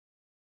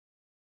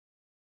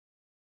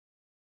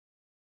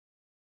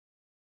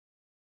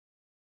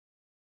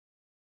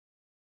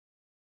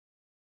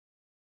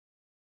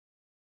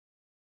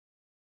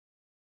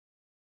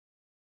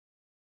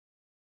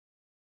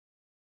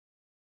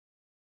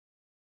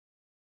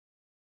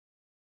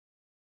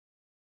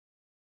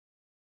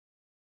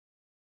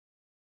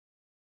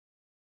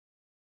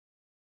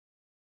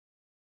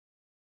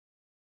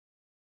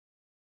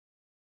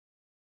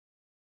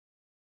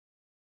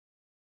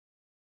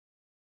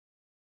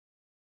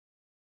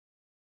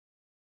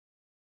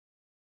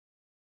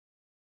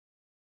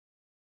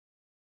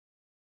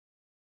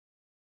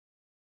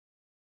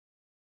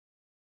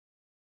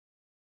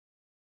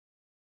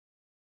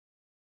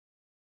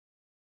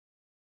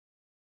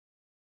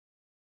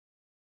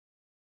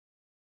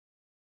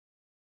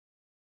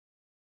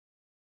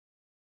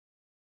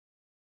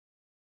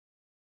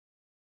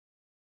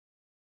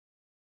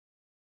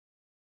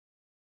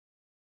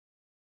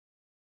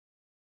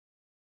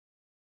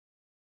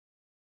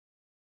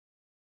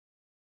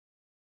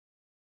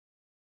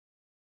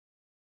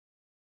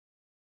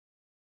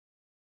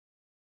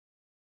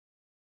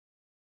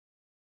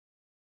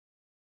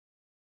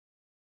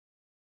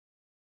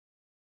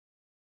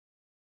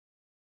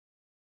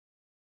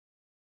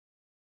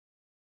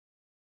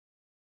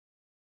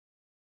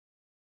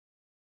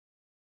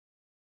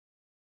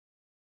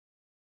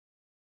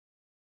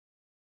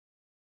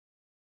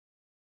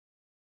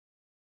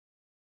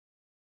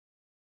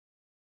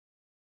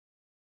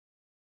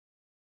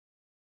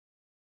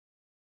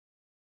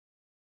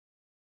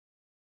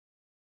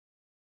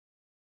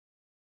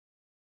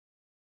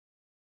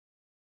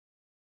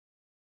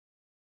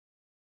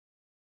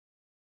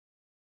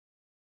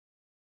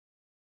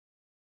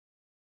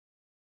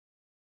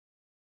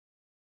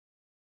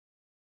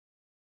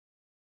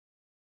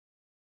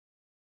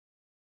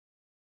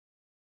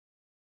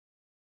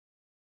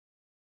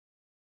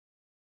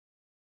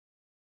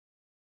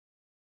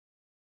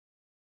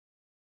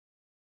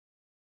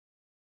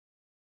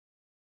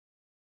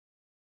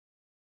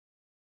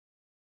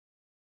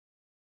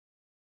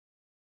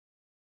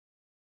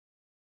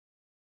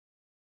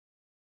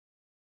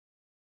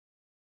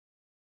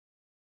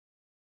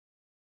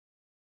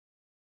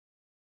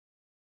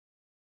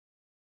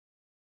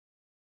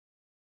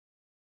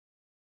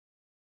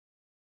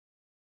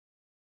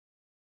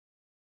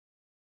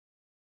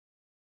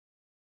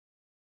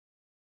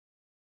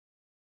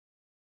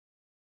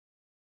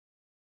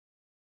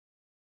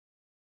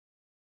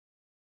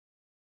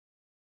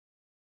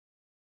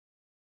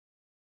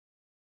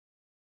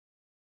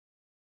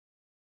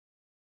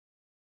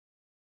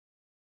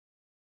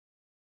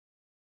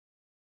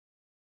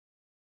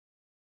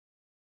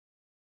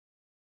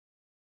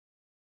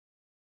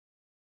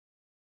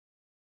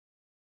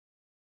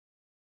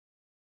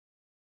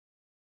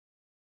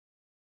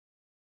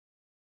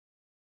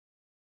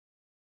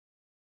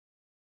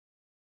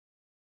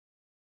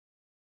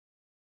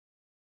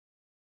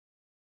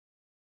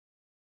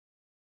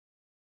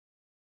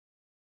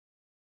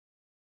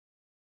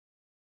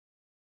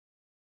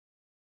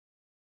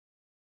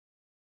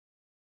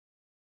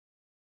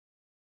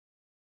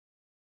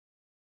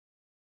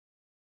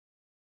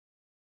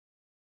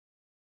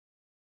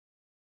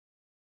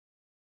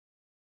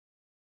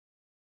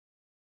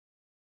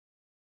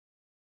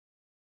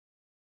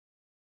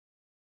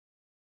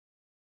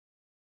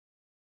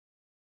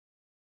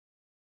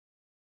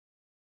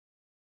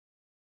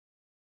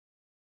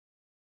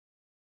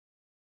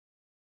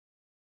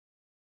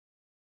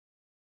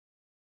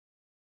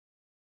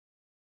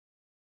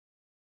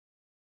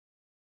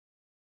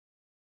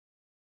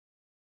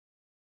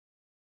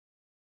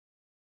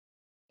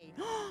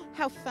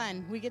How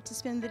fun. We get to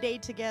spend the day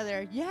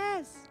together.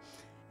 Yes.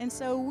 And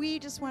so we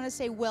just want to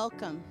say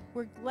welcome.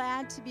 We're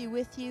glad to be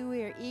with you.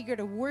 We are eager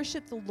to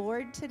worship the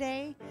Lord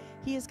today.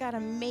 He has got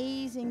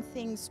amazing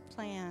things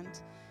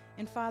planned.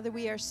 And Father,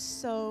 we are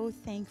so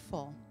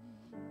thankful.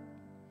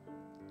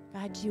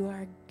 God, you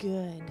are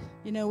good.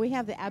 You know, we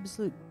have the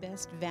absolute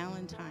best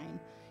Valentine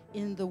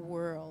in the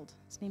world.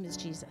 His name is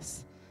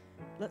Jesus.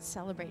 Let's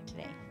celebrate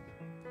today.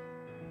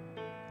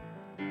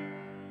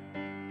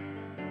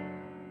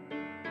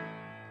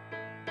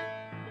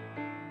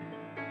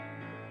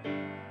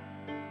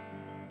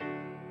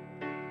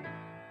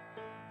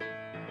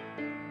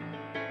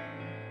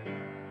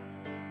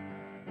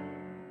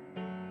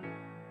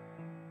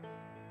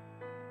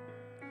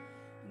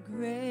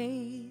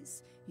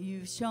 Grace,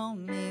 you've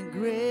shown me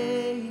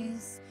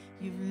grace.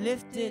 You've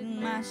lifted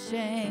my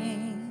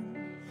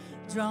shame,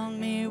 drawn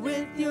me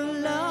with your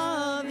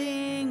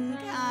loving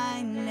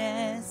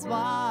kindness,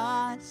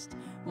 washed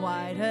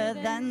whiter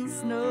than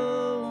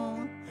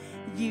snow.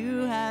 You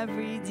have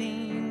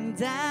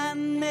redeemed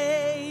and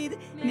made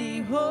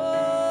me whole.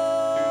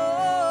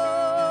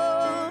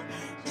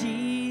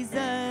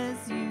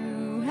 Jesus,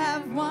 you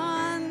have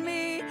won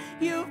me.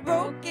 You've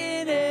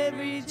broken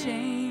every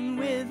chain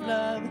with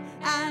love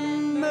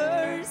and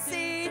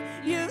mercy.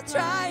 You've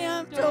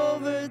triumphed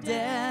over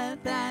death,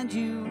 and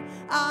you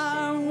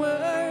are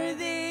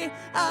worthy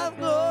of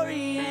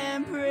glory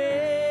and praise.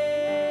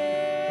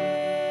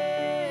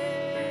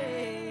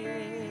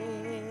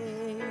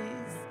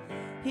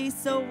 He's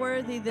so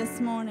worthy this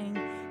morning.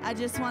 I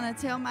just want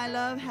to tell my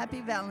love, happy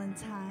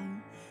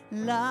Valentine.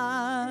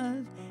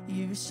 Love,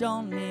 you've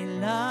shown me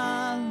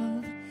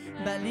love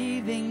by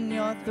leaving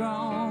your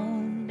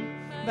throne,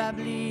 by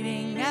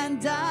bleeding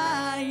and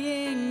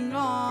dying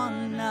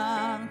on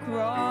a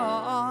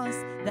cross,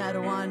 that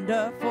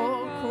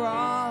wonderful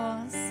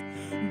cross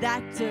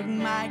that took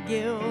my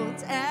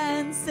guilt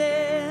and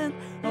sin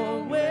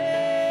away.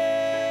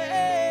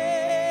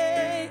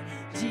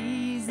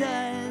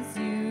 Jesus,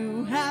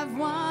 you have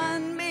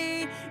won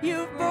me.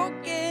 You've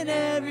broken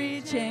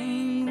every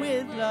chain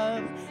with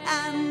love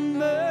and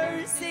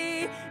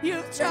mercy.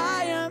 You've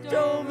triumphed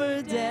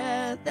over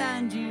death,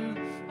 and you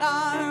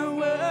are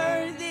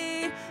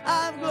worthy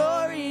of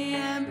glory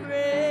and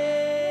praise.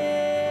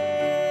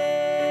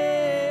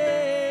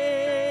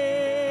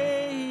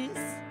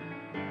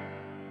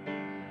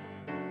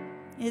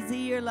 Is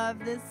he your love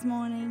this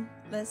morning?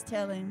 Let's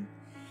tell him.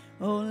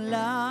 Oh,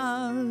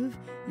 love,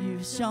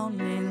 you've shown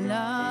me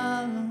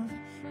love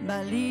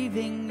by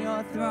leaving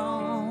your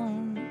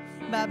throne,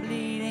 by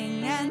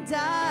bleeding and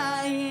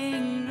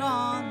dying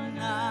on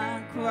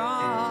a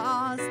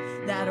cross,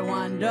 that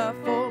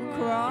wonderful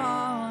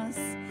cross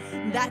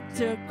that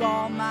took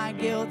all my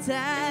guilt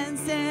and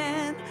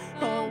sin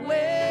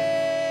away.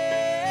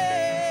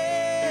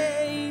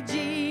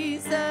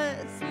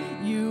 Jesus,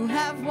 you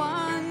have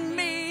won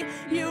me.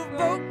 You've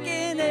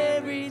broken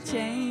every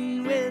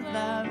chain with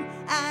love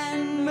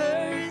and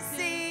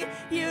mercy.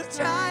 You've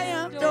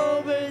triumphed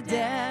over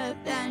death,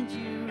 and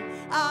you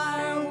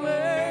are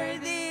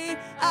worthy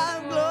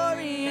of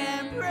glory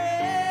and praise.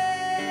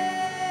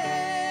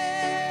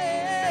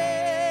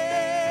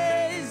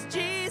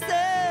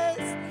 Jesus,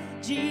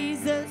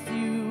 Jesus,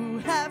 you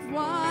have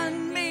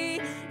won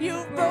me.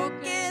 You've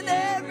broken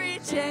every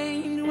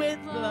chain with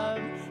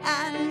love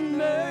and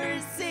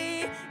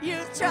mercy.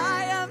 You've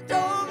triumphed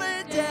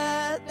over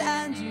death,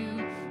 and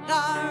you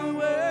are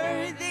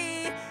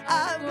worthy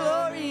of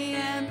glory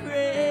and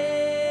praise,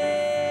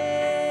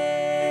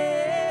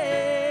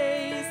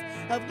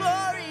 of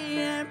glory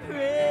and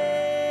praise.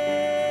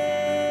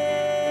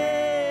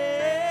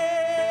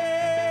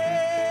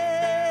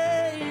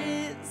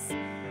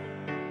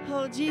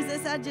 Oh,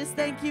 Jesus, I just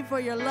thank you for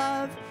your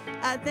love.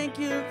 I thank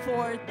you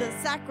for the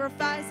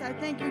sacrifice. I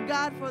thank you,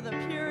 God, for the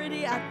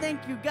purity. I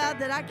thank you, God,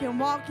 that I can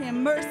walk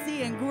in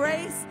mercy and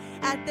grace.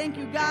 I thank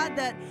you, God,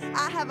 that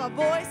I have a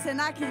voice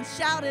and I can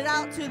shout it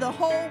out to the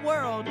whole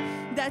world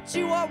that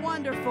you are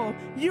wonderful,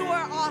 you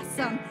are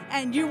awesome,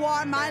 and you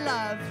are my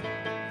love.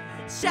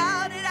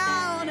 Shout it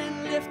out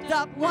and lift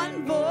up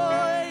one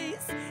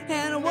voice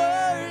and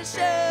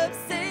worship.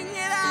 Sing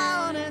it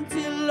out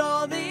until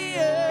all the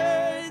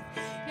earth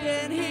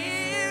can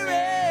hear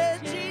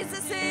it.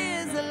 Jesus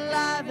is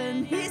alive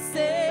and he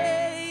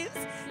saves,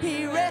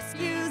 he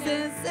rescues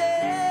and saves.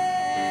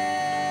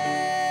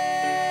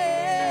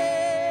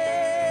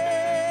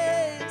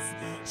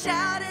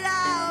 Shout it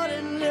out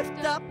and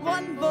lift up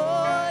one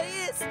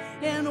voice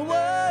and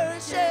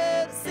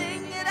worship.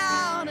 Sing it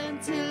out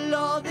until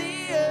all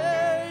the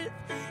earth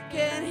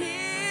can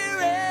hear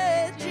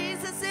it.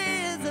 Jesus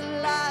is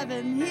alive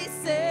and he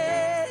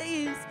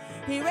saves,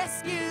 he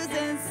rescues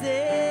and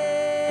saves.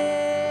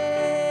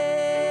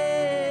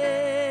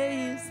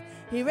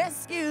 He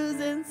rescues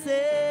and saves.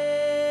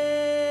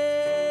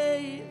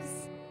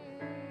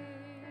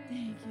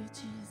 Thank you,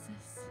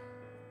 Jesus.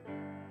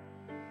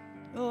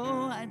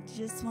 Oh, I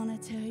just want to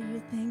tell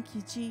you, thank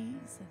you,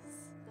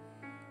 Jesus.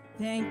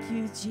 Thank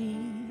you,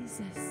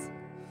 Jesus.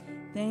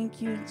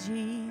 Thank you,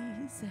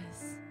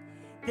 Jesus.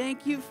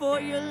 Thank you for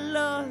your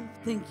love.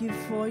 Thank you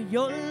for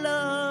your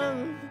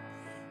love.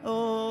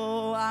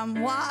 Oh, I'm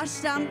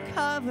washed, I'm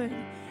covered.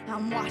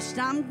 I'm washed,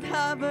 I'm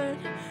covered.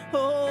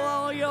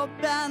 Oh, your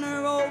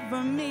banner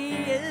over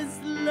me is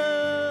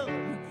love.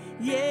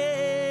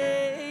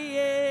 Yeah,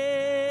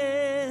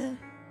 yeah.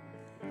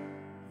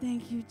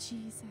 Thank you,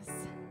 Jesus.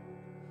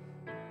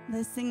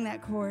 Let's sing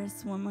that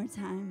chorus one more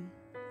time.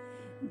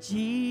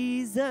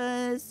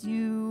 Jesus,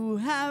 you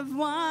have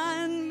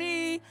won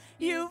me.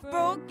 You've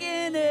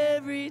broken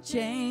every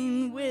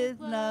chain with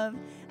love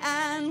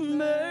and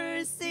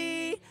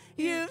mercy.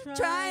 You've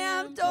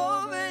triumphed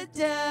over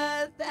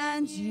death,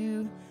 and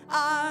you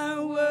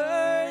are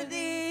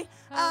worthy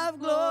of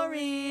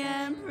glory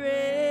and praise.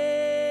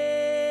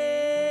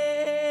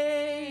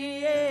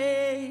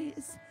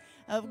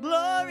 Of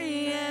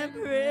glory and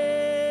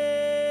praise.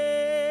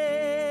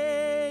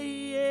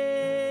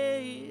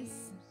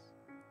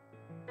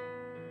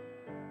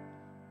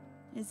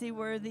 Is he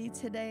worthy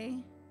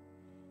today?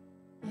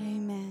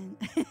 Amen.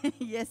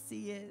 Yes,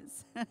 he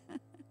is.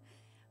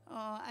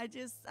 Oh,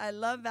 I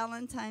love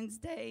Valentine's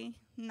Day,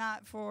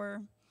 not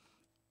for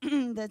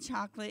the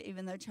chocolate,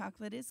 even though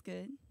chocolate is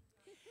good.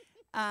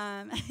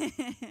 But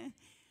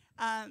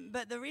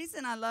the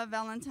reason I love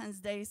Valentine's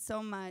Day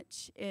so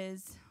much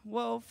is,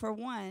 well, for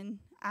one,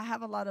 I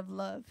have a lot of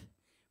love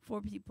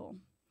for people.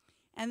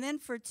 And then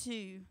for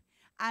two,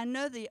 I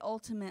know the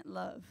ultimate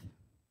love.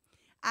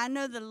 I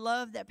know the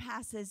love that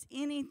passes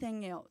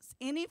anything else,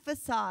 any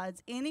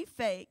facades, any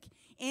fake,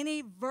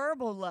 any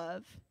verbal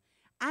love.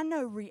 I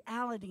know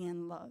reality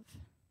and love.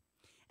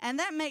 And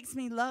that makes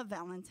me love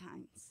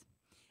Valentine's.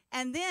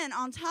 And then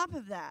on top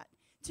of that,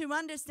 to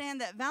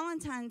understand that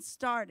Valentine's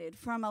started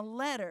from a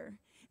letter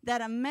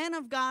that a man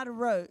of God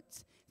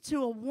wrote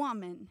to a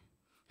woman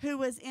who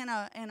was in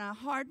a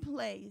hard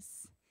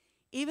place,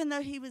 even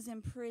though he was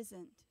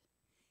imprisoned.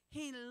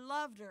 He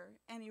loved her,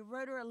 and he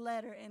wrote her a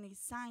letter, and he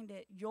signed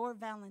it, Your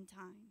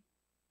Valentine,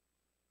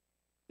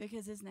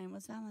 because his name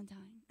was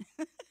Valentine.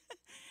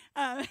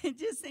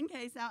 Just in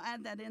case, I'll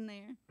add that in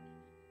there.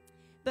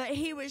 But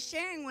he was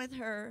sharing with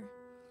her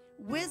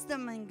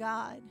wisdom in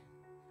God,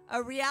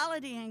 a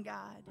reality in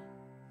God.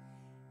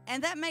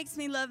 And that makes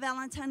me love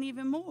Valentine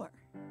even more.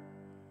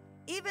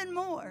 Even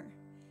more.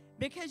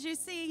 Because you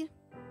see,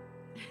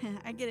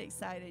 I get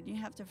excited. You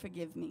have to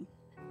forgive me.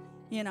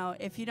 You know,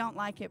 if you don't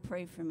like it,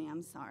 pray for me.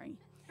 I'm sorry.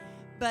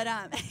 But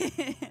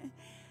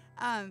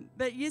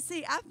but you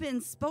see, I've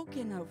been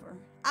spoken over.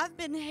 I've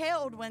been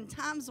held when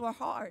times were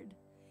hard.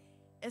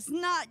 It's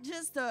not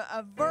just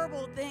a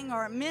verbal thing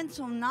or a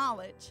mental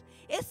knowledge.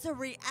 It's a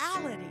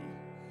reality.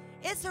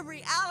 It's a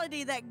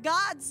reality that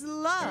God's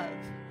love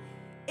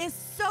is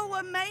so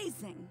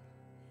amazing.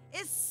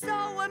 It's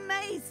so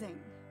amazing.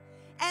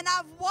 And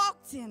I've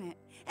walked in it,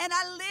 and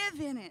I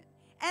live in it,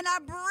 and I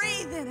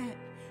breathe in it,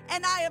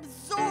 and I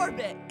absorb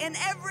it in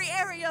every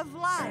area of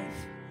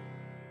life.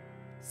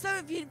 So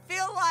if you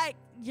feel like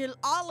you're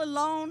all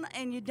alone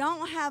and you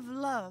don't have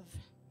love,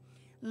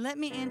 let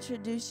me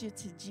introduce you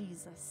to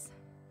Jesus.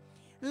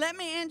 Let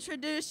me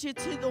introduce you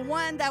to the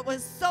one that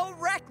was so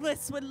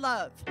reckless with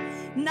love.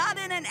 Not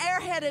in an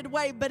airheaded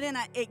way, but in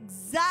an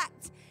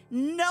exact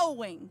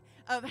knowing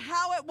of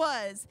how it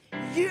was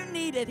you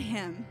needed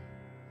him.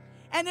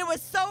 And it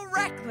was so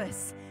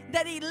reckless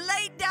that he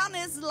laid down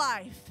his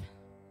life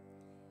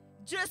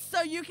just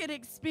so you could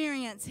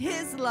experience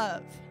his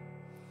love,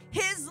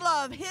 his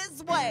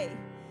way,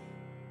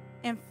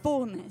 in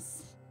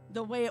fullness,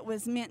 the way it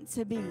was meant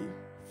to be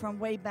from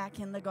way back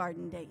in the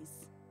garden days.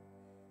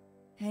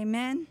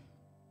 Amen.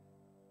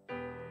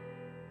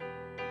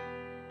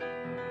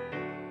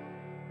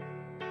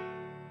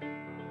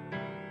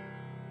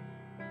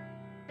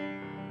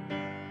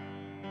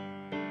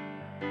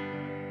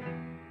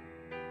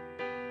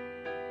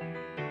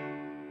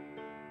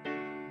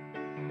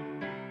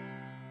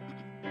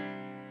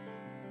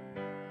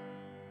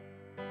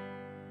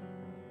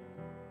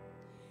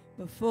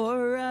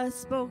 Before I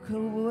spoke a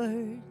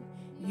word,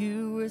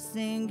 you were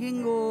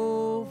singing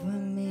over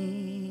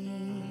me.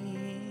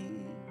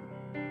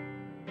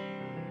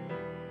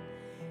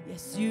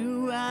 Yes,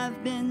 you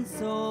have been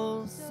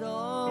so,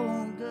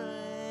 so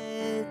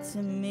good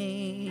to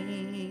me.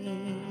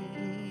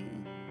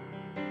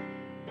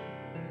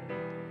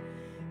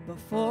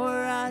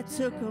 Before I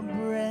took a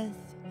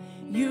breath,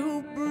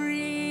 you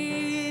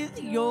breathed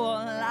your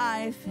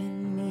life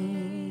in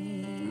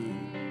me.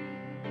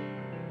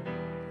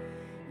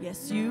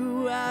 Yes,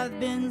 you have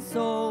been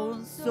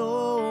so,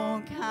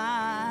 so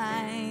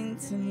kind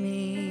to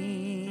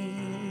me.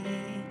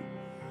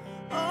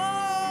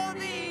 Oh,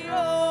 the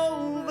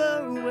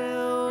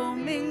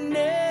overwhelming,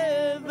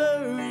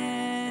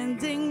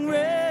 never-ending,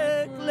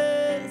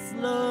 reckless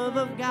love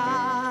of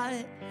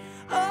God.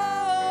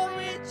 Oh,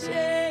 it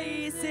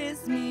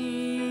chases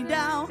me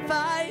down,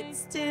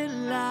 fights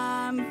till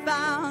I'm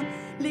found,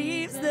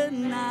 leaves the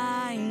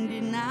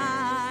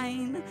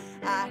 99.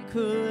 I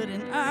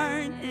couldn't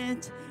earn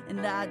it,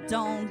 and I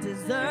don't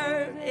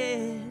deserve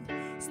it.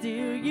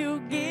 Still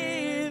you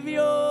give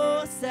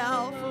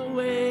yourself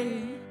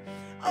away.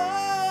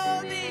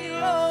 Oh, the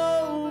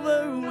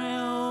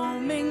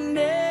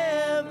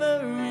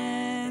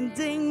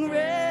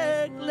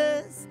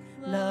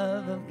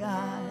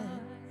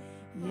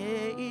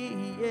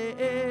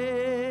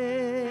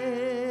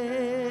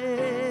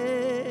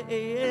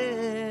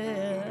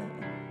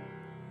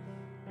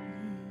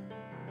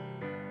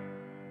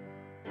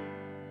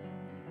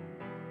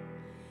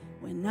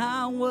When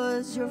I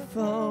was your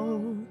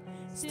foe,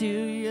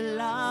 still your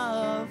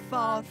love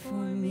fought for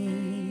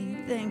me.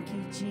 Thank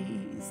you,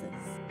 Jesus.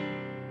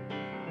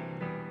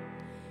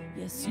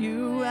 Yes,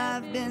 you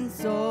have been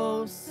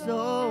so,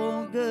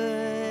 so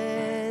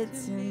good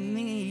to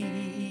me.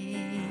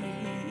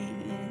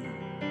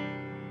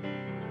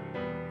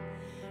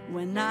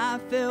 When I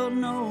felt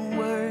no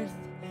worth,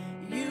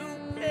 you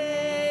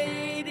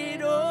paid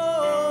it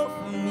all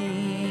for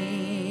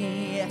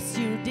me. Yes,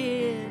 you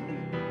did.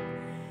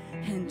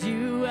 And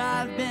you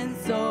have been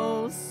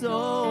so,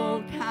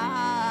 so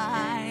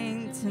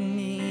kind to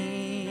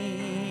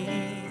me.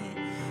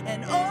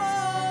 And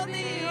all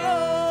the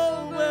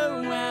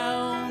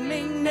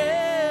overwhelming,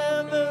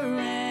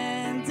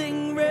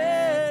 never-ending,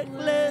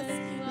 reckless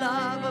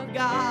love of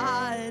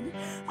God,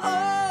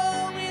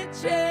 oh, it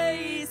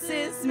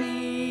chases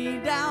me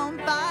down,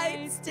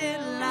 fights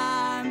till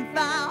I'm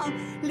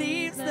found,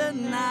 leaves the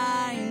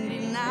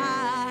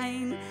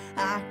 99.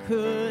 I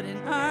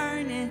couldn't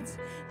earn it,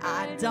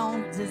 I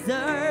don't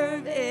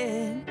deserve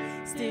it,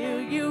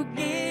 still you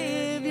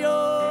give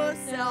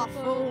yourself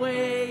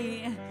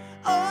away.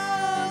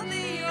 Oh,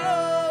 the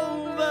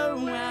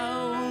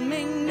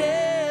overwhelming,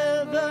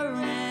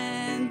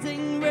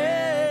 never-ending,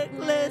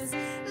 reckless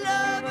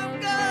love of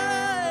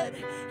God.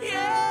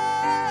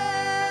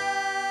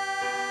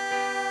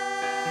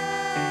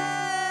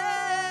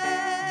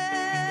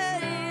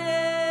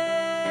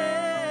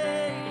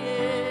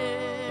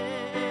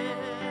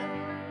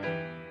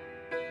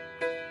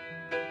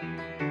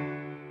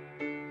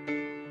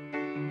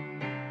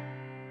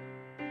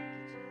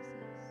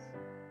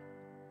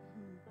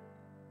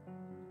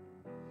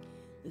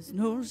 There's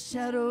no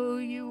shadow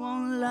you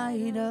won't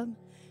light up,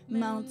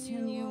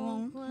 mountain you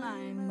won't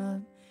climb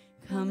up,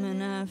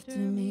 coming after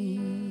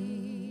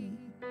me.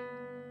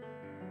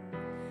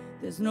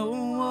 There's no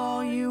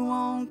wall you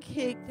won't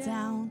kick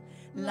down,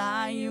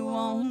 lie you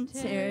won't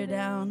tear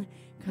down,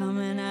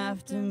 coming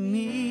after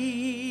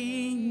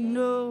me.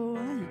 No,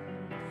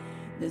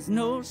 there's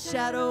no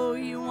shadow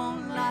you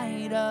won't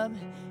light up,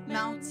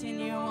 mountain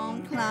you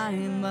won't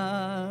climb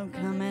up,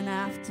 coming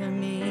after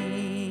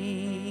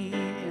me.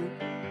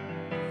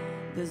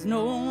 There's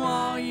no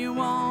wall you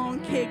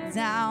won't kick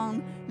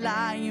down,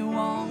 lie you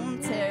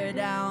won't tear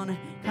down,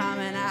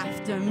 coming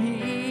after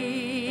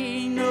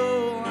me.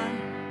 No,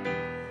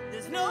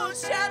 there's no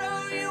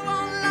shadow you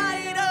won't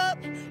light up,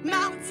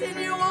 mountain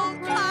you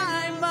won't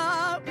climb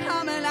up,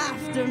 coming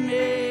after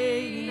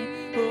me.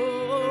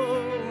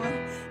 Oh,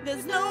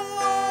 there's no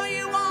wall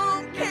you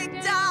won't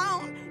kick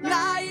down,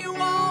 lie you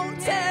won't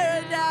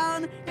tear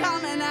down,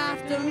 coming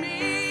after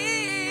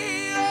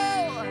me.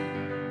 Oh,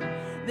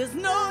 there's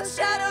no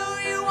shadow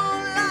you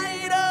won't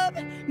light up,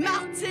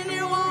 mountain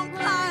you won't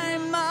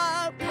climb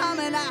up,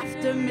 coming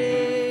after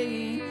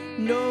me.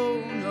 No,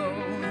 no,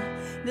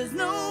 there's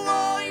no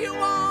wall you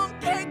won't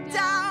kick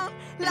down,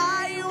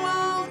 lie you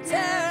won't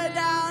tear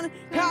down,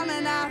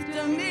 coming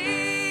after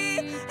me.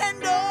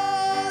 And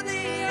oh,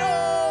 the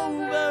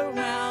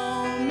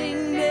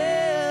overwhelming,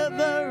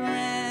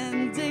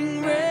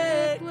 never-ending,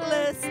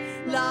 reckless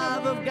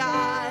love of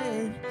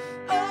God,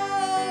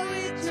 oh,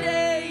 it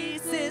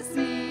chases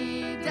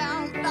me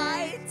down,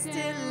 fights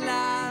till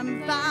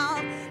I'm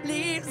found,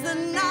 leaves the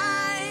 99.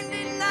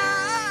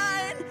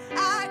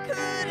 I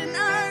couldn't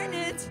earn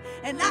it,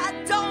 and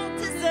I don't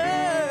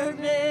deserve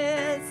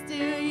it,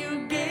 still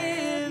you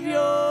give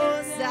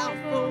yourself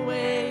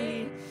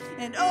away.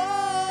 And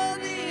oh,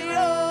 the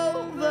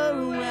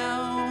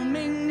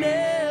overwhelming,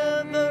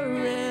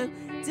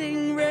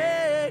 never-ending,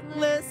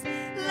 reckless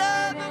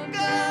love of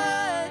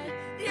God.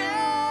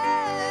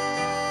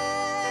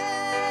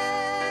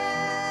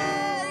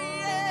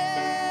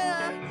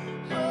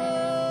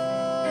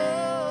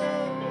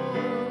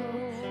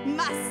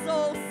 My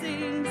soul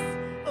sings,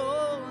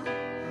 oh,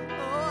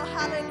 oh,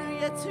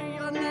 hallelujah to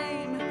your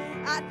name.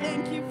 I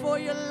thank you for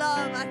your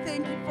love. I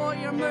thank you for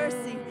your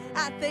mercy.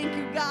 I thank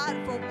you, God,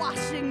 for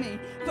washing me,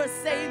 for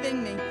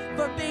saving me,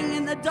 for being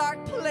in the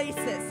dark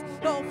places,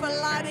 oh, for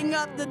lighting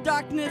up the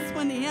darkness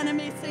when the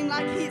enemy seemed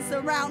like he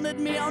surrounded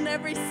me on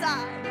every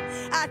side.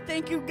 I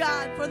thank you,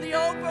 God, for the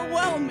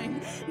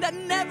overwhelming, the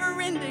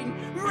never-ending,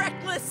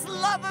 reckless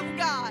love of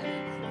God.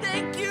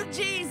 Thank you,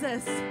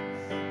 Jesus.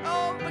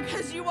 Oh,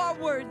 because you are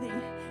worthy.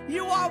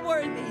 You are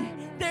worthy.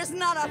 There's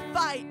not a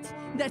fight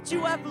that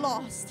you have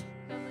lost.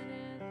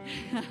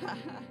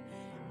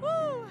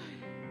 Woo.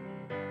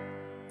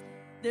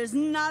 There's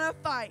not a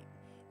fight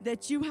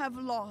that you have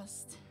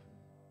lost.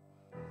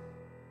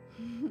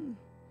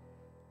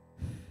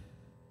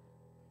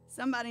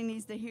 Somebody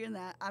needs to hear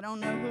that. I don't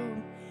know who,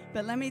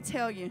 but let me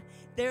tell you,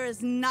 there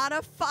is not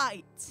a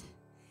fight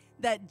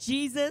that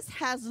Jesus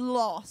has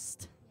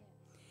lost.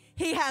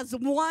 He has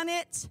won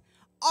it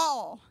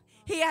all.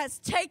 He has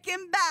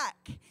taken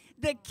back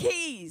the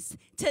keys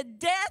to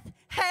death,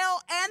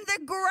 hell, and the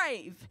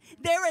grave.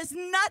 There is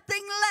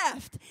nothing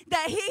left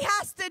that he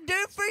has to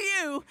do for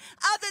you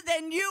other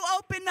than you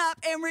open up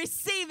and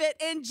receive it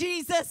in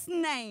Jesus'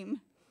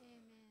 name.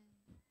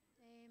 Amen.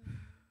 Amen.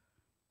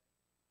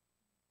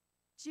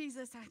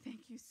 Jesus, I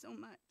thank you so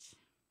much.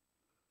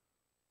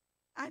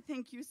 I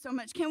thank you so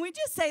much. Can we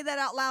just say that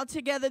out loud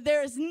together?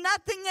 There is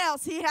nothing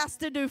else he has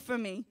to do for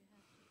me.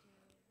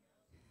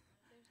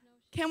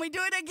 Can we do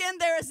it again?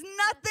 There is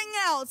nothing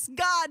else,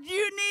 God,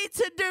 you need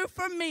to do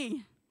for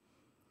me.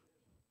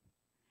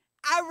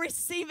 I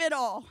receive it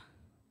all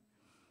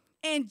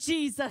in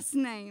Jesus'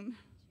 name.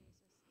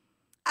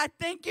 I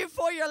thank you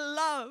for your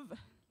love.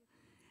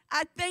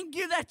 I thank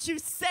you that you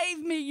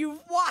saved me.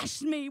 You've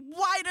washed me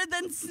whiter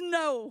than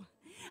snow.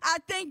 I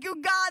thank you,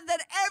 God, that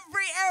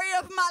every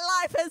area of my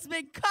life has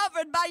been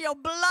covered by your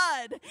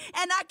blood.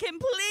 And I can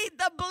plead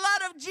the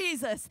blood of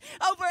Jesus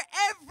over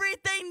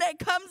everything that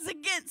comes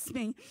against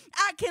me.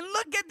 I can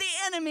look at the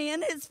enemy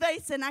in his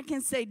face and I can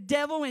say,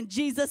 devil, in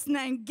Jesus'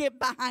 name, get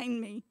behind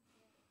me.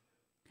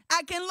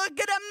 I can look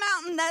at a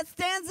mountain that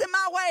stands in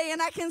my way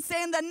and I can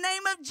say, in the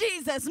name of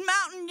Jesus,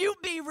 mountain, you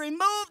be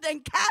removed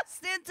and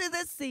cast into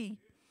the sea.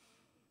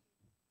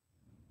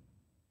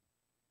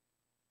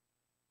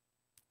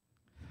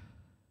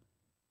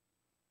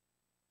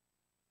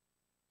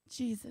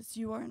 Jesus,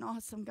 you are an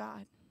awesome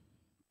God.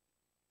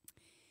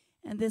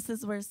 And this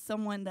is where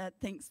someone that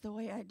thinks the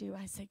way I do,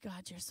 I say,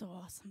 God, you're so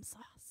awesome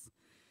sauce.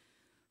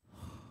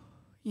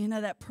 You know,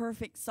 that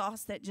perfect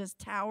sauce that just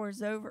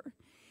towers over.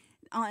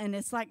 And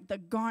it's like the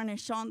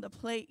garnish on the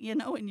plate, you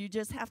know, and you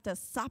just have to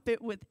sop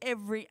it with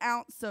every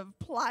ounce of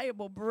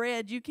pliable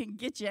bread you can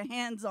get your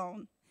hands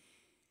on.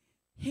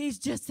 He's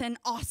just an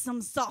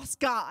awesome sauce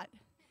God.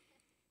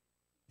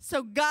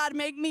 So God,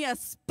 make me a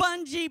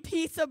spongy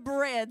piece of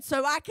bread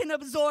so I can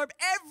absorb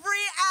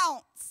every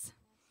ounce,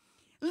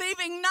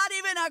 leaving not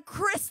even a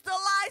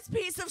crystallized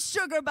piece of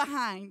sugar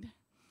behind.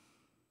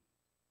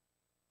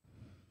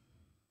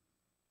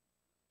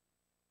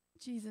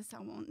 Jesus,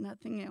 I want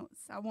nothing else.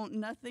 I want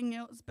nothing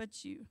else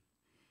but you.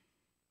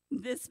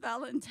 This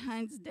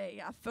Valentine's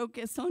Day, I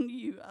focus on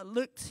you. I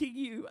look to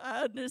you.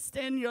 I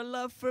understand your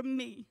love for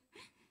me.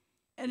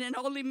 And it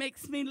only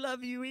makes me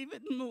love you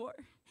even more.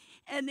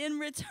 And in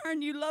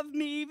return, you love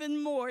me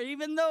even more.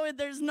 Even though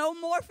there's no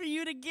more for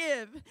you to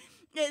give,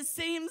 it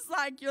seems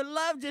like your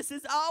love just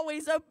is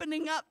always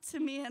opening up to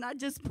me. And I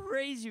just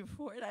praise you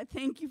for it. I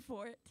thank you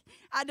for it.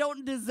 I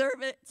don't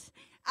deserve it.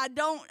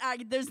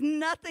 There's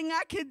nothing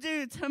I could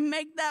do to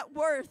make that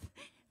worth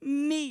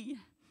me.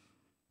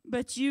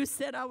 But you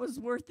said I was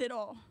worth it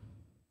all.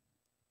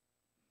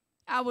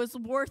 I was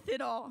worth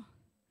it all.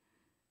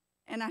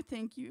 And I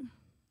thank you.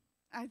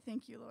 I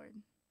thank you, Lord.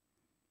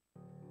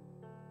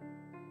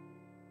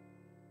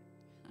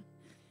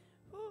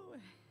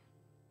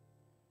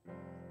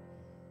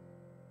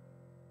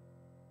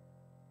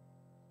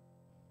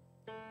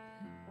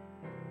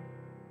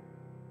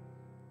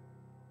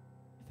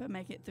 If I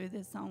make it through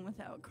this song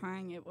without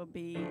crying, it will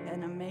be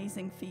an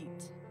amazing feat.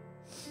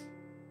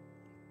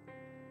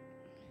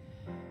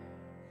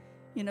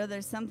 You know,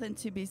 there's something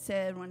to be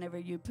said whenever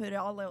you put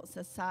all else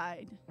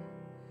aside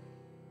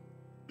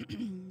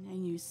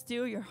and you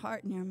still your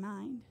heart and your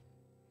mind,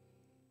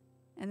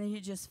 and then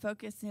you just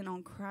focus in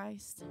on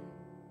Christ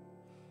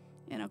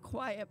in a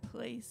quiet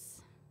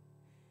place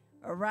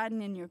or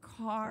riding in your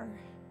car,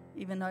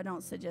 even though I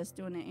don't suggest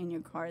doing it in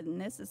your car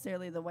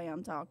necessarily the way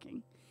I'm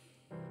talking.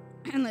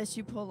 Unless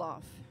you pull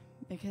off,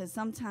 because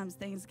sometimes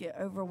things get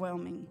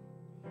overwhelming.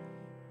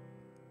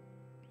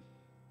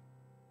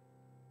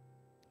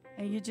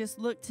 And you just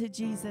look to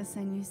Jesus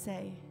and you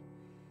say,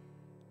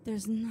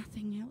 there's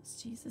nothing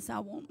else, Jesus. I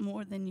want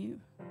more than you.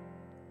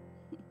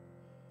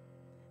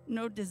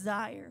 No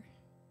desire.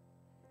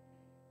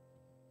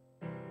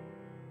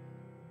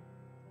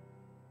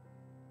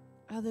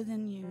 Other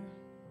than you.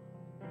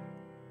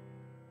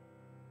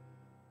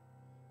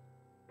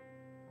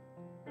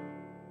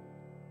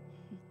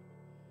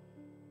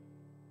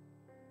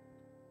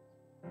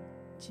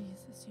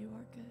 Jesus, you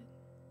are good.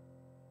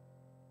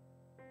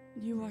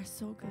 You are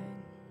so good.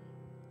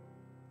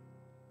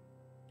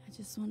 I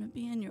just want to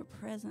be in your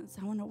presence.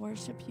 I want to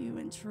worship you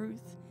in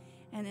truth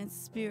and in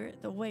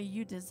spirit, the way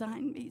you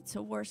designed me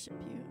to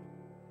worship you.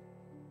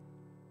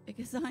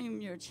 Because I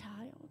am your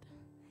child,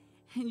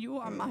 and you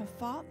are my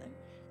Father.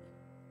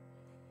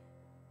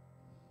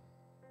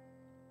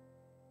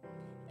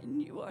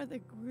 And you are the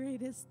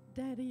greatest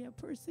daddy a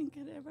person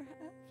could ever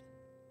have.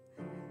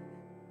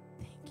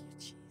 Thank you,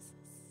 Jesus.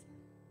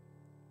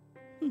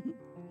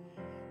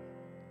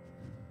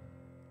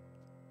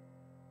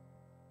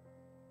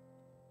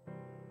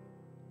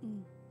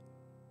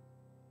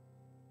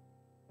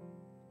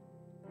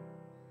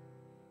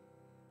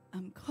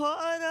 I'm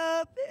caught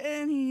up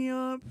in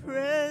your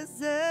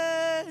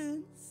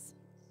presence.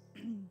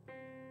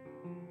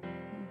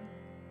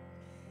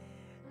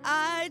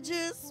 I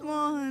just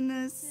want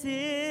to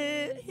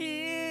sit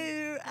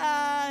here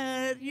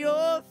at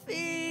your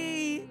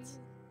feet.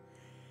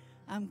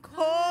 I'm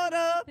caught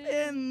up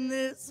in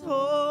this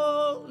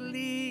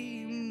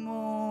holy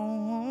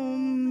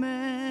moment.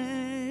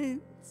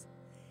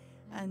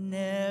 I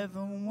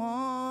never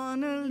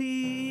want to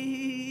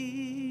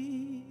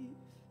leave.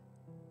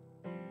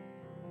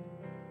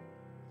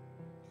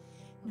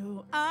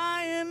 No,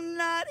 I am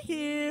not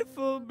here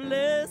for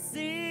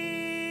blessings.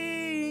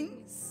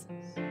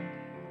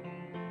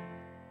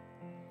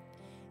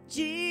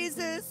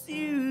 Jesus,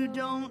 you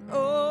don't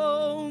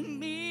owe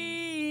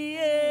me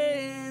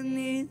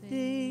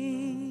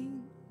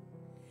anything.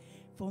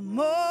 For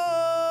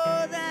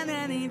more than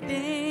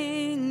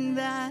anything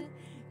that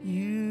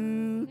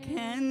you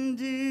can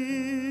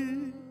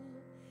do,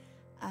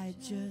 I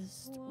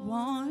just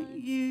want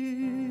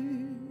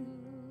you.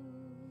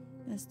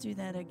 Let's do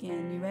that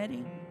again. You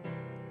ready?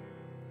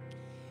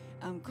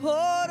 I'm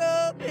caught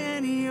up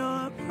in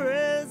your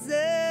presence.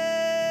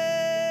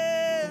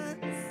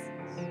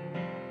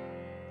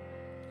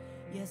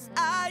 Yes,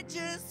 I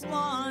just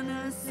want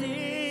to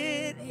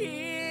sit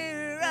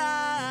here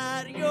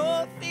at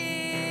your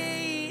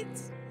feet.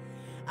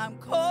 I'm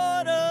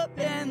caught up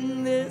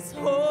in this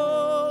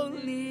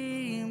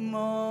holy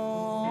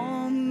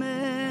moment.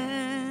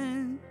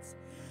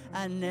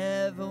 I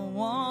never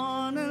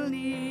want to leave.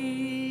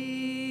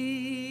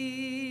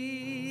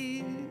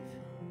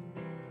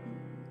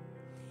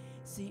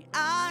 See,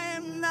 I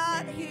am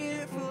not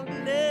here for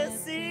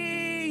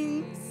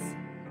blessings.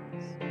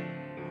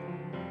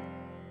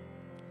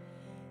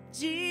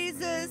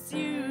 Jesus,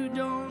 you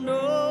don't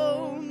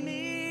owe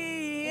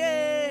me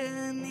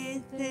anything.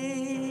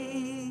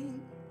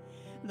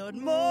 Lord,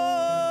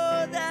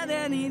 more than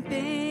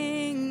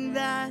anything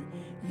that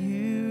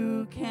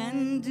you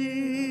can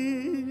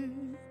do,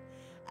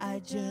 I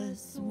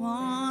just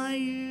want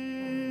you.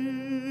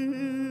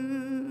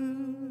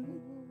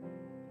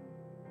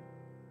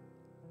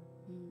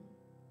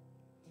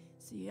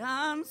 See,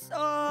 I'm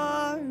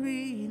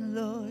sorry,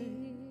 Lord,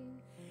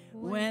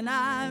 when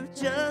I've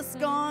just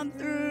gone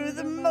through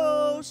the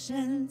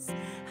motions.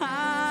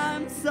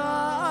 I'm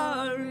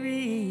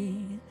sorry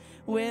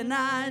when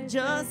I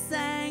just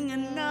sang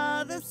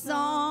another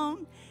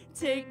song.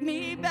 Take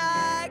me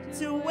back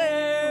to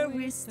where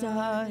we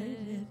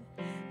started.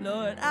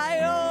 Lord,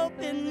 I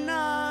open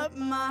up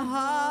my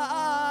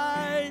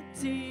heart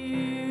to you.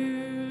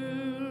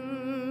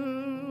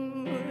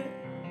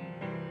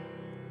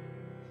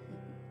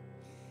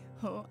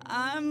 Oh,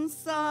 I'm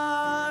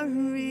sorry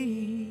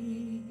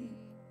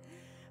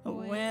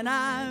when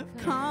I've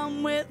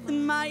come with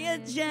my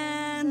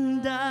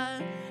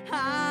agenda.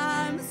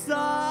 I'm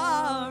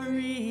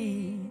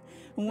sorry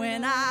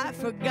when I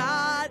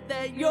forgot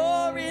that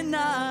you're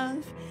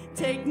enough.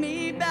 Take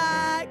me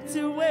back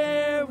to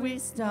where we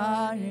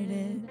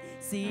started.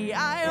 See,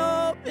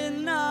 I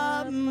open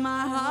up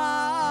my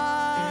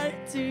heart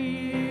to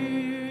you.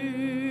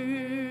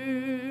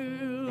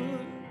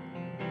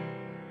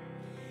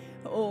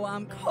 Oh,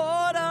 I'm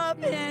caught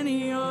up in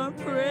your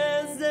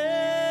presence.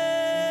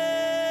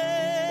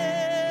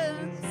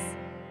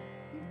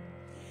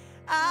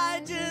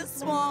 I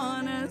just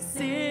want to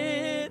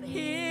sit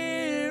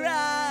here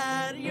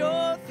at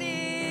your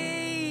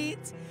feet.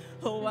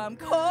 Oh, I'm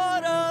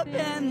caught up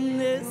in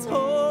this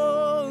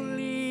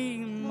holy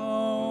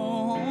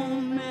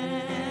moment.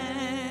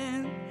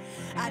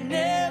 I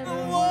never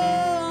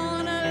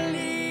want to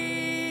leave.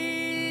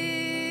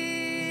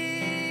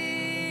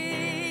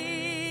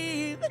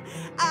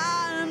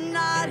 I'm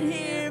not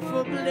here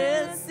for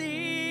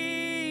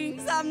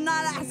blessings. I'm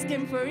not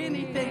asking for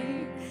anything.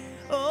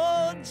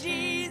 Oh,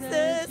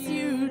 Jesus,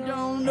 you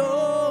don't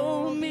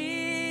owe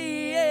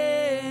me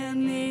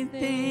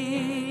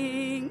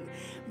anything,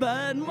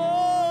 but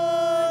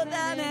more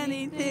than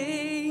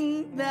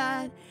anything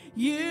that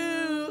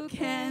you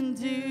can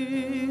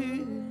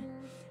do,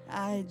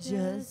 I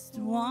just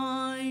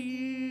want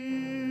you.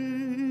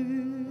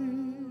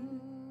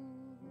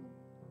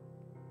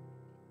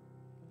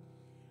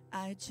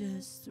 I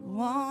just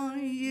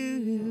want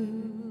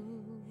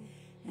you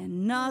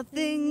and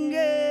nothing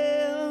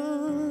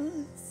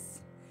else.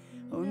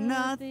 Oh,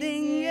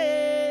 nothing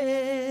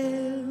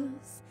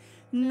else.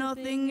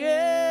 Nothing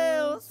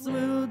else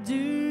will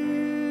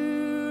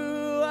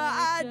do.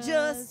 I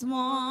just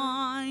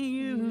want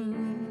you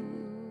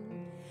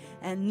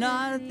and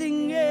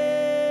nothing else.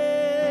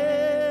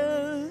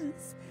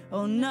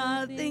 Oh,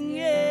 nothing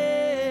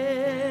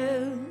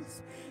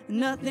else.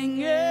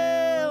 Nothing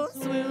else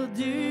will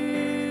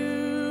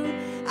do.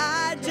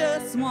 I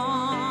just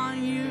want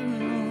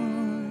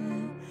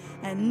you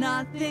and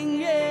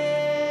nothing else.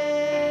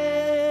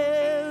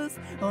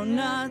 Oh,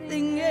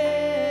 nothing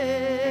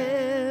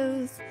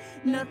else.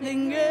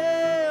 Nothing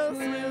else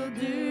will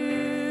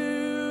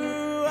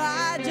do.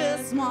 I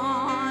just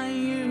want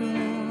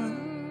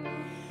you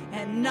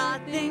and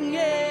nothing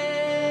else.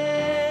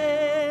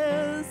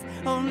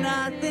 Oh,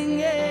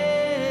 nothing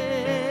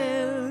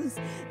else.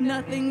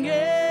 Nothing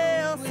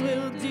else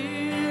will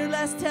do.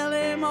 Let's tell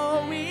him,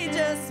 oh, we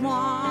just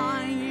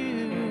want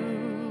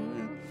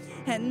you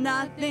and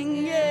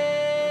nothing else.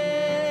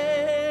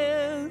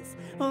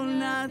 Oh,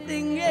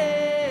 nothing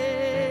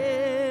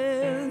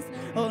else.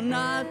 Oh,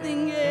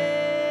 nothing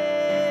else.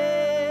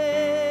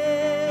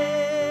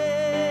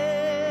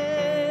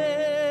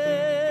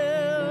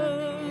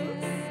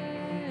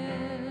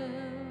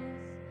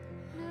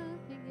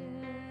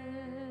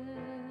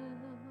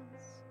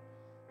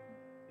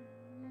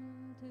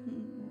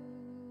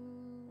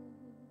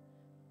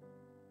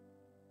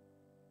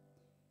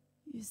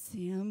 You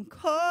see, I'm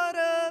caught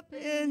up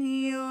in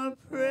your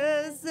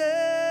presence.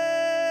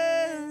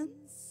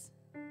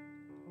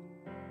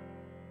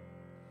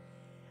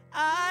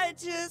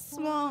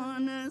 just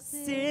wanna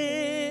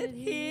sit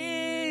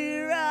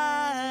here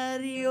at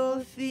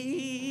your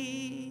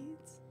feet.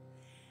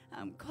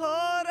 I'm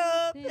caught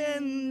up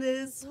in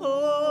this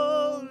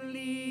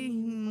holy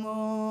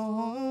moment.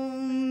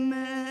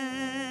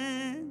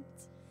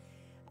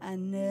 I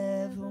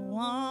never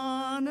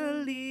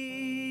wanna leave.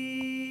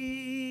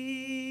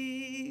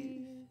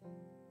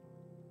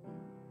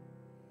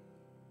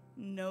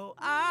 No,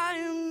 I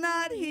am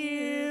not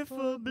here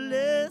for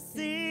blessings.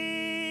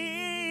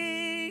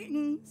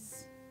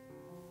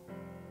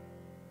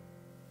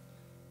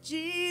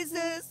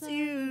 Jesus,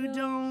 you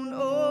don't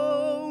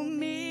owe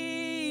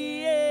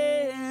me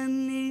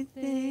anything.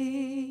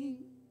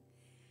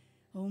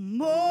 Oh,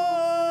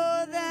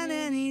 more than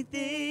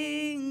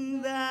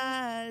anything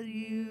that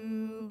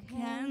you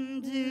can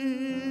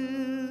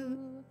do.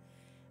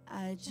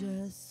 I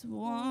just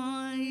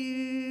want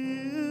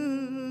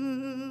you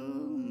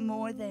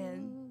more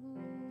than.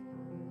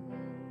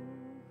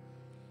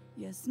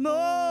 Yes,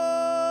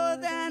 more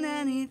than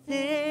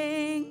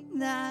anything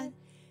that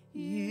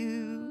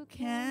you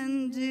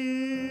can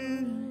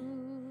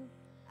do.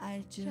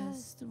 I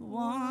just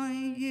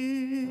want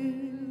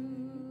you.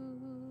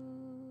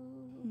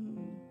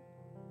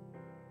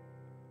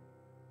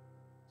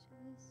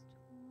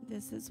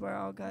 This is where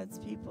all God's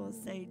people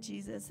say,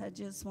 Jesus, I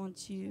just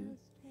want you.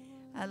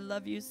 I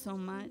love you so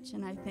much,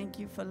 and I thank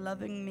you for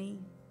loving me.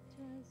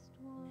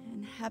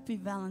 And happy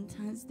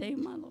Valentine's Day,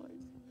 my Lord.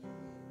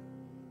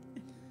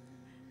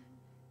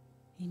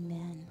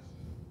 Amen.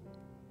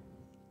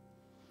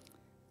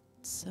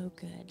 It's so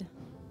good.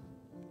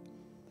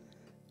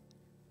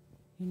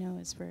 You know,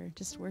 as we're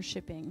just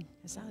worshiping,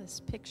 I saw this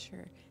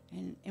picture,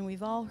 and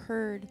we've all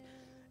heard,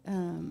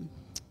 you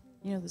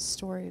know, the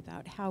story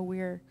about how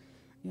we're,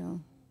 you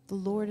know, the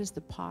Lord is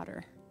the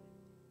potter,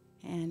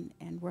 and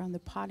we're on the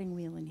potting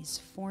wheel, and he's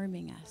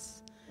forming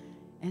us.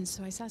 And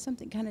so I saw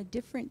something kind of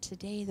different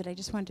today that I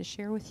just wanted to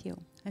share with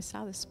you. I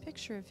saw this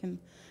picture of him,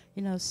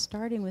 you know,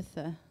 starting with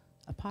a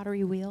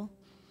pottery wheel,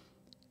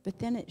 but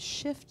then it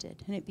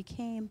shifted, and it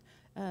became,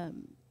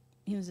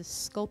 he was a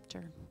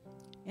sculptor.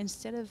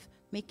 Instead of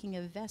making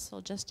a vessel,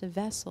 just a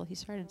vessel, he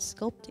started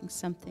sculpting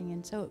something.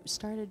 And so it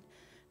started,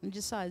 I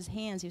just saw his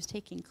hands. He was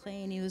taking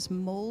clay, and he was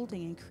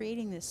molding and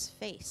creating this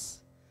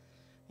face.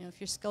 You know, if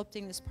you're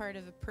sculpting this part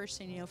of a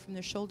person, you know, from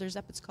their shoulders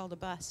up, it's called a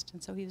bust.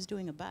 And so he was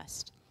doing a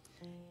bust.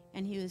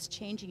 And he was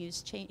changing, he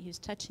was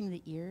touching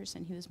the ears,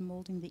 and he was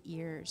molding the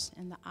ears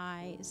and the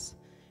eyes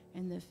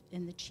and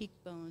the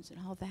cheekbones and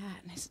all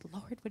that. And I said,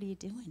 Lord, what are you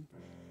doing?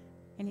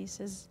 And he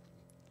says,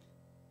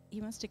 he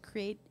wants to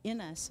create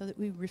in us so that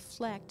we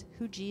reflect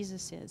who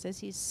Jesus is. As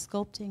he's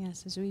sculpting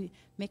us, as we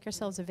make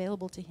ourselves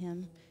available to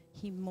him,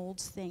 he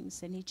molds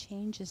things, and he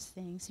changes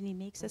things, and he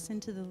makes us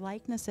into the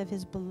likeness of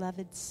his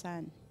beloved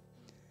Son.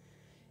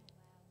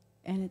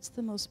 And it's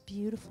the most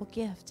beautiful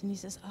gift. And he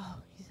says,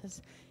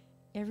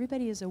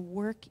 everybody is a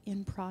work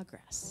in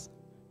progress.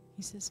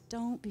 He says,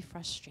 don't be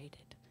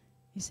frustrated.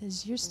 He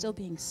says, you're still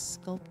being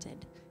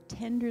sculpted,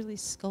 tenderly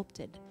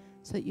sculpted,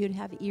 so that you'd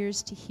have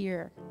ears to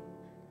hear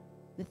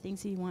the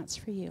things that he wants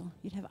for you.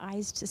 You'd have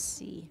eyes to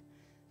see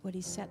what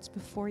he sets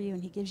before you,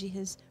 and he gives you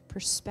his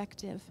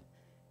perspective.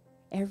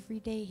 Every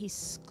day he's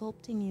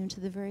sculpting you into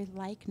the very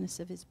likeness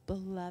of his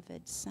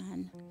beloved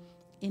Son,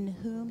 in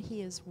whom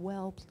he is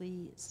well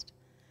pleased.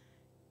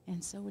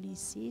 And so when he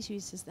sees you, he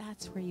says,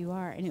 that's where you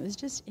are. And it was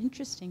just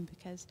interesting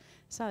because I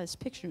saw this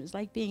picture. It was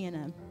like being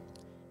in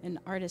an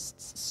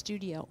artist's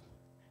studio.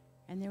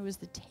 And there was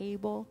the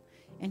table,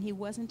 and he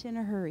wasn't in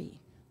a hurry.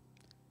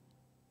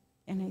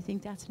 And I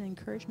think that's an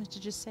encouragement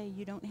to just say,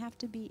 you don't have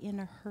to be in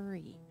a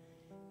hurry.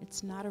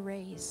 It's not a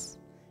race.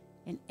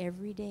 And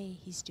every day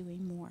he's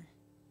doing more.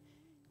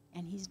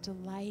 And he's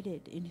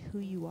delighted in who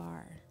you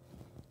are.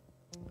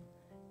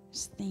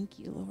 Just thank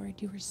you,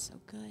 Lord. You are so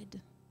good.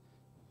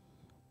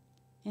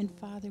 And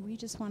Father, we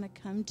just want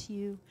to come to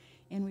you,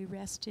 and we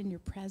rest in your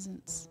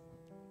presence.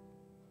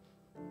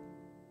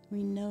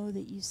 We know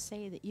that you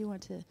say that you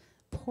want to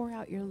pour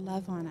out your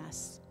love on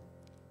us.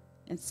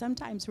 And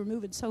sometimes we're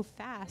moving so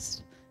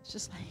fast. It's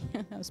just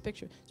like, I was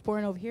picturing, it's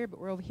pouring over here, but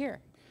we're over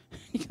here.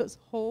 He goes,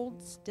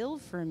 hold still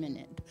for a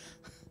minute.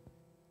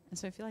 And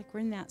so I feel like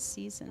we're in that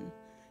season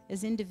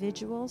as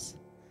individuals,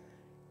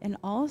 and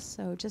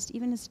also just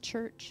even as a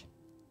church.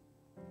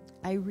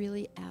 I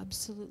really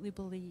absolutely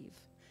believe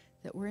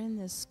that we're in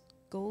this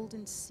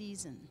golden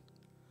season.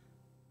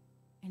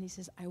 And he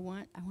says, I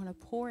want to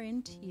pour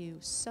into you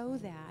so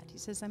that, he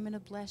says, I'm going to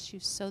bless you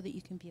so that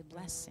you can be a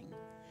blessing.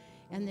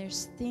 And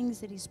there's things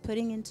that he's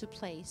putting into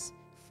place,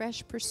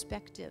 fresh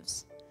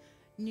perspectives,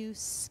 new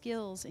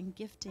skills and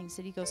giftings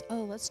that he goes,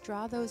 let's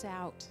draw those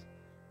out,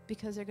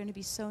 because they're going to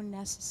be so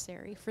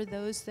necessary for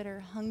those that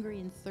are hungry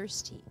and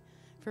thirsty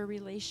for a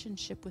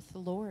relationship with the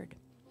Lord.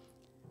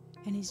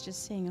 And he's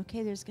just saying,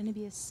 okay, there's going to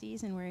be a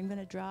season where I'm going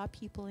to draw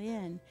people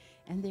in,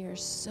 and they are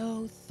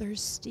so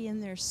thirsty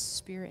in their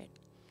spirit.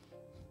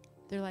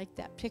 They're like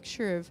that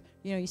picture of,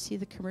 you see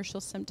the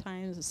commercials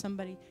sometimes of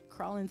somebody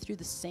crawling through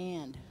the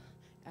sand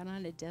out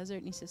on a desert,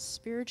 and he says,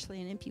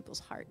 spiritually and in people's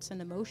hearts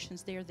and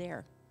emotions, they're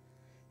there.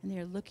 And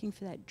they're looking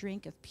for that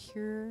drink of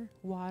pure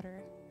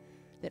water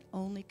that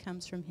only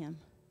comes from him.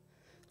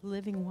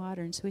 Living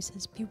water. And so he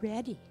says, be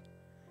ready.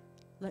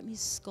 Let me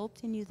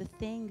sculpt in you the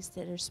things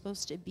that are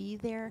supposed to be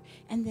there,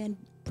 and then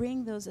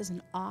bring those as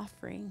an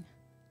offering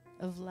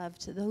of love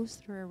to those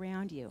that are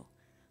around you,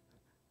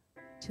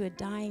 to a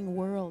dying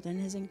world, and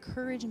his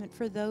encouragement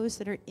for those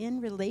that are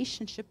in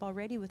relationship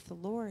already with the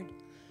Lord.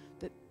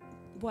 But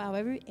wow,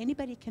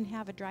 anybody can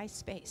have a dry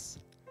space.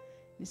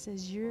 He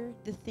says,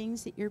 the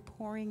things that you're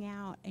pouring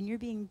out and you're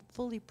being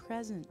fully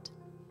present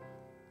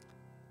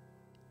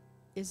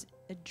is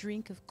a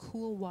drink of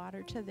cool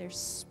water to their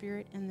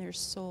spirit and their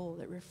soul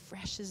that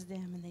refreshes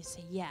them, and they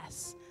say,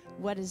 yes,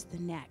 what is the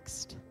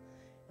next?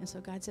 And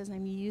so God says,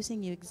 I'm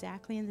using you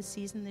exactly in the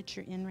season that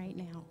you're in right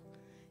now,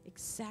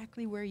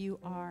 exactly where you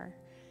are,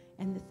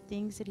 and the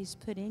things that he's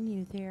put in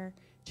you there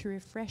to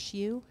refresh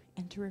you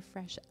and to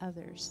refresh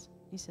others.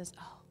 He says,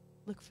 oh,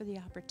 look for the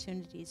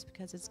opportunities,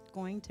 because it's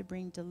going to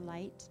bring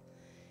delight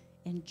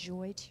and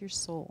joy to your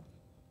soul.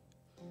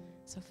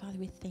 So, Father,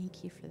 we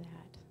thank you for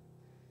that.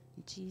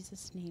 In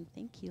Jesus' name,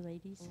 thank you,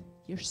 ladies.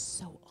 You're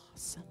so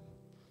awesome.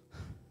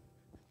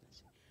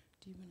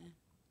 Do you want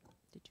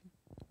to, did you?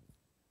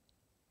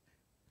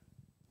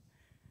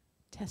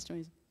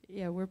 Testimonies.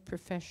 Yeah, we're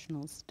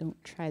professionals.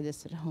 Don't try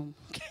this at home.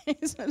 Okay.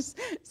 So does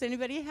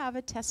anybody have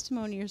a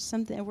testimony or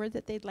something, a word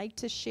that they'd like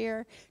to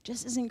share,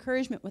 just as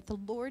encouragement, what the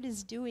Lord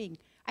is doing?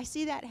 I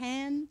see that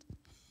hand.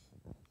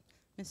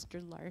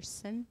 Mr.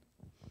 Larson.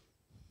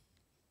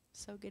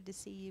 So good to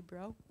see you,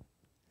 bro.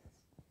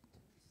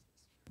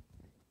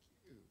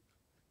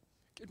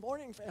 Good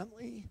morning,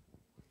 family.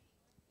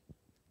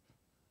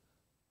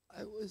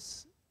 I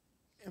was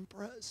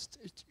impressed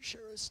to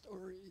share a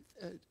story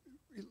that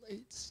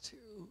relates to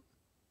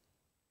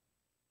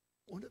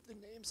one of the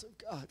names of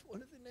God.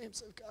 One of the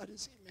names of God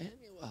is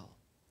Emmanuel.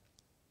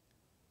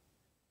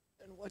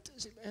 And what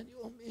does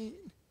Emmanuel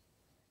mean?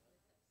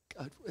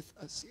 God with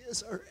us. He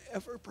is our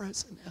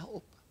ever-present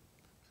help.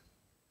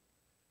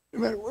 No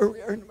matter where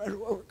we are, no matter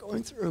what we're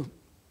going through.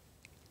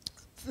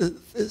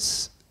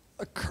 This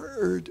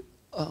occurred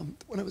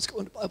when I was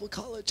going to Bible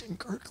college in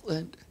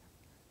Kirkland.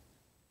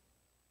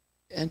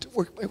 And to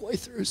work my way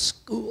through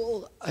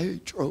school, I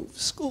drove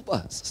school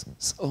bus.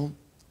 So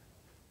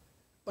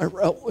my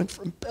route went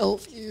from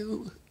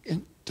Bellevue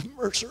into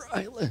Mercer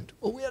Island.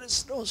 Well, we had a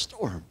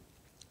snowstorm.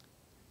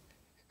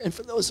 And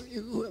for those of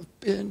you who have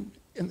been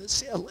in the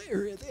Seattle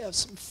area, they have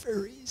some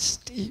very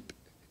steep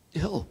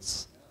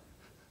hills.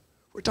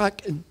 We're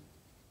talking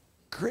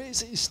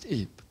crazy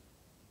steep.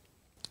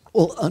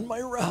 Well, on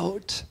my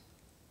route,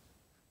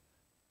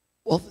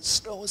 while the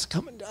snow was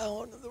coming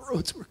down and the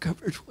roads were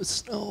covered with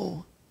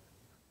snow,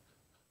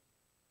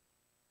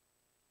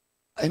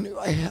 I knew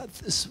I had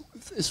this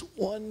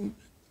one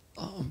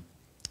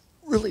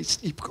really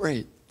steep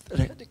grade that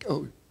I had to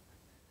go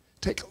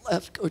take a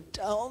left, go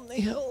down the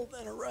hill,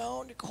 then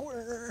around a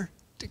corner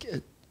to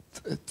get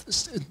the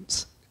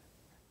students.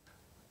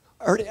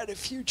 I already had a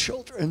few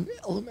children,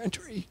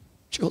 elementary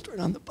children,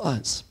 on the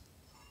bus.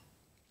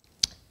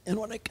 And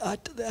when I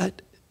got to the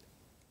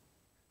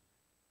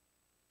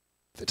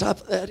top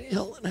of that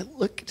hill and I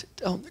looked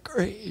down the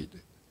grade,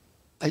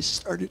 I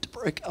started to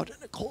break out in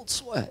a cold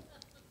sweat.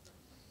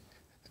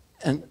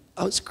 And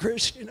I was a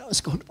Christian, I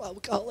was going to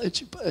Bible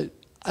college, but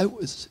I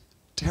was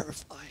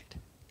terrified.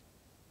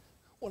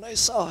 When I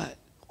saw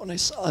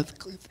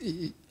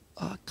the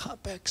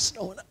compact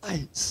snow and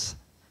ice,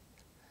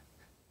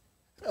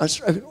 I was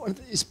driving one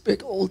of these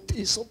big old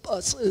diesel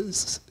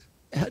buses,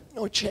 had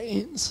no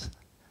chains,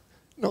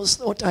 no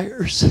snow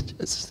tires,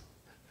 just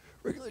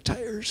regular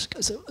tires,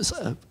 because it was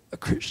a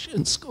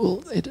Christian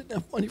school. They didn't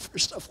have money for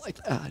stuff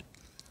like that.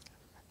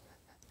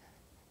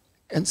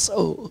 And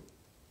so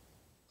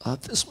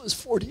this was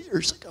 40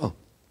 years ago.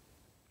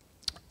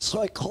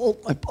 So I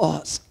called my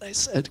boss and I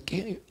said,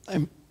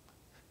 I'm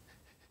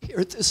here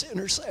at this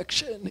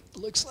intersection. It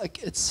looks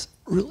like it's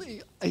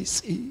really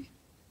icy.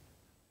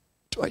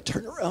 Do I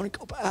turn around and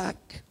go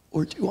back,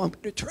 or do you want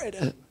me to try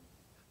to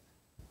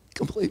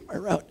complete my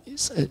route? He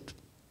said,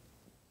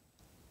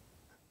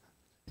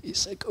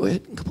 go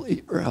ahead and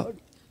complete your route.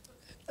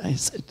 And I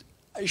said,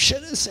 I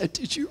should have said,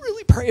 did you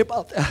really pray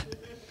about that?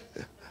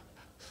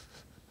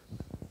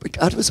 But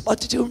God was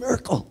about to do a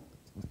miracle.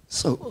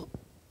 So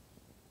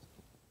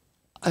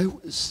I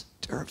was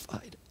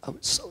terrified. I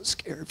was so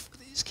scared for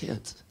these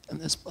kids and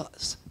this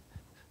bus.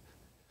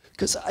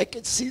 Because I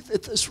could see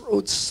that this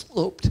road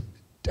sloped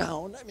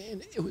down. I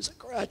mean, it was a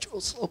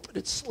gradual slope, but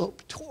it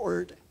sloped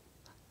toward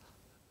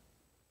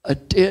a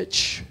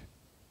ditch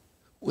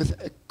with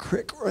a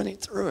creek running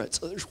through it.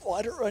 So there's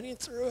water running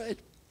through it.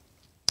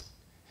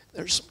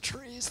 There's some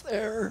trees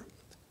there.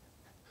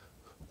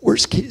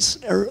 Worst case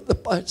scenario, the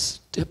bus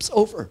tips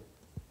over.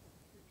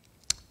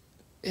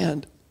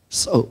 And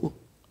so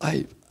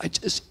I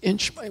just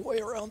inched my way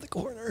around the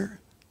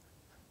corner,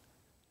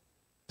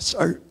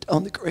 start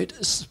down the grade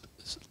as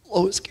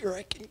low as gear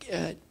I can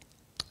get.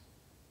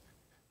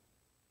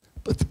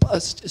 But the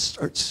bus just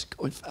starts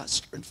going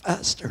faster and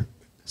faster.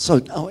 So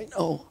now I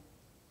know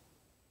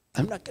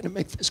I'm not going to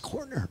make this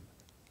corner.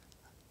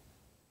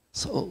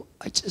 So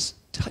I just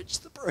touch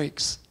the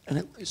brakes and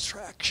I lose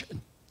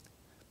traction.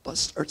 Bus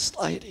starts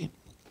sliding.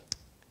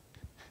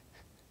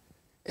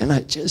 And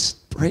I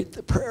just prayed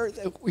the prayer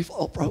that we've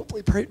all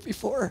probably prayed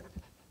before.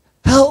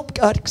 Help,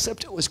 God,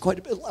 except it was quite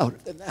a bit louder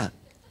than that.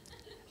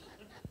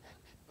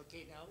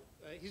 Okay, now,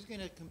 he's going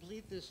to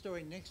complete this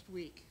story next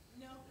week.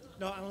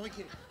 No, I'm only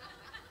kidding.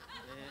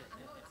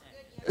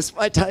 It's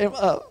my time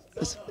up.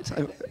 It's my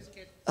time up.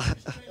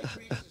 He's trying to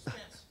create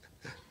suspense.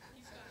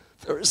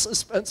 There was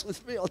suspense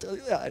with me, I'll tell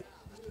you that.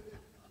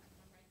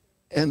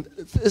 And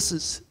this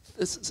is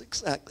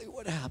exactly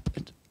what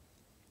happened.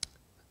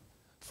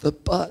 The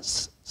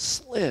bus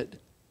slid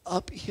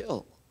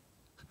uphill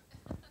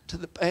to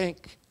the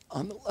bank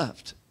on the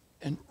left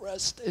and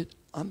rested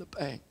on the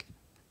bank.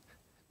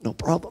 No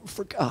problem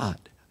for God.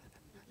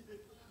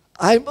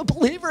 I'm a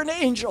believer in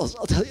angels,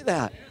 I'll tell you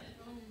that.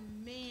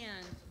 Man.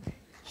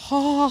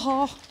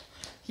 Oh,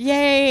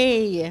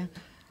 yay.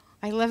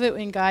 I love it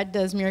when God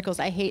does miracles.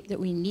 I hate that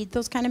we need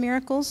those kind of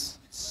miracles.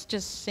 It's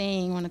just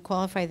saying, I want to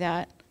qualify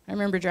that. I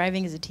remember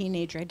driving as a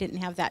teenager. I didn't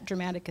have that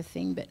dramatic a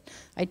thing, but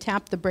I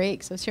tapped the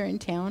brakes. I was here in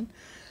town.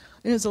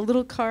 And it was a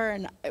little car,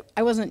 and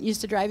I wasn't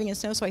used to driving in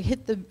snow, so I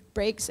hit the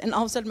brakes, and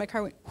all of a sudden my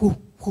car went whoo,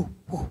 whoo,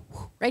 whoo,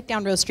 whoo, right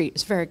down Rose Street. It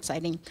was very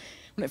exciting.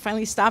 When it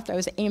finally stopped, I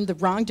was aimed the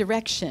wrong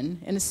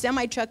direction, and a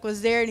semi-truck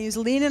was there, and he was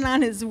leaning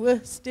on his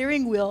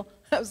steering wheel.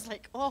 I was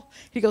like, oh.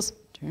 He goes,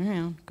 turn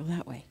around, go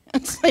that way.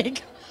 It's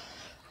like,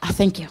 oh,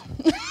 thank you.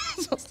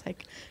 So it's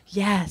like,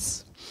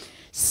 yes.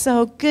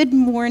 So good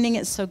morning.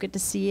 It's so good to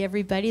see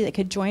everybody that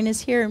could join us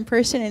here in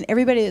person and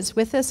everybody that's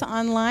with us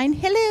online.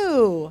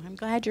 Hello. I'm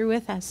glad you're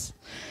with us.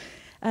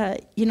 I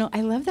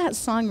love that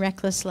song,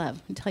 Reckless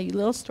Love. I'll tell you a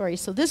little story.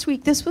 So this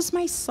week, this was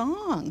my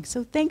song.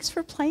 So thanks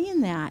for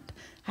playing that.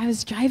 I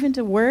was driving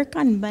to work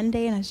on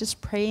Monday, and I was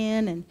just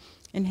praying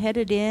and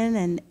headed in,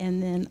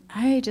 and then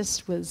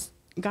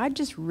God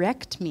just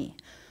wrecked me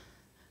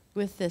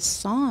with this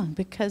song,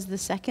 because the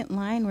second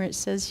line where it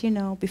says,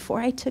 before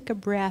I took a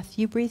breath,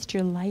 you breathed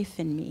your life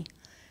in me.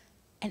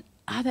 And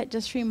that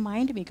just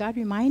reminded me, God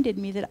reminded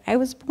me that I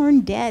was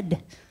born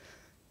dead.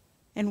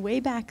 And way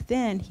back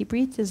then, he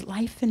breathed his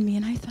life in me,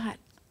 and I thought,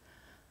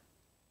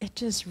 it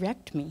just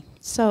wrecked me.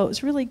 So it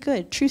was really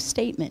good, true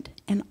statement.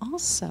 And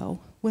also,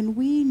 when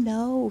we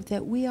know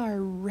that we are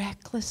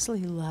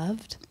recklessly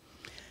loved,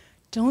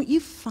 don't you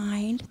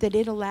find that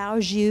it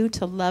allows you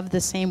to love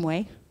the same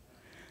way?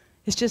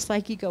 It's just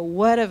like you go,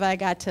 what have I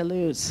got to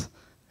lose?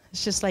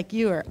 It's just like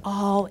you are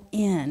all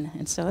in.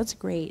 And so it's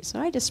great. So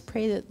I just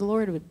pray that the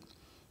Lord would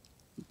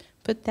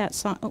put that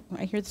song. Oh,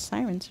 I hear the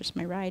sirens. There's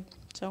my ride.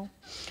 So,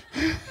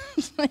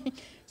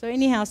 so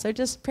anyhow, so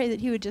just pray that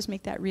he would just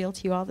make that real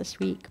to you all this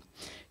week.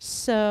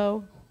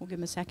 So we'll give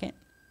him a second.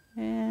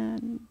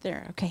 And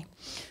there, okay.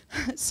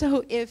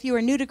 So if you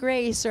are new to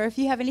Grace, or if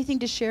you have anything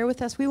to share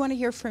with us, we want to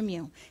hear from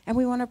you, and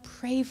we want to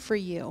pray for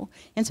you.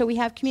 And so we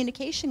have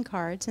communication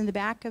cards in the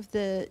back of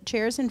the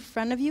chairs in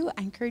front of you.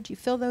 I encourage you,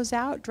 fill those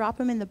out, drop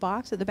them in the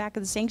box at the back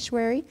of the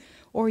sanctuary,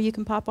 or you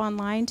can pop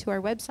online to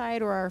our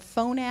website, or our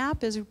phone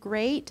app is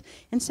great,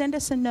 and send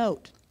us a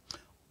note.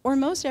 Or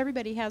most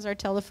everybody has our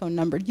telephone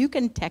number. You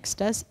can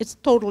text us. It's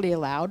totally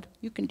allowed.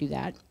 You can do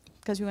that,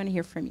 because we want to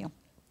hear from you.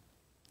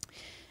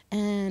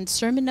 And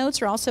sermon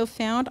notes are also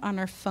found on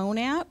our phone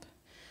app.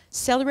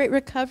 Celebrate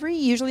Recovery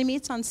usually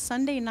meets on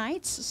Sunday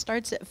nights. It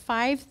starts at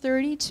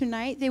 5:30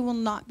 tonight. They will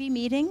not be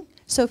meeting.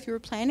 So if you were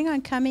planning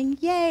on coming,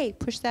 yay,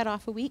 push that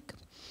off a week.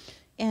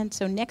 And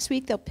so next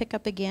week they'll pick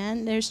up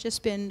again. There's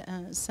just been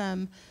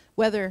some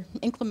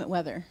inclement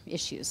weather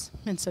issues.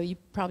 And so you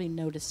probably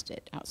noticed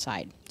it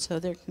outside.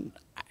 So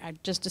I'm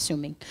just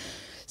assuming.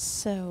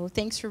 So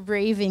thanks for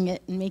braving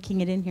it and making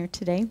it in here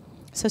today.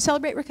 So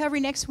Celebrate Recovery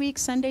next week,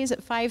 Sundays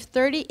at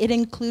 5:30. It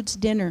includes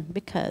dinner,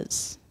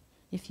 because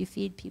if you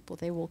feed people,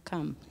 they will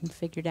come and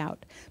figure it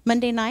out.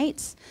 Monday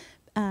nights,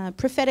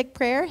 prophetic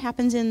prayer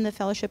happens in the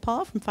fellowship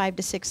hall from 5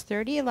 to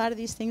 6:30. A lot of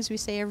these things we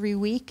say every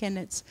week,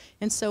 and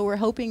so we're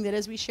hoping that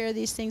as we share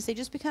these things, they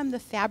just become the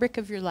fabric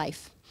of your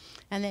life,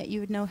 and that you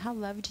would know how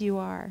loved you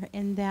are,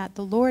 and that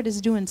the Lord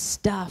is doing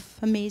stuff,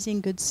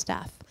 amazing good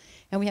stuff.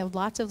 And we have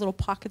lots of little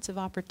pockets of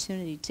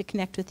opportunity to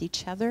connect with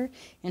each other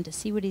and to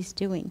see what he's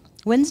doing.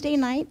 Wednesday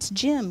nights,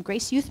 gym,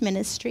 Grace Youth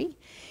Ministry.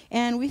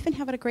 And we've been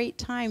having a great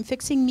time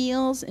fixing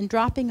meals and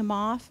dropping them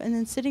off, and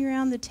then sitting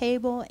around the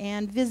table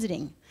and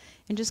visiting.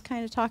 And just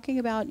kind of talking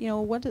about,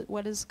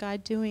 what is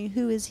God doing?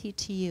 Who is he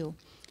to you?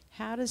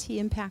 How does he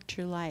impact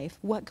your life?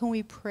 What can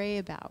we pray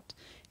about?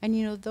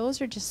 And,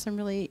 those are just some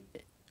really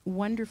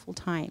wonderful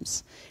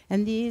times.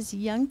 And these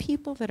young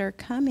people that are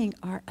coming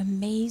are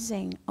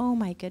amazing. Oh,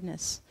 my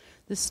goodness.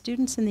 The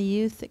students and the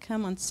youth that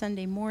come on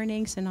Sunday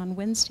mornings and on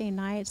Wednesday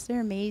nights,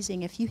 they're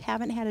amazing. If you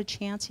haven't had a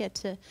chance yet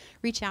to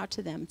reach out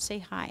to them, say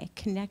hi,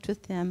 connect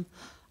with them,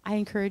 I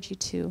encourage you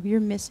to. You're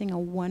missing a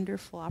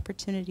wonderful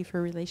opportunity for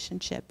a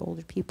relationship.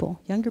 Older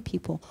people, younger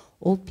people,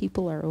 old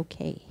people are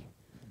okay.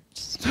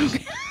 It's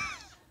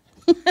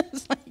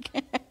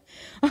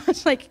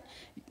like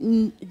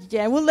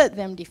Yeah, we'll let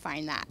them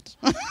define that.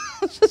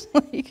 Just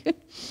like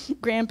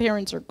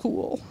grandparents are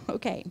cool.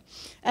 Okay.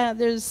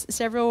 There's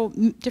several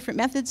different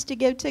methods to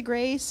give to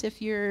Grace.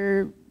 If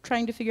you're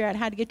trying to figure out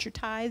how to get your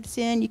tithes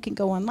in, you can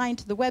go online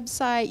to the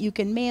website. You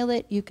can mail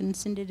it. You can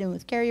send it in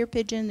with carrier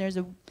pigeon. There's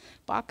a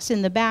box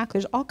in the back.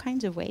 There's all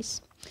kinds of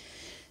ways.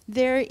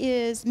 There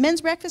is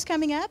men's breakfast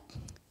coming up,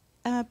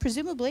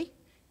 presumably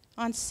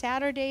on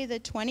Saturday the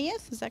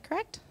 20th. Is that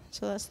correct?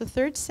 So that's the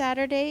third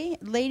Saturday.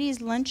 Ladies'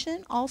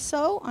 luncheon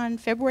also on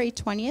February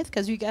 20th,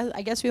 because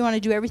I guess we want to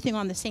do everything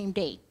on the same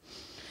day.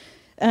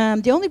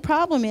 The only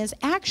problem is,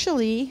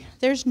 actually,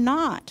 there's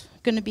not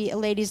going to be a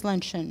ladies'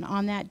 luncheon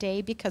on that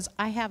day because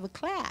I have a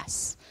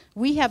class.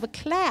 We have a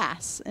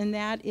class, and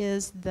that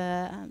is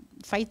the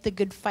Fight the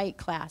Good Fight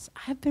class.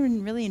 I've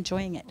been really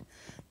enjoying it.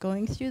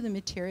 Going through the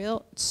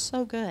material, it's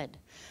so good.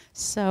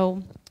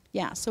 So,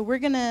 yeah, so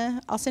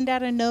I'll send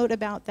out a note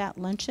about that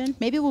luncheon.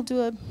 Maybe we'll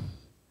do a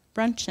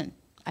brunchin'.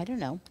 I don't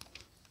know.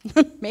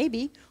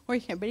 Maybe. Or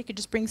everybody could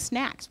just bring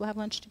snacks. We'll have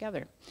lunch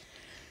together.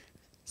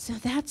 So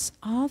that's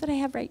all that I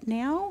have right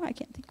now. I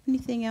can't think of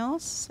anything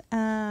else.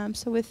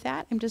 So with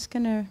that, I'm just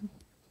going to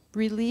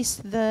release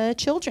the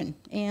children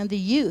and the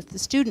youth, the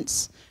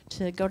students,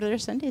 to go to their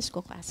Sunday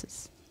school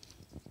classes.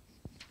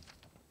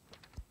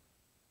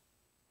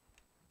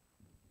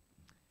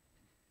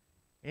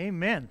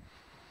 Amen.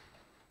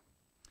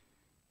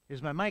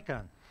 Is my mic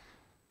on?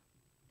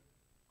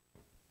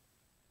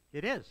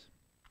 It is.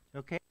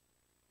 Okay.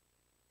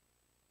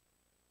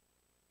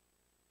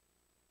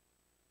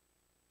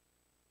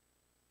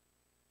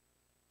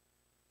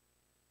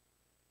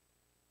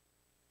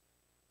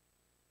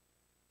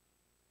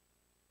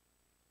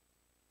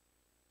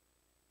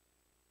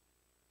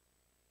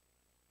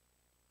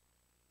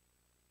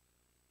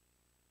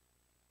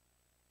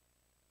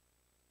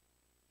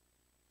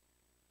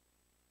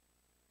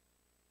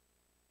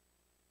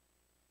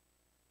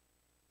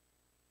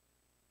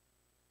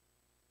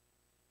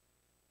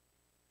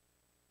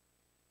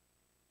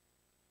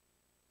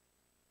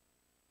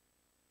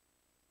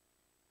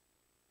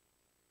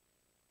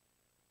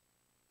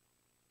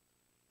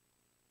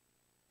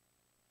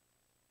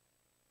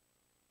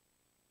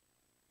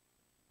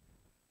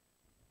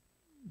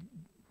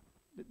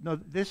 No,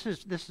 this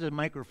is a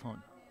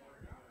microphone.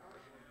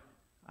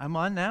 I'm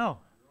on now.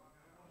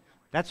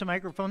 That's a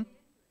microphone?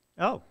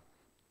 Oh.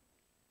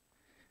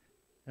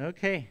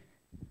 Okay.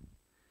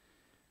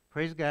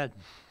 Praise God.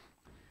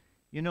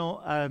 You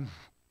know,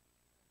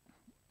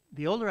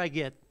 the older I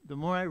get, the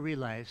more I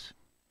realize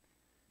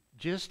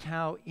just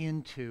how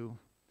into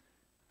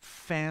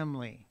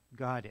family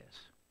God is.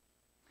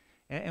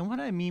 And what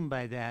I mean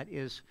by that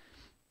is,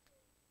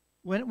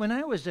 when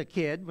I was a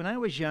kid, when I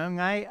was young,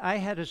 I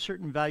had a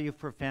certain value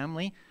for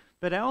family,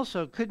 but I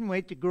also couldn't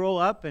wait to grow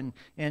up and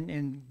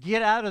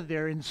get out of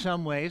there in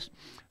some ways.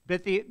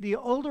 But the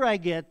older I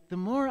get, the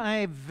more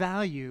I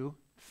value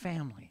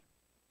family.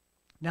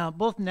 Now,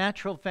 both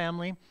natural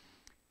family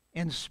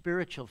and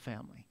spiritual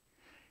family.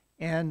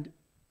 And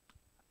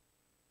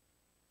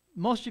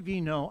most of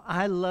you know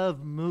I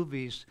love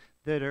movies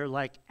that are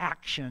like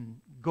action,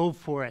 go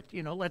for it,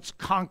 let's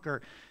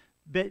conquer.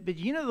 But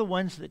you know, the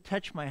ones that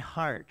touch my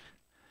heart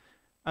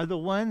are the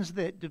ones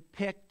that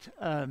depict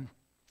the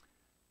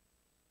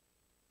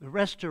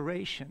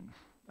restoration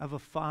of a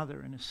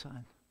father and a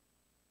son,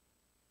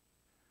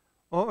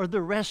 or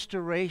the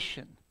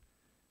restoration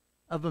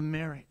of a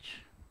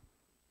marriage.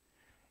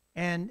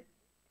 And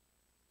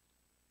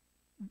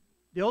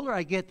the older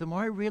I get, the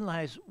more I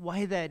realize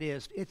why that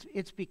is.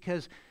 It's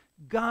because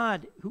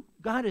God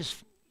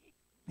is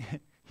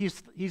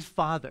He's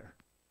Father.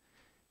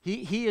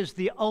 He is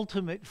the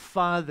ultimate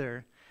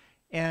Father,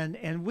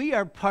 and we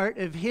are part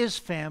of His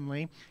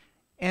family,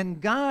 and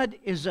God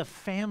is a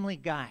family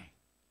guy.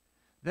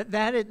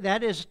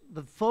 That is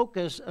the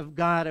focus of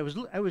God. I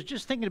was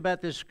just thinking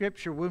about this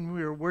scripture when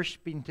we were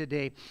worshiping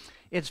today.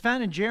 It's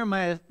found in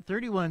Jeremiah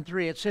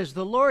 31:3. It says,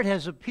 "The Lord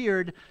has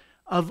appeared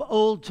of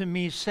old to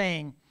me,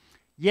 saying,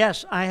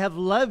 yes, I have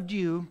loved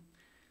you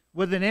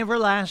with an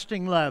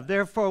everlasting love.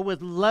 Therefore,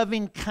 with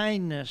loving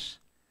kindness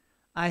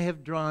I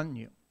have drawn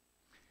you."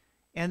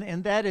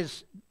 And that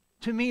is,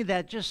 to me,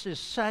 that just is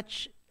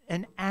such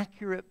an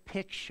accurate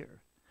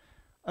picture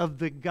of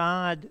the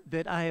God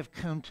that I have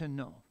come to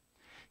know.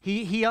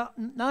 He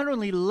not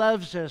only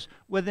loves us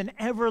with an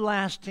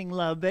everlasting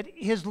love, but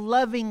His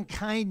loving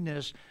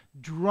kindness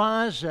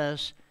draws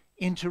us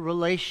into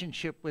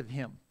relationship with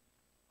Him.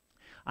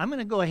 I'm going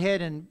to go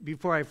ahead and,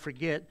 before I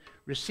forget,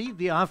 receive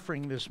the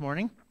offering this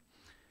morning.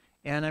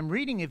 And I'm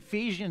reading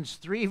Ephesians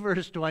 3,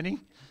 verse 20.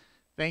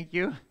 Thank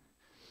you.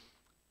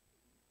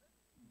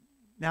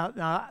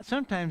 Now,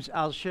 sometimes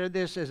I'll share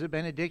this as a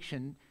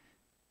benediction.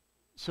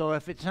 So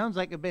if it sounds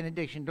like a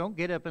benediction, don't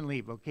get up and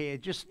leave, okay?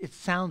 It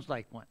sounds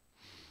like one.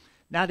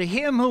 Now, to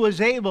Him who is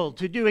able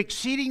to do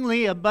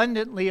exceedingly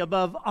abundantly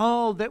above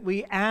all that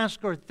we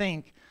ask or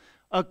think,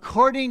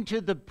 according to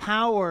the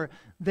power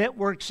that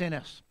works in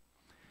us.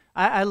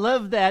 I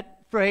love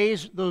that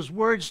phrase, those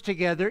words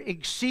together,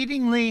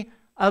 exceedingly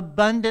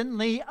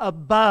abundantly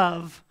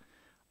above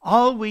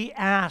all we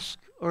ask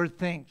or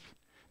think.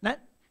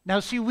 Now,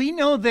 see, we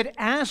know that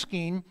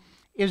asking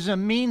is a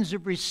means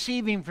of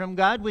receiving from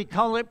God. We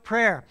call it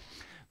prayer.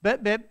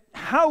 But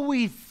how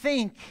we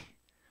think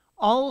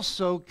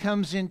also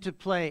comes into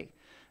play.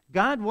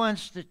 God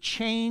wants to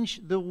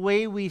change the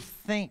way we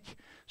think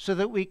so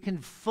that we can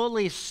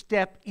fully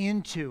step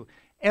into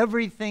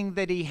everything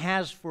that He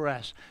has for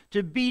us,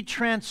 to be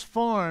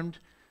transformed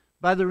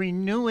by the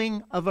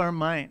renewing of our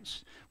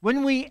minds.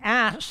 When we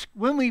ask,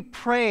 when we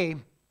pray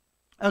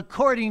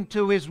according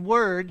to His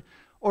Word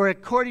or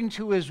according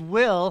to His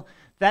will,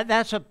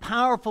 that's a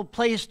powerful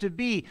place to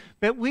be.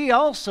 But we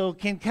also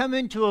can come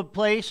into a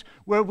place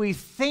where we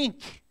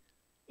think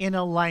in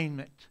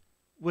alignment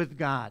with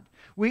God.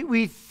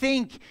 We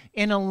think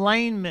in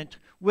alignment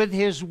with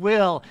His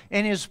will,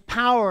 and His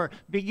power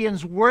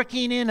begins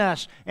working in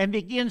us and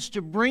begins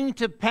to bring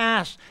to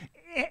pass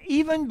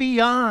even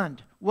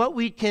beyond what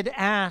we could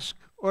ask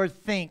or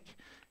think,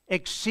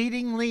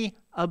 exceedingly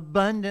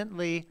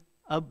abundantly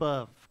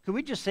above. Could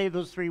we just say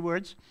those three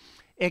words?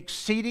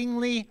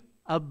 Exceedingly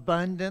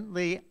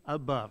abundantly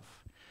above.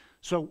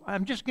 So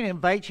I'm just going to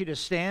invite you to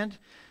stand.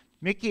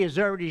 Mickey has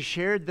already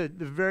shared the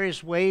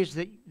various ways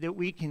that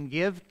we can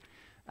give.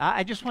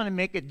 I just want to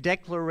make a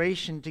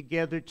declaration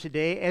together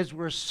today as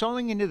we're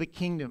sowing into the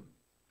kingdom.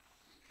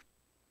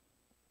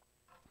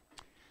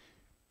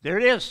 There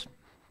it is.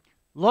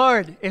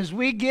 Lord, as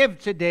we give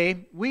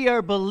today, we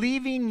are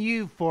believing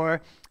You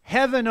for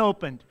heaven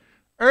opened,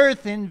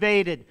 earth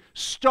invaded,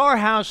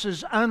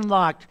 storehouses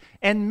unlocked,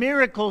 and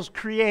miracles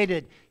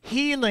created,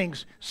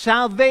 healings,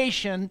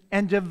 salvation,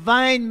 and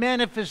divine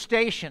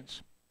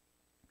manifestations,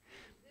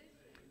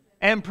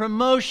 and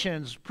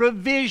promotions,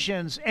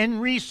 provisions, and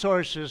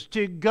resources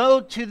to go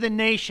to the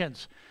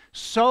nations,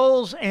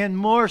 souls and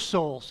more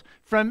souls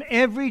from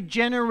every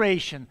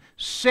generation,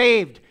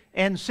 saved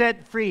and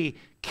set free,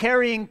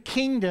 carrying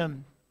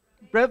kingdom.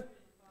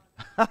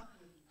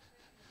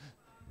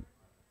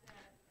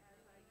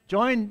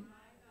 Join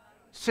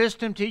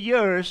system to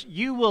yours.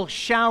 You will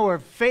shower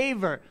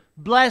favor,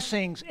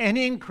 blessings, and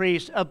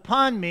increase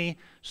upon me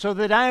so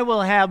that I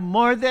will have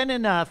more than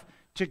enough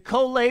to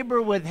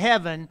co-labor with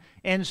heaven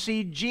and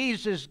see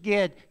Jesus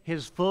get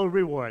His full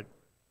reward.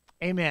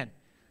 Amen.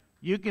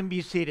 You can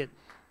be seated.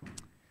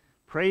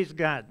 Praise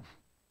God.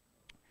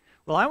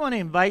 Well, I want to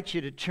invite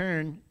you to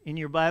turn in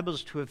your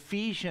Bibles to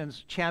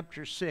Ephesians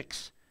chapter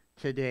 6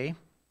 today.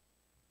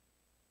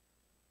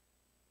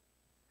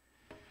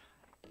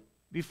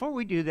 Before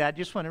we do that, I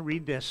just want to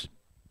read this.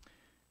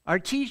 Our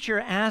teacher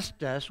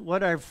asked us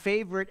what our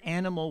favorite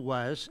animal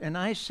was, and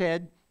I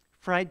said,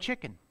 fried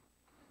chicken.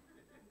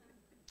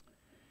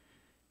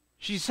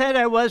 She said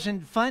I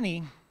wasn't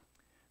funny,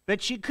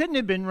 but she couldn't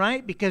have been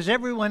right because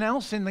everyone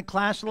else in the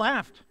class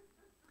laughed.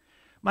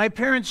 My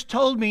parents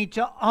told me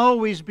to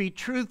always be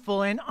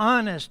truthful and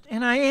honest,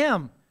 and I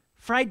am.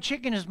 Fried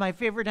chicken is my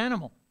favorite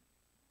animal.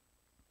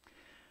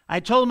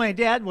 I told my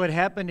dad what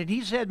happened, and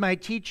he said my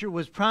teacher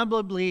was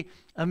probably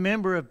a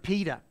member of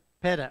PETA.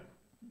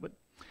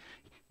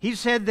 He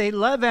said they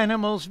love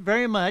animals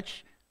very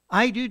much.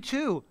 I do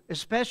too,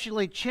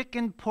 especially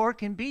chicken,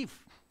 pork, and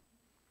beef.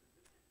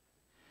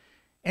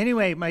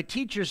 Anyway, my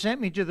teacher sent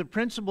me to the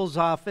principal's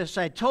office.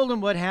 I told him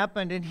what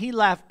happened, and he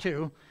laughed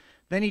too.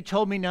 Then he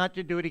told me not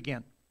to do it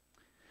again.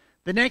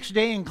 The next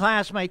day in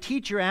class, my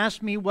teacher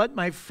asked me what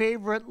my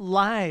favorite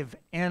live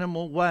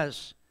animal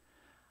was.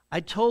 I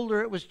told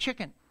her it was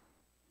chicken.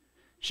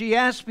 She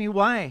asked me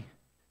why,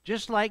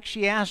 just like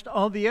she asked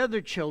all the other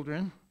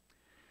children.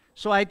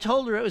 So I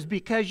told her it was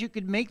because you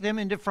could make them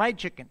into fried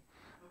chicken.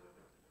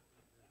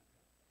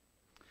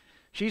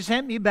 She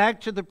sent me back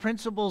to the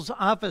principal's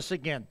office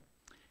again.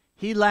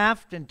 He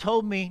laughed and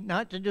told me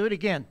not to do it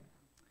again.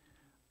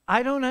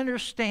 I don't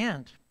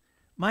understand.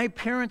 My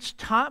parents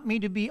taught me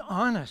to be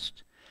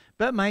honest,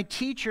 but my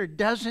teacher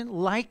doesn't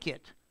like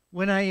it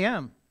when I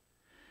am.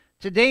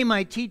 Today,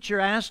 my teacher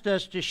asked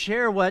us to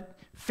share what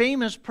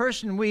famous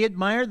person we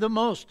admire the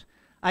most.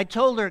 I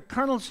told her,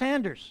 Colonel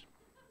Sanders.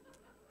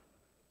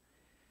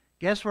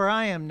 Guess where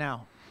I am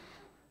now?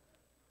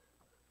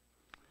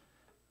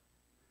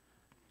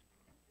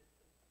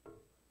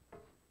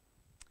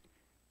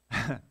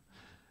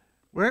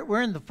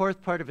 We're in the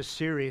fourth part of a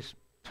series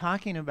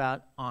talking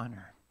about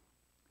honor.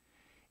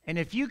 And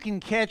if you can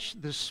catch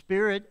the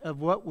spirit of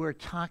what we're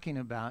talking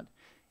about,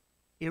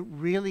 it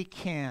really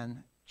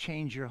can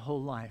change your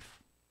whole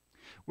life.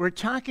 We're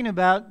talking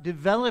about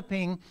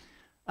developing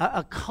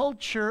a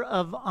culture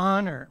of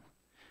honor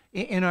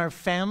in our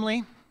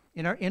family,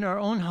 in our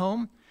own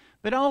home,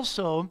 but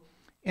also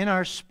in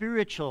our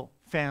spiritual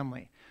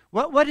family.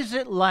 What is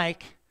it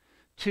like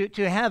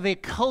to have a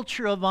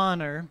culture of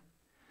honor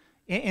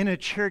in a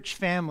church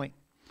family?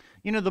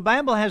 You know, the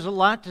Bible has a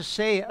lot to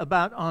say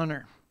about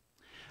honor.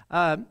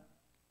 Our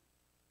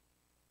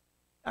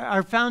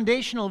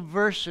foundational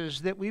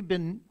verses that we've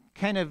been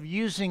kind of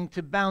using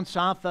to bounce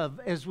off of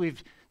as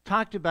we've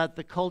talked about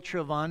the culture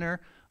of honor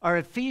are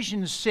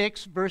Ephesians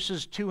 6,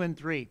 verses 2 and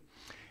 3.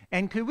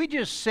 And could we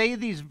just say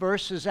these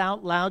verses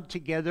out loud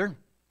together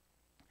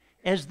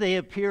as they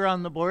appear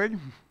on the board?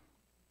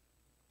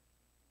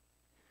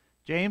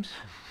 James?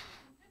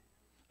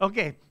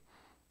 Okay.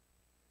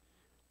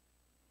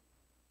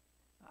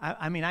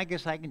 I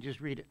guess I can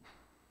just read it.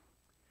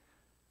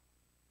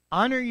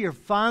 Honor your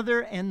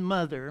father and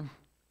mother,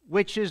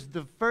 which is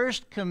the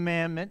first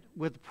commandment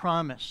with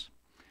promise,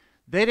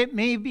 that it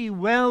may be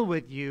well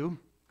with you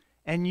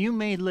and you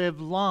may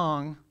live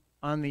long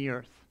on the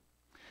earth.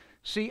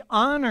 See,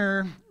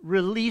 honor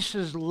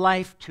releases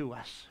life to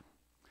us.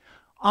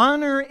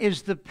 Honor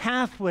is the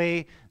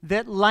pathway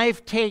that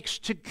life takes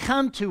to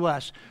come to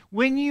us.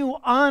 When you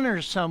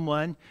honor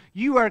someone,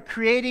 you are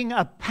creating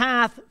a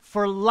path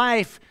for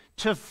life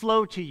to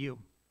flow to you.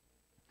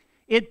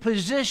 It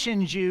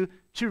positions you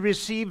to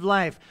receive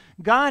life.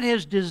 God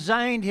has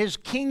designed His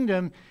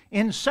kingdom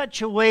in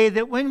such a way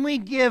that when we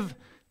give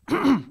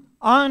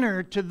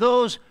honor to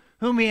those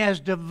whom He has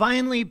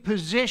divinely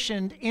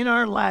positioned in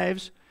our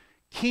lives,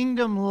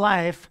 kingdom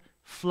life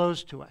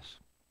flows to us.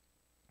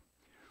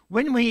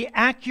 When we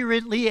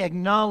accurately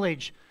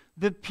acknowledge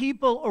the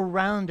people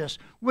around us,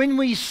 when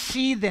we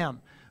see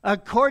them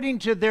according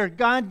to their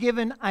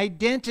God-given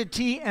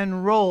identity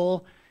and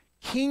role,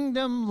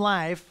 kingdom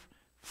life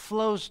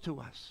flows to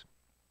us.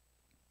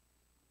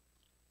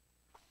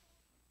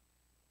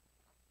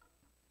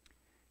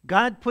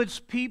 God puts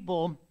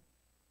people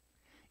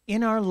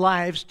in our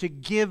lives to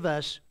give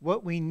us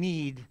what we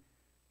need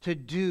to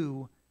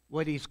do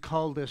what He's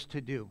called us to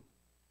do.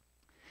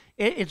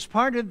 It's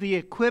part of the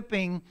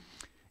equipping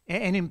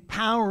and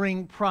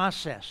empowering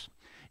process.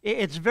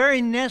 It's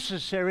very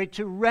necessary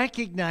to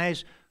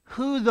recognize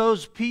who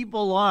those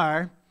people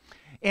are,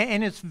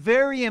 and it's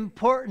very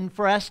important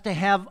for us to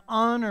have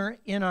honor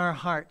in our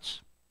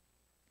hearts.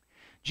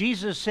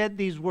 Jesus said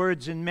these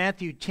words in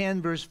Matthew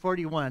 10, verse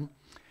 41.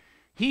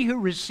 He who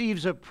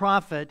receives a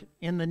prophet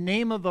in the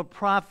name of a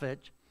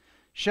prophet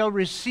shall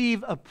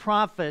receive a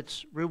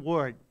prophet's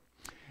reward.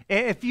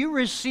 If you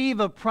receive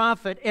a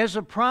prophet as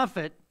a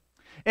prophet,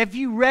 if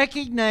you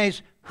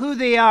recognize who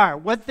they are,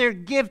 what their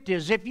gift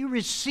is, if you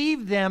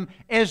receive them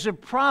as a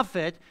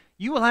prophet,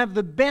 you will have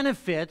the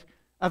benefit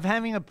of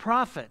having a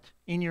prophet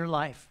in your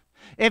life.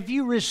 If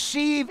you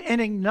receive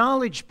and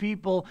acknowledge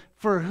people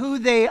for who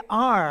they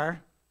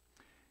are,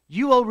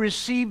 you will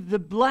receive the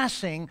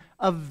blessing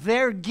of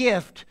their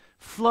gift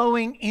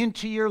flowing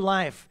into your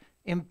life,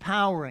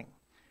 empowering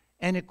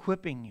and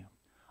equipping you.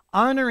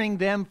 Honoring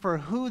them for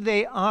who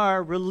they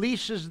are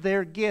releases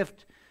their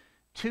gift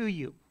to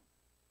you.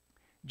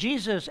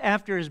 Jesus,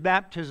 after His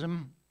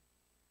baptism,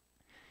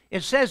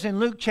 it says in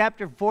Luke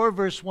chapter 4,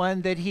 verse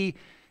 1, that he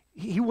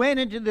went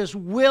into this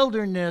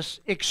wilderness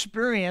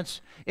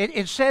experience.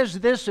 It says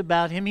this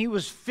about Him: He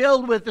was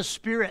filled with the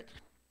Spirit.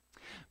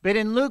 But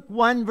in Luke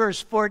 1,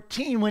 verse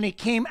 14, when He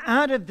came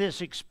out of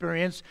this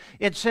experience,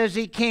 it says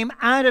He came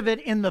out of it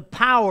in the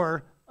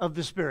power of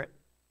the Spirit.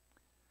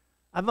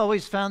 I've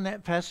always found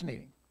that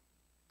fascinating.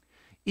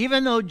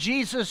 Even though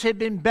Jesus had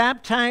been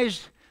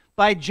baptized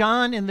by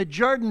John in the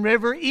Jordan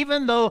River,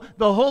 even though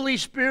the Holy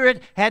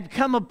Spirit had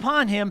come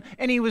upon Him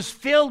and He was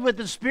filled with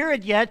the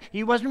Spirit, yet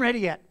He wasn't ready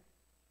yet.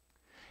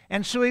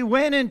 And so He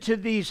went into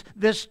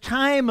this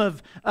time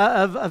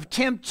of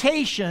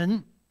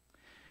temptation.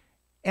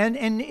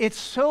 And it's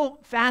so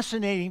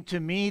fascinating to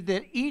me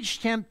that each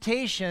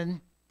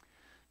temptation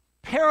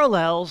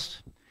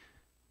parallels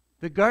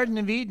the Garden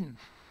of Eden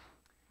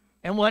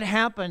and what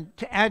happened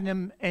to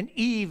Adam and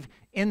Eve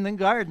in the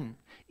garden.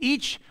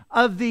 Each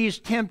of these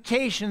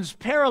temptations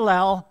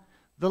parallel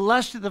the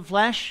lust of the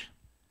flesh,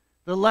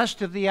 the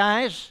lust of the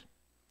eyes,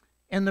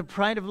 and the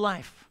pride of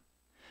life.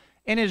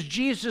 And as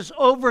Jesus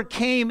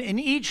overcame in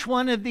each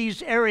one of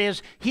these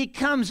areas, He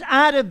comes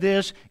out of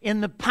this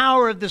in the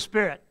power of the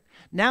Spirit.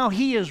 Now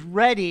He is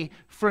ready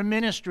for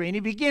ministry, and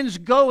He begins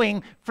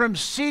going from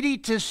city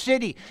to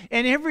city.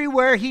 And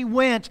everywhere He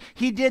went,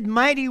 He did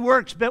mighty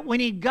works. But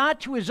when He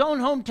got to His own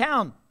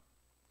hometown,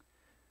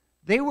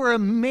 they were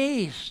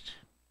amazed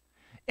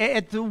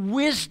at the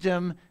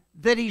wisdom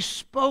that He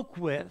spoke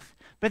with.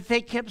 But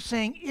they kept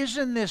saying,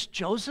 "Isn't this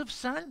Joseph's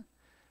son?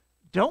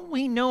 Don't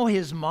we know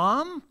his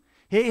mom?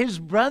 His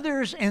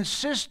brothers and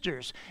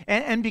sisters?"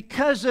 And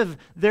because of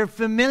their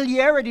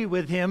familiarity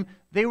with Him,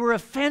 they were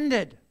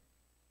offended.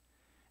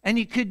 And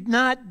He could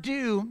not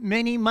do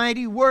many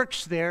mighty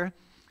works there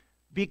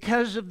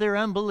because of their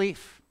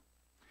unbelief.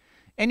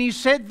 And He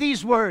said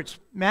these words,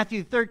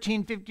 Matthew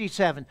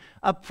 13:57,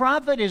 "A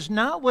prophet is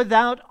not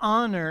without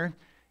honor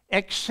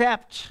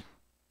except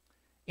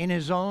in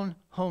his own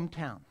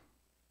hometown,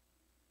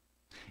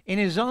 in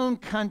his own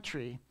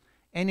country,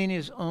 and in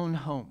his own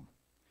home."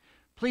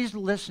 Please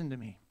listen to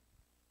me.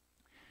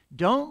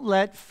 Don't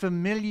let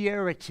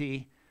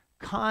familiarity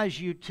cause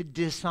you to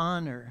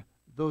dishonor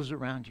those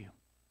around you.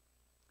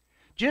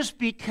 Just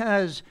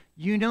because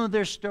you know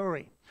their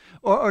story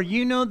or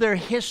you know their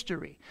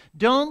history,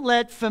 don't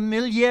let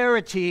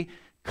familiarity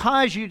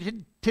cause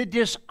you to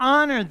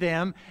dishonor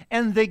them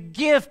and the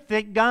gift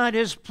that God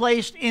has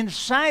placed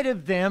inside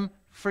of them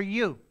for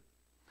you.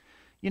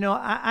 You know,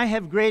 I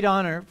have great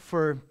honor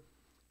for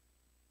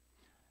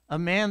a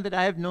man that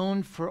I have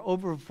known for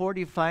over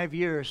 45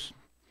 years.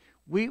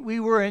 We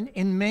were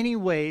in many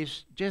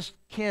ways just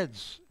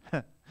kids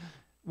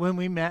when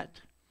we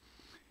met.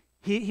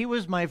 He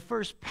was my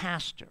first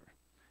pastor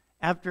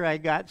after I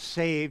got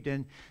saved.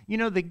 And, you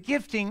know, the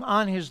gifting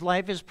on his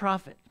life is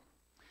prophet.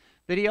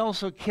 But he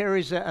also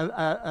carries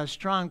a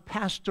strong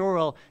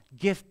pastoral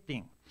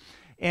gifting.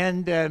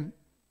 And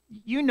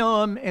you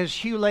know him as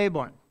Hugh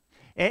Laybourne.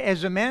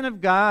 As a man of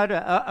God,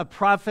 a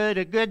prophet,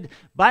 a good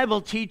Bible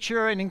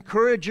teacher, an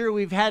encourager.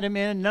 We've had him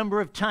in a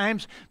number of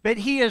times. But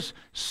he is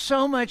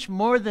so much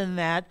more than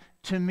that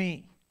to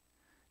me.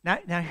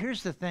 Now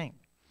here's the thing.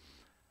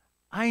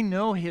 I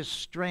know his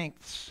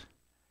strengths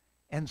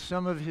and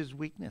some of his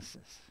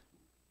weaknesses.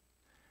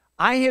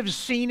 I have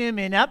seen him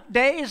in up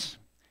days,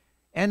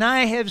 and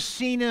I have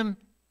seen him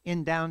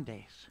in down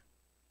days.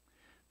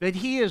 But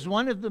he is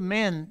one of the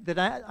men that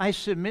I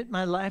submit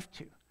my life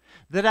to,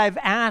 that I've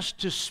asked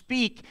to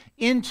speak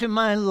into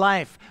my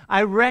life.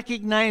 I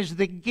recognize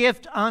the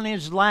gift on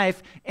his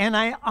life, and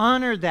I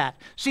honor that.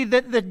 See,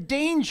 the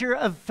danger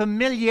of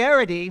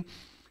familiarity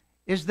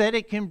is that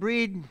it can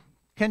breed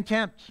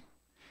contempt.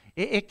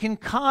 It can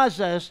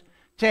cause us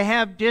to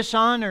have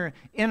dishonor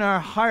in our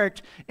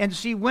heart. And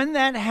see, when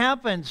that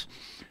happens,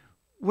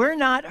 we're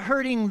not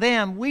hurting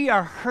them, we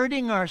are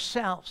hurting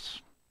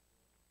ourselves.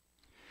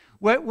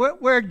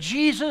 Where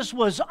Jesus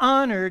was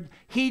honored,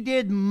 he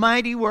did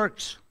mighty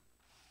works.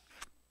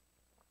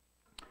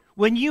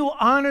 When you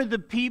honor the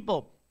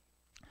people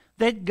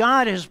that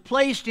God has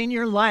placed in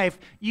your life,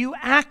 you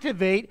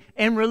activate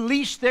and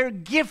release their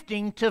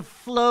gifting to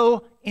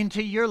flow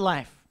into your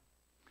life.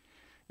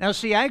 Now,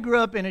 see, I grew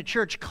up in a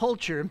church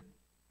culture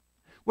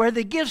where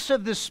the gifts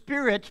of the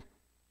Spirit,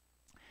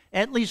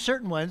 at least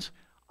certain ones,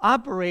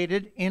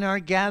 operated in our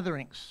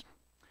gatherings,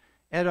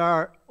 at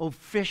our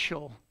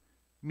official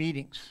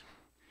meetings.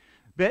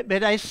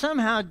 But I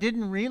somehow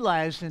didn't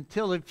realize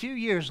until a few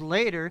years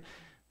later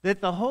that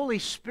the Holy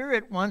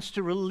Spirit wants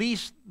to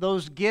release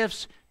those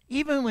gifts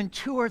even when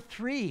 2 or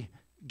 3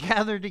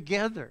 gather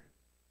together.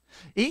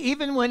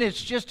 Even when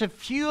it's just a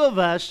few of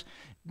us,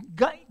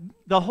 God,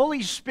 the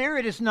Holy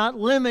Spirit is not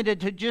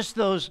limited to just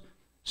those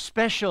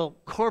special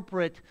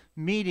corporate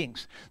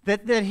meetings,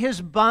 that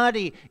his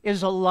body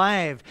is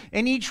alive,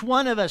 and each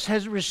one of us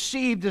has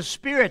received the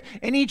Spirit,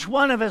 and each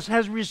one of us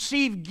has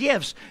received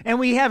gifts, and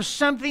we have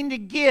something to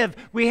give,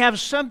 we have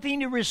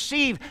something to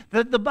receive.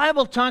 The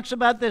Bible talks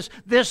about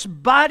this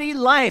body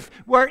life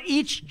where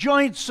each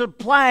joint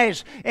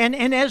supplies, and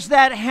as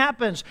that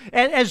happens,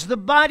 as the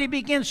body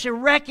begins to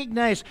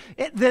recognize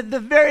the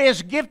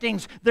various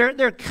giftings,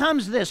 there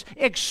comes this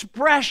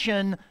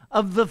expression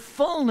of the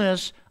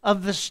fullness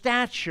of the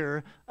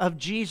stature of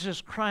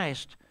Jesus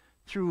Christ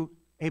through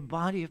a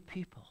body of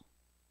people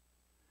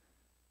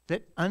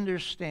that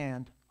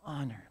understand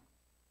honor.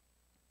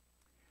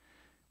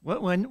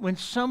 When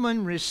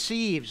someone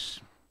receives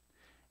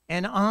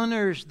and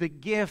honors the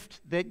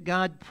gift that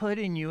God put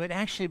in you, it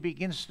actually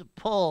begins to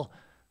pull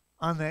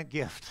on that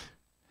gift.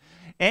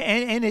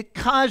 And it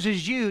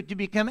causes you to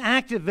become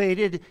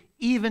activated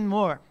even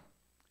more.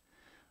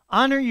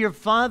 Honor your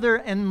father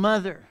and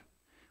mother,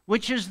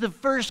 which is the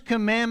first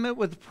commandment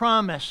with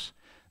promise,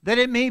 that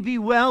it may be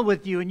well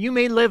with you and you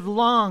may live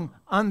long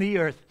on the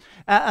earth.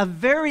 A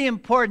very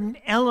important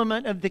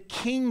element of the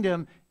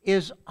kingdom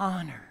is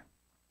honor.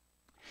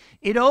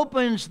 It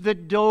opens the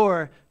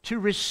door to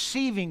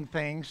receiving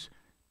things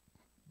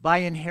by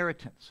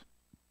inheritance.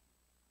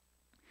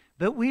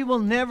 But we will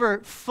never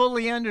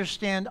fully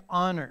understand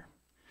honor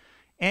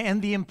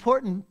and the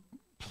important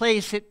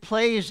place it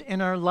plays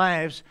in our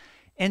lives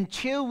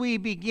until we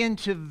begin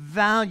to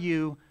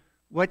value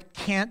what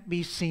can't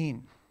be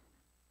seen.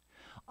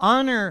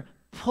 Honor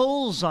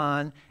pulls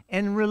on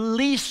and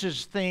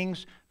releases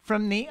things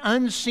from the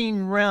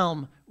unseen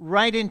realm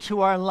right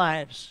into our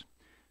lives.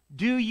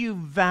 Do you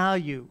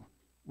value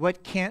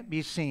what can't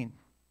be seen?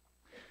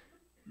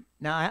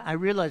 Now, I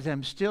realize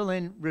I'm still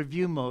in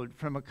review mode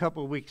from a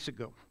couple weeks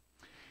ago.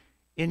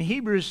 In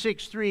Hebrews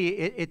 6:3,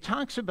 it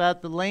talks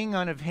about the laying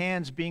on of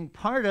hands being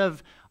part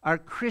of our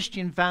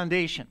Christian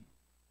foundation.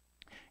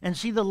 And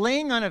see, the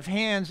laying on of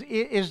hands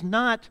is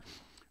not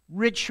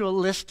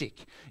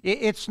ritualistic.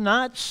 It's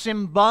not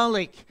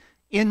symbolic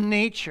in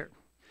nature.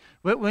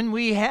 But when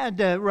we had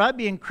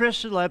Robbie and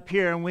Crystal up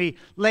here and we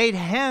laid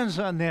hands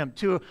on them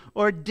to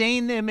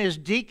ordain them as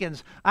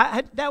deacons,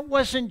 that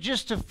wasn't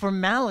just a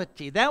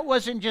formality. That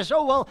wasn't just,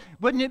 oh, well,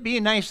 wouldn't it be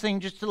a nice thing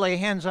just to lay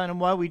hands on them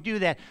while we do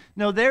that?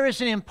 No, there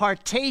is an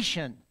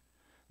impartation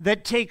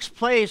that takes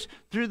place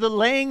through the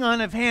laying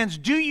on of hands.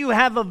 Do you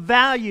have a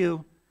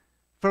value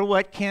for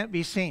what can't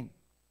be seen?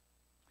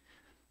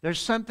 There's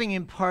something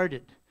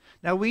imparted.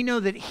 Now, we know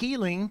that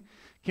healing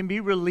can be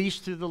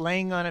released through the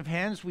laying on of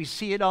hands. We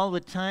see it all the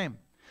time.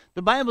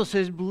 The Bible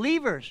says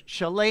believers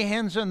shall lay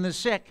hands on the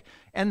sick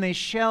and they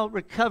shall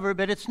recover,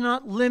 but it's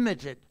not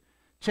limited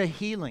to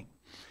healing.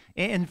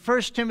 In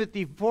 1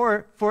 Timothy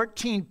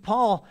 4:14,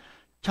 Paul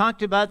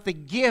talked about the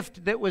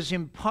gift that was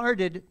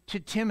imparted to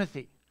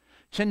Timothy,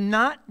 to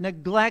not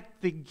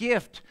neglect the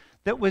gift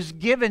that was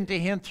given to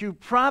him through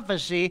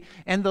prophecy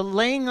and the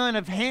laying on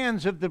of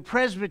hands of the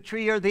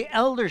presbytery or the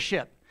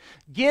eldership.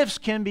 Gifts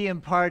can be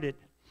imparted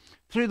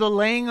through the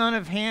laying on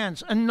of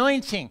hands.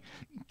 Anointing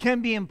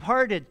can be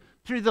imparted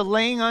through the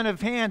laying on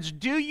of hands.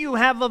 Do you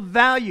have a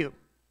value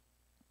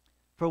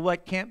for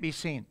what can't be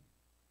seen?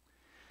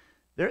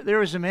 There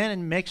was a man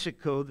in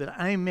Mexico that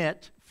I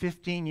met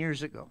 15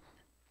 years ago.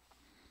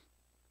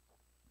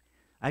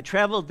 I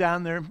traveled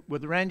down there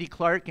with Randy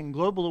Clark in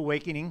Global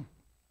Awakening,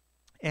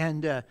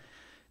 and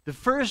the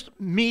first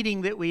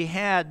meeting that we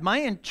had, my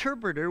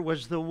interpreter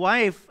was the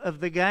wife of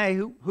the guy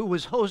who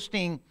was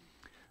hosting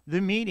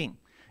the meeting.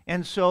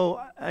 And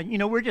so,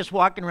 we're just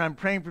walking around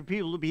praying for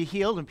people to be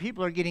healed, and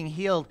people are getting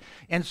healed.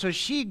 And so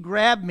she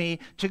grabbed me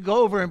to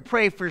go over and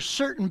pray for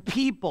certain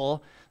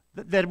people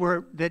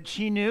that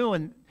she knew,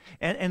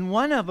 and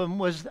one of them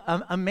was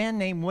a man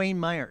named Wayne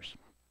Myers.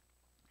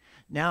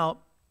 Now,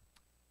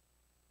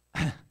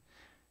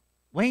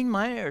 Wayne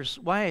Myers'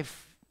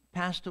 wife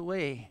passed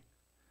away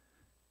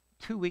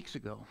 2 weeks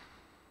ago.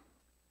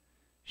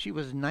 She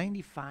was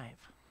 95.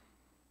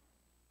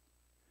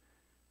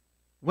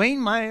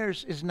 Wayne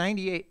Myers is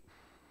 98.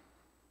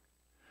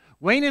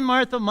 Wayne and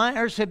Martha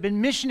Myers have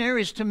been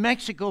missionaries to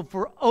Mexico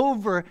for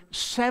over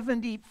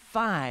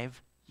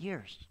 75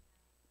 years.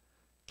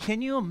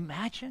 Can you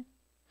imagine?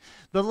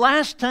 The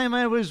last time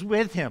I was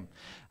with him,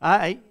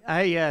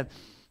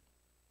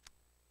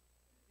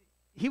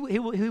 he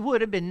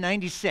would have been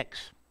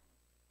 96.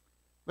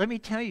 Let me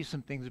tell you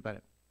some things about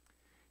it.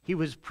 He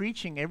was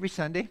preaching every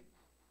Sunday.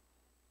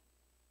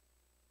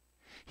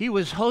 He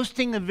was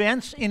hosting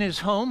events in his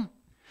home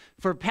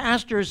for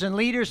pastors and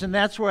leaders, and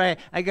that's where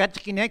I got to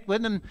connect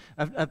with him.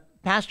 A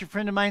pastor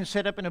friend of mine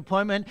set up an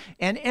appointment,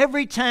 and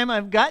every time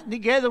I've gotten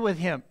together with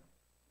him,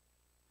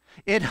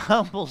 it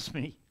humbles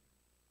me.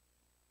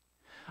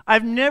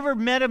 I've never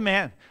met a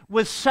man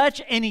with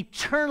such an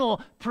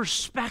eternal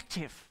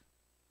perspective.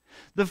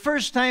 The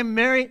first time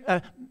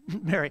the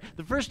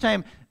first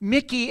time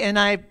Mickey and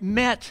I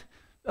met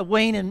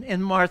Wayne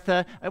and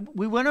Martha,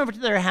 we went over to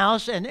their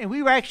house, and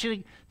we were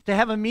actually to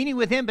have a meeting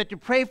with him, but to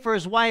pray for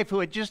his wife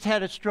who had just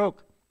had a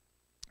stroke.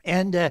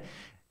 And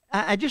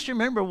I just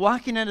remember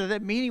walking out of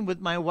that meeting with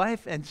my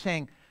wife and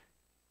saying,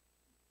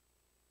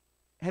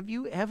 have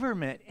you ever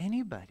met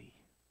anybody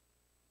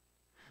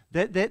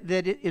that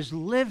is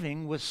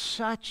living with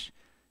such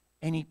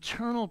an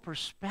eternal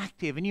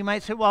perspective? And you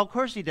might say, well, of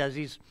course he does.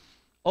 He's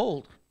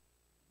old.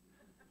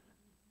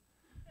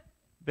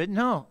 But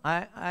no,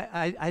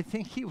 I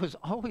think he was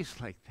always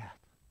like that.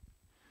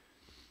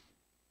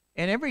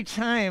 And every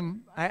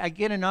time I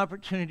get an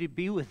opportunity to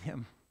be with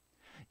him,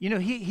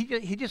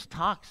 he just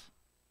talks.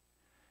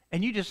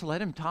 And you just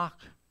let him talk.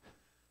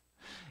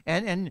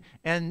 And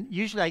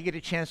usually I get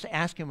a chance to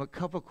ask him a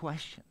couple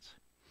questions.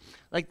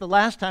 Like the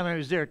last time I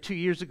was there 2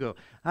 years ago,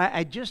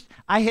 I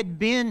had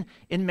been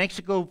in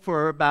Mexico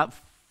for about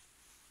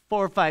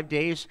 4 or 5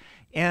 days,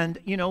 and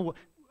the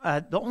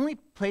only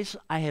place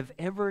I have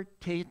ever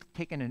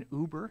taken an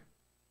Uber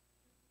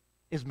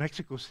is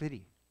Mexico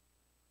City.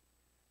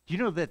 Do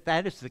you know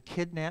that is the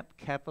kidnap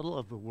capital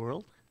of the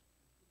world?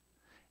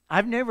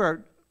 I've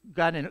never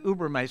gotten an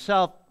Uber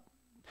myself.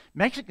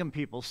 Mexican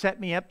people set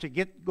me up to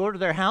go to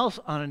their house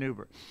on an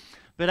Uber.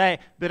 But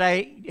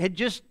I had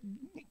just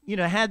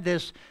had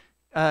this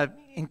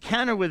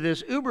encounter with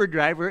this Uber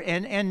driver,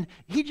 and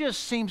he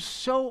just seems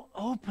so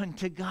open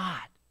to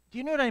God. Do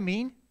you know what I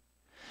mean?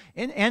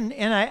 And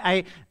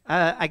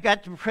I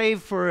got to pray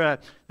for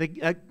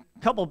a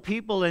couple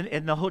people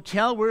in the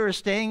hotel we were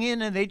staying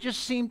in, and they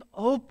just seemed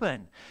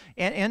open.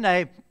 And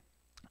I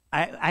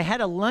had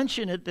a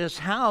luncheon at this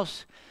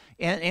house,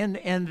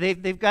 and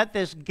they've got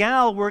this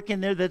gal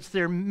working there that's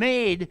their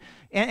maid,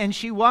 and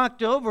she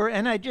walked over,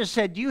 and I just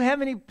said, do you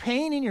have any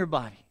pain in your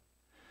body?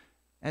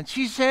 And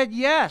she said,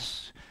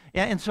 yes.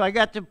 And so I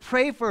got to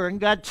pray for her, and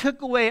God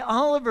took away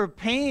all of her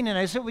pain, and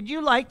I said, would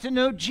you like to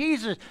know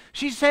Jesus?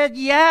 She said,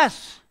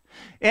 yes.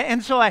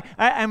 And so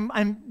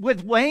I'm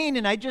with Wayne,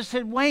 and I just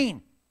said,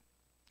 Wayne,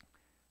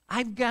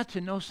 I've got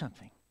to know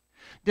something.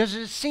 Does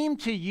it seem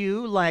to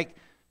you like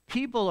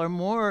people are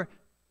more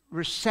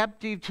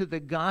receptive to the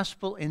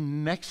gospel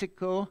in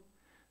Mexico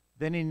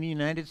than in the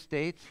United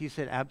States? He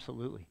said,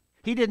 absolutely.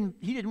 He didn't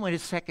wait a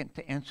second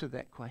to answer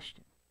that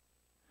question.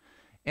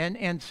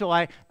 And so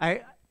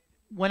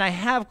when I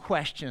have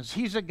questions,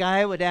 he's a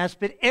guy I would ask,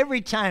 but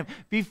every time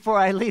before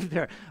I leave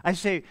there, I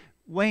say,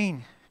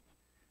 Wayne,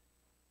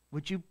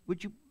 would you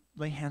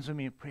lay hands on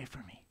me and pray for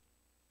me?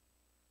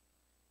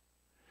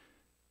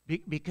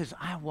 Because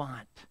I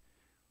want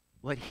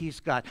what he's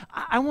got.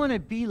 I want to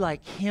be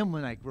like him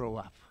when I grow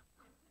up.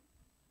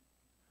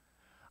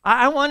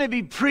 I want to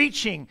be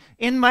preaching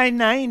in my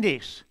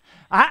 90s.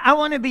 I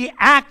want to be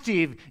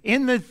active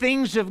in the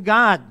things of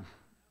God.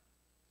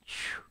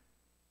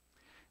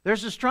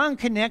 There's a strong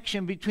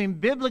connection between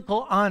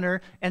biblical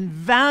honor and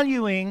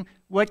valuing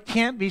what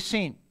can't be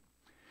seen.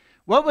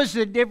 What was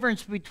the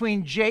difference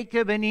between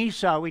Jacob and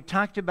Esau? We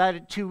talked about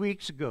it 2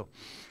 weeks ago.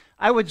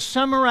 I would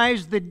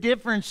summarize the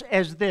difference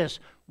as this.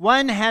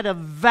 One had a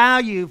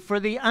value for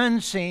the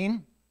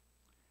unseen,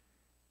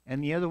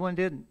 and the other one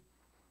didn't.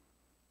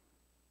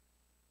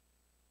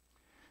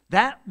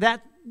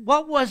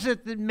 What was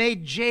it that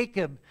made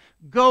Jacob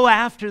go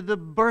after the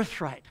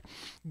birthright,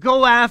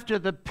 go after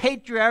the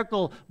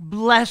patriarchal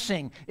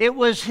blessing? It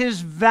was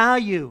his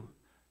value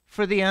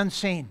for the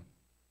unseen.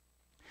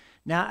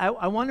 Now,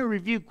 I want to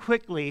review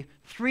quickly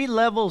 3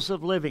 levels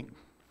of living.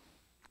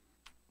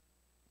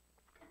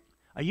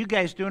 Are you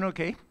guys doing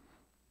okay?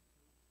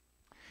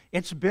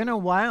 It's been a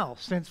while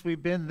since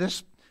we've been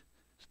this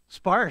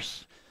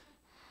sparse.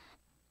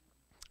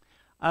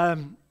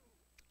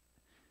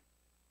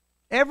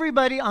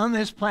 Everybody on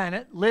this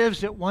planet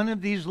lives at one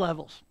of these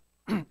levels.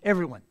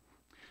 Everyone.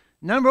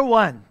 Number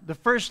 1, the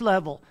first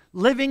level,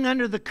 living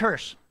under the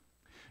curse.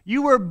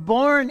 You were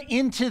born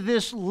into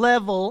this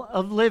level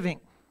of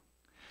living.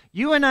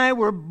 You and I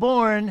were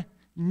born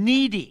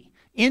needy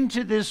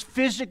into this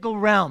physical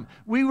realm.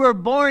 We were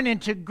born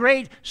into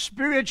great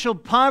spiritual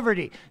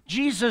poverty.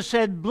 Jesus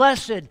said,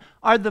 "Blessed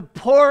are the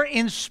poor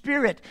in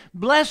spirit.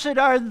 Blessed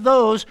are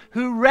those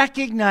who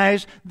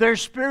recognize their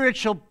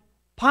spiritual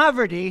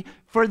poverty,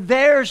 for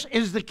theirs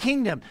is the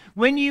kingdom."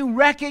 When you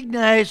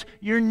recognize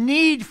your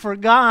need for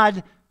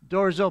God,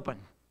 doors open.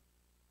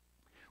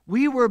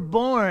 We were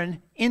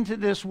born into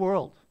this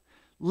world,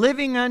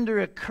 living under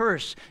a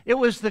curse. It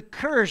was the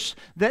curse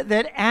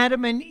that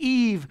Adam and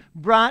Eve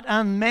brought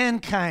on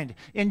mankind.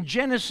 In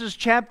Genesis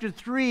chapter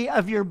 3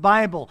 of your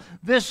Bible,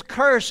 this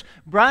curse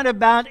brought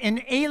about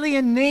an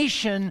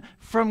alienation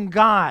from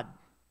God,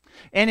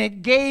 and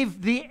it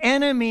gave the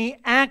enemy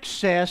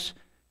access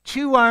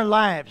to our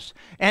lives.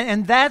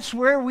 And that's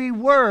where we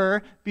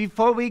were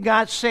before we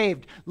got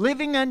saved.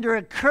 Living under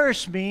a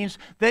curse means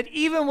that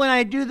even when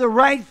I do the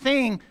right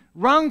thing,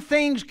 wrong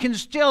things can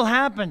still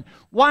happen.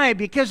 Why?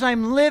 Because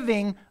I'm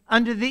living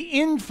under the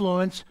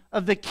influence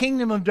of the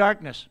kingdom of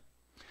darkness.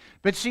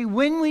 But see,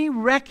 when we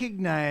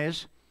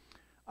recognize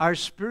our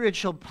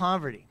spiritual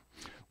poverty,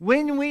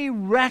 when we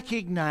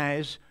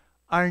recognize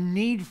our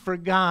need for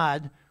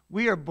God,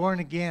 we are born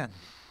again.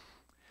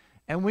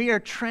 And we are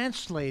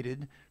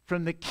translated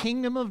from the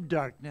kingdom of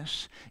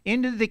darkness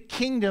into the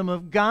kingdom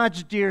of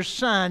God's dear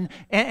Son.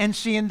 And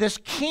see, in this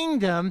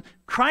kingdom,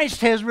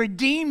 Christ has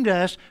redeemed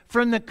us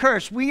from the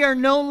curse. We are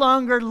no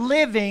longer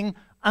living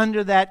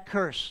under that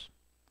curse.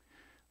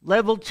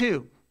 Level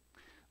 2,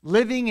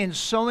 living in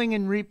sowing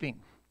and reaping.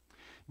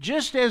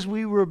 Just as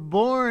we were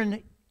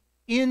born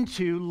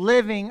into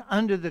living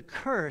under the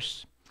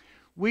curse,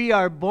 we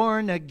are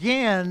born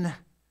again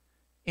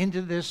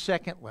into this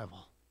second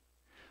level.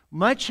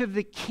 Much of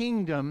the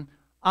kingdom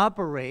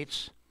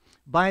operates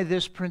by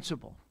this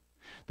principle.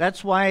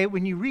 That's why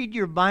when you read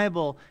your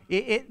Bible,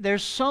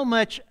 there's so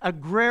much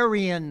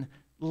agrarian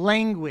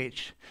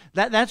language.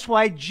 That's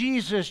why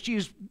Jesus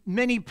used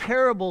many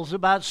parables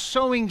about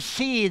sowing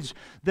seeds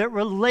that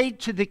relate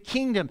to the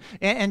kingdom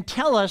and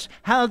tell us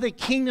how the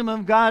kingdom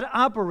of God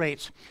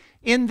operates.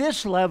 In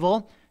this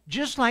level,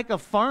 just like a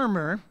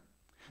farmer,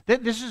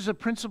 this is a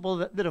principle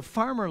that a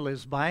farmer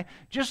lives by.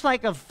 Just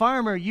like a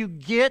farmer, you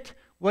get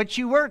what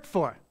you work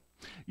for.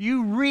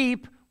 You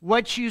reap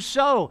what you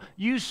sow.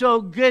 You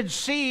sow good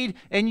seed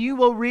and you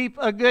will reap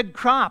a good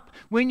crop.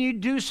 When you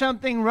do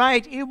something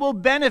right, it will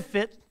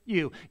benefit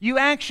you. You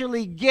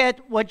actually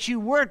get what you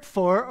work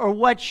for or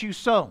what you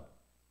sow.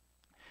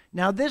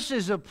 Now, this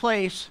is a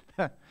place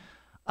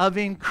of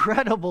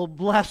incredible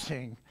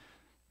blessing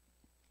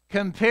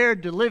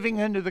compared to living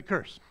under the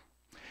curse.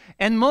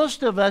 And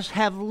most of us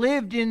have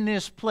lived in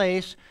this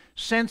place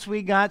since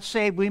we got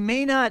saved. We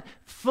may not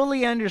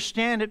fully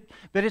understand it,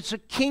 but it's a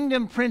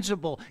kingdom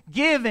principle.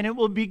 Give and it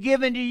will be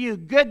given to you.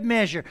 Good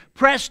measure,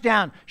 pressed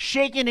down,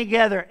 shaken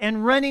together,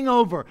 and running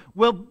over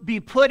will be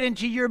put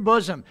into your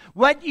bosom.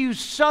 What you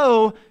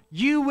sow,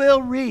 you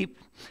will reap.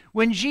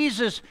 When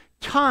Jesus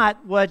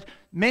taught what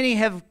many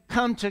have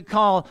come to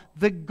call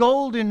the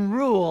golden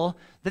rule,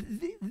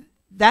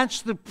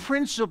 that's the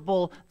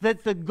principle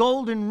that the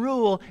golden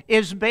rule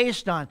is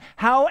based on.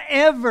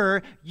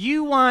 However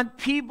you want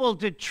people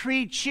to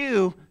treat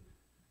you,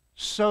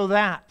 sow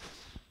that,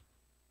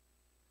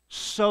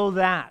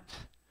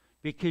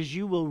 because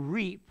you will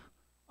reap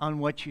on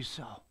what you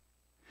sow.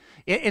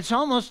 It's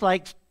almost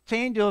like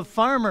saying to a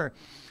farmer,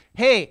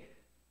 hey,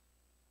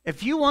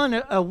 if you want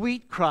a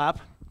wheat crop,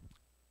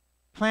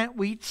 plant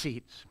wheat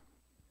seeds.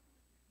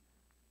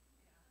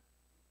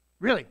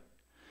 Really.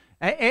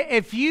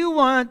 If you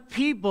want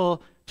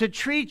people to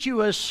treat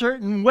you a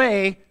certain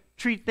way,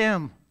 treat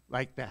them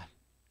like that.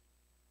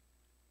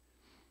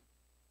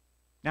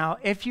 Now,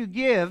 if you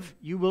give,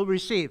 you will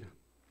receive.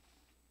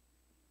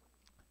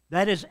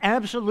 That is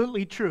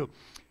absolutely true.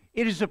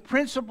 It is a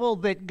principle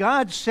that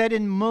God set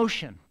in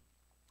motion,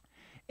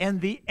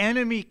 and the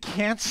enemy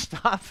can't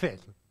stop it.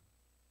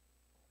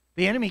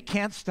 The enemy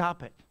can't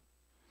stop it.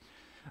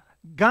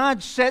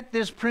 God set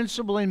this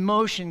principle in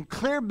motion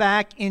clear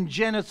back in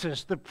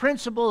Genesis, the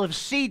principle of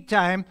seed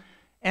time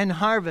and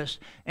harvest,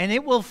 and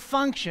it will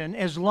function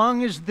as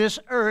long as this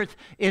earth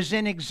is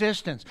in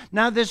existence.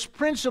 Now, this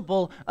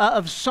principle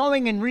of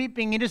sowing and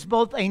reaping, it is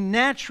both a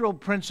natural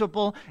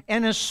principle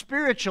and a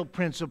spiritual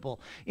principle.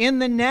 In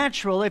the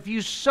natural, if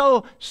you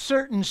sow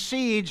certain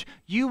seeds,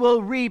 you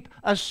will reap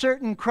a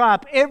certain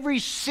crop. Every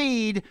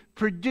seed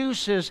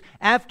produces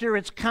after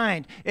its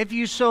kind. If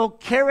you sow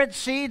carrot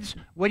seeds,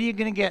 what are you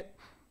going to get?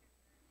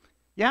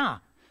 Yeah.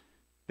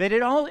 But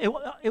it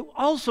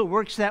also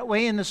works that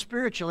way in the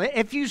spiritual.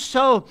 If you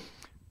sow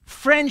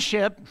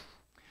friendship,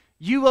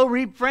 you will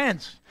reap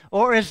friends.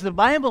 Or as the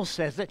Bible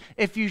says, that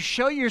if you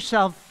show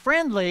yourself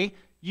friendly,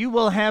 you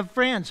will have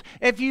friends.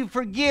 If you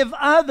forgive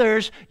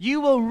others,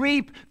 you will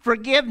reap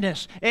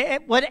forgiveness.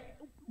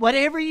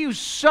 Whatever you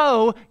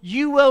sow,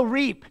 you will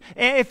reap.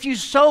 If you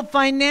sow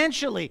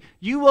financially,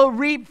 you will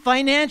reap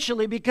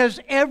financially, because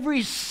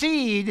every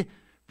seed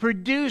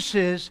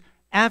produces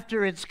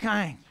after its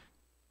kind.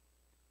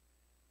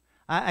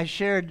 I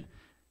shared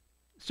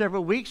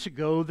several weeks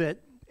ago that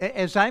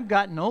as I've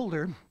gotten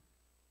older,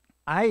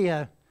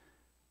 I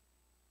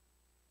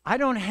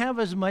don't have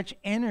as much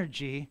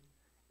energy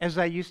as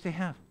I used to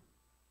have.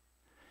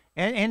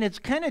 And it's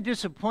kind of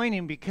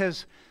disappointing,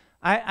 because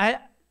I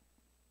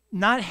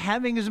not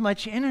having as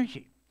much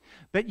energy.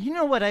 But you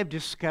know what I've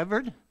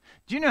discovered?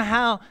 Do you know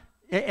how,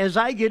 as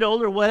I get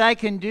older, what I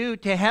can do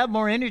to have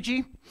more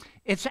energy?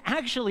 It's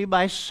actually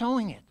by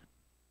sowing it.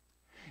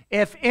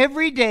 If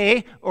every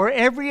day or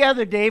every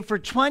other day for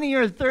 20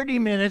 or 30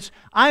 minutes,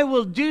 I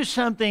will do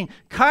something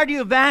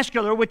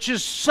cardiovascular, which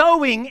is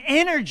sowing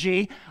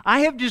energy,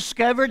 I have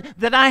discovered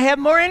that I have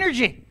more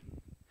energy.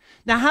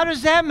 Now, how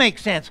does that make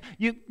sense?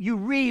 You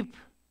reap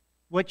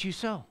what you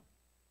sow.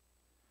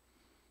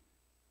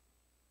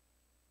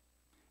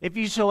 If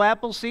you sow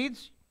apple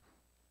seeds,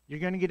 you're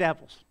going to get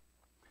apples.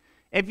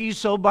 If you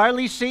sow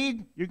barley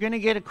seed, you're going to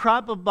get a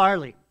crop of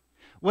barley.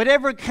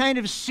 Whatever kind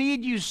of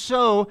seed you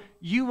sow,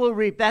 you will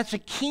reap. That's a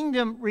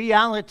kingdom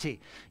reality.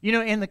 You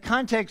know, in the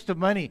context of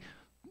money,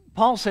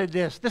 Paul said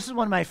this. This is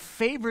one of my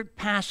favorite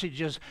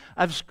passages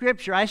of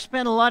Scripture. I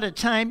spent a lot of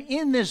time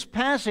in this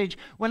passage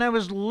when I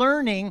was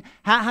learning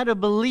how to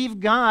believe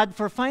God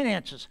for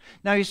finances.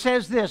 Now he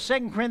says this,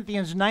 2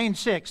 Corinthians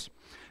 9:6.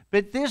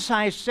 But this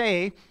I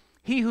say,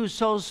 he who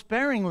sows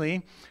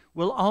sparingly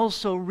will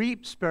also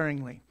reap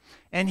sparingly.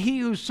 And he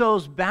who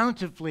sows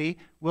bountifully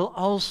will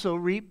also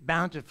reap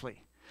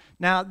bountifully.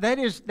 Now, that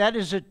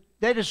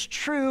is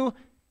true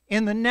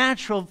in the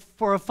natural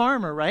for a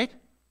farmer, right?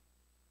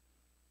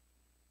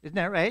 Isn't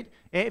that right?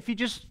 If you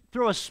just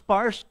throw a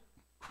sparse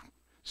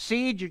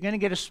seed, you're going to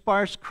get a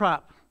sparse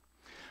crop.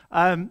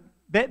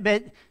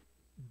 But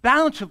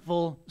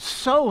bountiful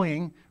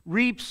sowing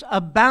reaps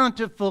a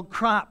bountiful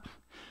crop.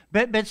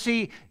 But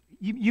see,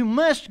 you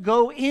must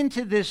go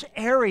into this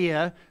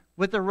area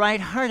with the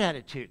right heart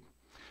attitude.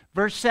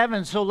 Verse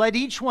 7, so let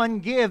each one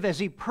give as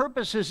he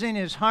purposes in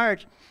his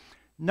heart,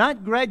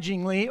 not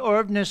grudgingly or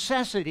of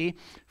necessity,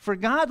 for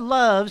God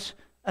loves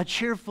a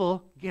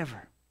cheerful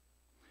giver.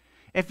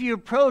 If you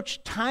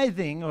approach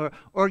tithing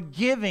or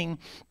giving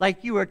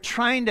like you are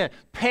trying to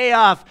pay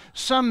off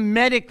some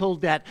medical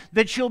debt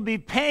that you'll be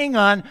paying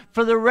on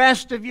for the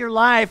rest of your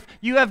life,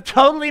 you have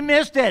totally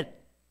missed it.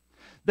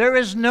 There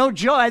is no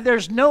joy.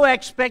 There's no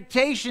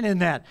expectation in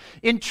that.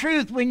 In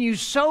truth, when you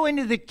sow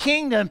into the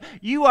kingdom,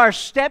 you are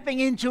stepping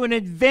into an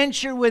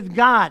adventure with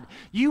God.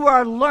 You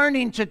are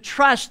learning to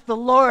trust the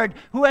Lord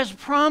who has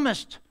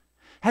promised,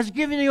 has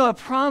given you a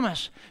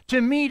promise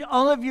to meet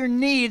all of your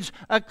needs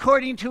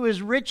according to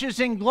his riches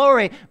and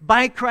glory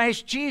by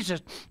Christ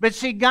Jesus. But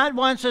see, God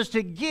wants us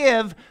to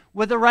give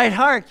with the right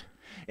heart.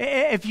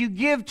 If you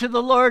give to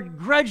the Lord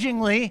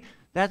grudgingly,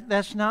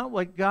 that's not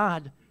what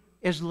God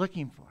is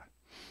looking for.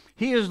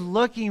 He is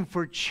looking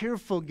for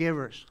cheerful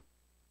givers.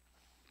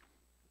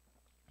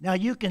 Now,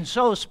 you can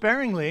sow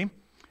sparingly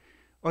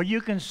or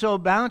you can sow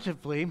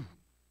bountifully,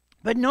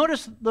 but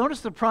notice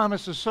the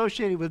promise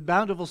associated with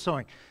bountiful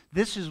sowing.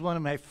 This is one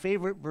of my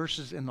favorite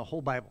verses in the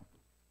whole Bible.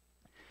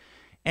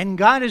 And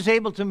God is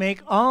able to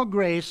make all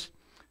grace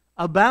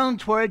abound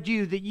toward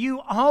you, that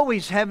you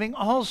always having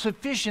all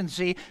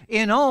sufficiency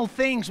in all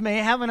things may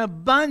have an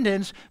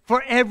abundance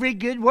for every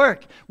good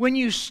work. When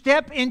you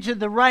step into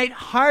the right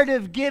heart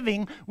of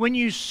giving, when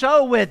you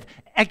sow with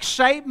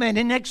excitement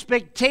and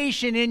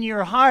expectation in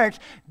your heart,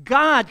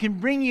 God can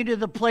bring you to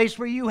the place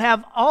where you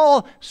have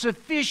all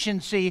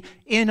sufficiency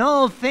in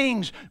all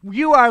things.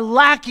 You are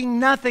lacking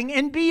nothing,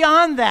 and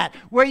beyond that,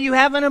 where you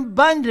have an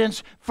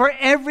abundance for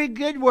every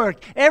good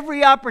work,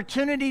 every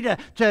opportunity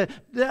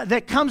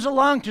that comes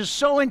along to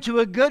sow into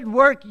a good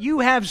work,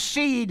 you have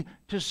seed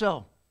to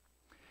sow.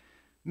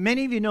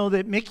 Many of you know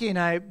that Mickey and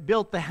I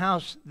built the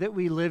house that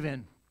we live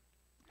in.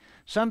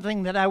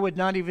 Something that I would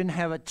not even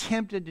have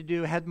attempted to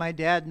do had my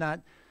dad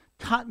not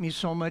taught me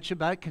so much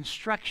about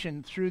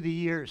construction through the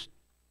years.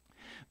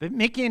 But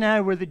Mickey and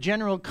I were the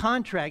general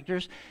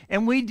contractors,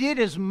 and we did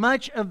as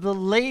much of the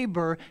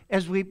labor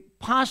as we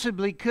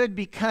possibly could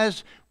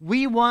because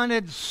we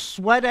wanted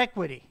sweat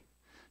equity.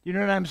 You know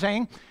what I'm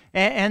saying?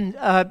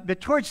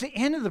 But towards the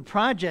end of the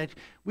project,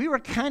 we were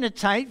kind of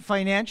tight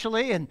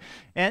financially,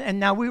 and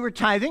now we were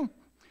tithing.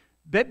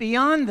 But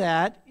beyond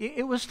that,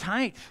 it was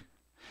tight.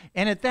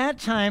 And at that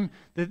time,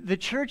 the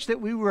church that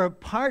we were a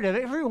part of,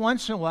 every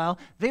once in a while,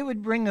 they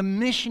would bring a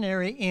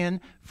missionary in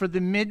for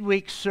the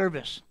midweek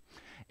service.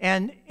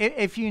 And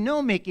if you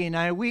know Mickey and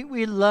I,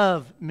 we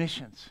love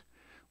missions.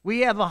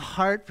 We have a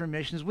heart for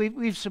missions.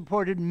 We've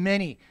supported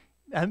many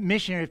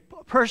missionaries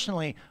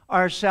personally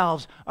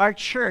ourselves. Our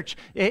church,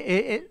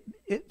 it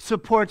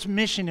supports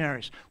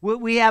missionaries.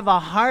 We have a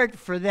heart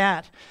for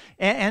that.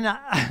 And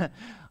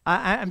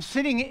I'm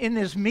sitting in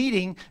this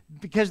meeting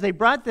because they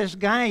brought this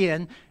guy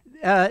in.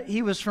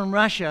 He was from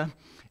Russia,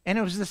 and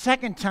it was the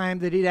second time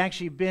that he'd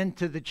actually been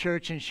to the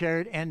church and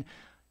shared, and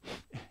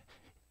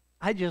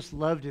I just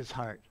loved his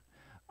heart.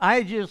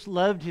 I just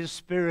loved his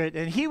spirit,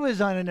 and he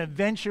was on an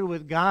adventure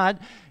with God,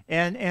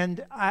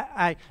 and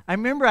I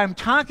remember I'm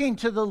talking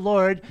to the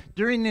Lord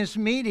during this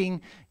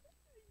meeting.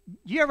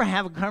 Do you ever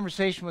have a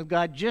conversation with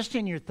God just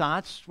in your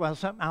thoughts while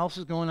something else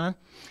is going on?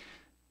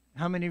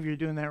 How many of you are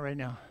doing that right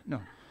now? No.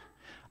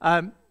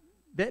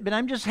 But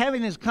I'm just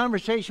having this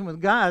conversation with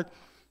God,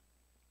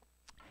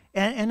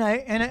 and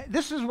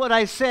this is what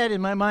I said in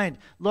my mind.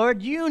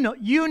 Lord, you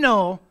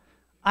know,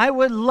 I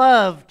would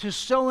love to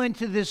sow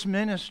into this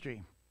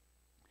ministry,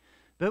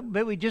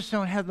 but we just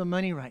don't have the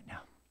money right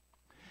now.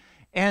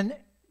 And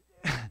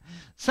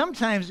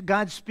sometimes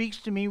God speaks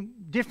to me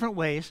different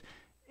ways,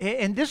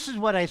 and this is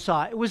what I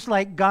saw. It was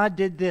like God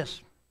did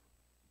this.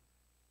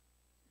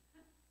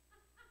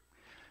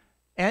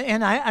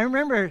 And I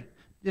remember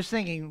just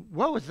thinking,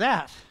 what was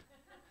that?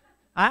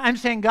 I'm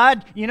saying,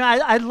 God, you know,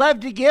 I'd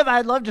love to give,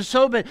 I'd love to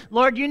sow, but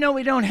Lord, you know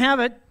we don't have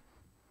it.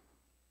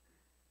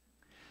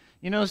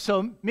 You know,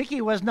 so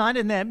Mickey was not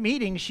in that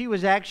meeting. She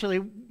was actually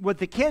with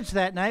the kids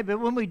that night, but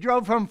when we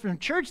drove home from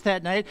church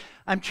that night,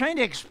 I'm trying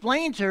to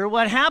explain to her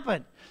what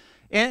happened.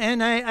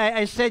 And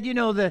I said, you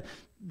know, the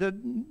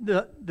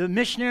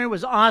missionary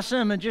was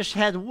awesome and just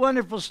had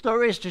wonderful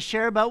stories to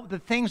share about the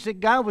things that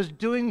God was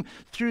doing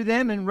through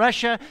them in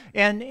Russia,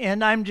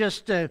 and I'm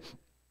just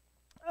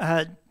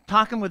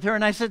talking with her,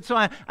 and I said, so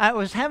I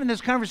was having this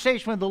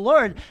conversation with the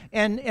Lord,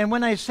 and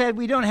when I said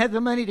we don't have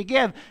the money to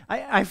give,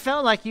 I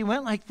felt like he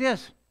went like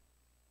this.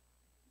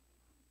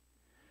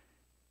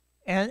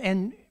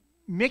 And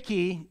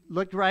Mickey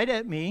looked right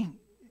at me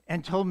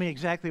and told me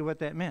exactly what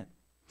that meant.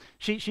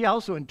 She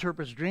also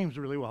interprets dreams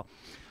really well.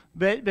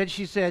 But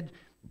she said,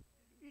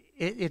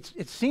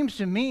 it seems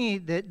to me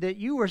that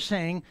you were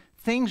saying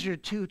things are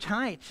too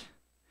tight.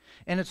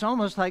 And it's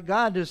almost like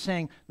God is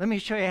saying, let me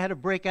show you how to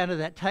break out of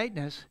that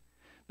tightness.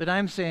 But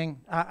I'm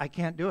saying, I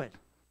can't do it.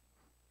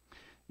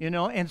 You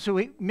know, and so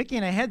Mickey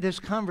and I had this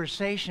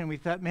conversation. We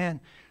thought,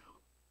 man,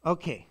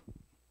 okay,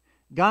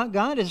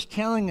 God is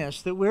telling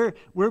us that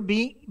we're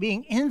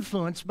being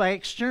influenced by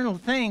external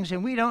things,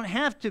 and we don't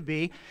have to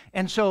be.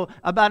 And so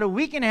about a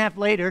week and a half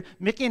later,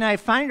 Mickey and I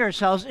find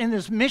ourselves in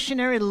this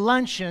missionary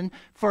luncheon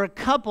for a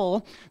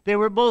couple. They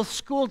were both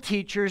school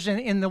teachers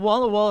in the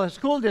Walla Walla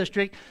School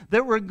District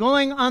that were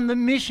going on the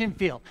mission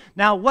field.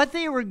 Now, what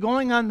they were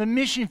going on the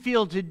mission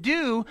field to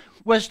do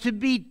was to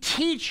be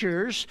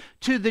teachers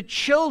to the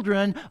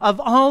children of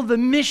all the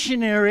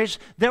missionaries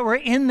that were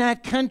in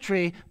that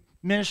country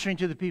ministering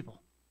to the people.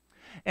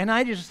 And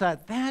I just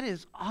thought, that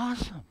is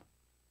awesome.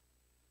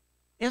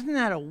 Isn't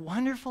that a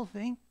wonderful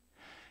thing?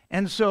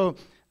 And so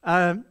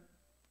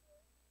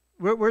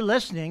we're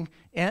listening,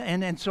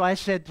 and so I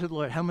said to the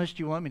Lord, how much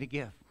do you want me to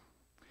give?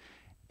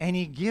 And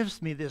he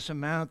gives me this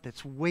amount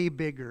that's way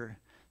bigger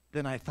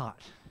than I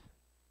thought.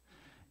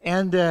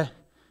 And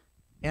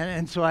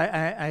so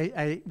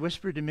I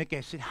whispered to Mickey,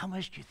 I said, how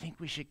much do you think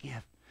we should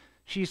give?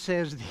 She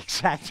says the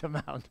exact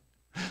amount.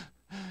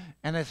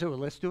 And I said, well,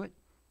 let's do it.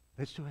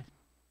 Let's do it.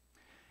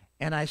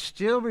 And I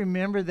still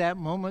remember that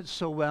moment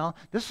so well.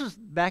 This was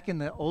back in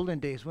the olden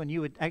days when you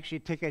would actually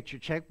take out your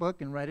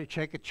checkbook and write a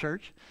check at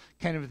church,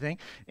 kind of a thing.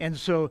 And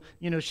so,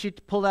 you know, she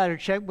pulled out her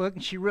checkbook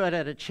and she wrote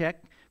out a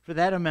check for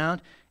that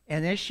amount.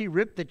 And as she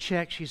ripped the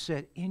check, she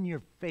said, in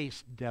your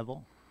face,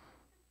 devil.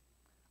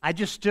 I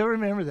just still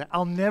remember that.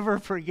 I'll never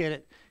forget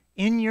it.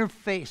 In your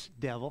face,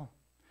 devil.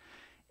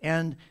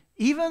 And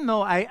even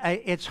though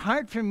it's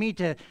hard for me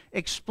to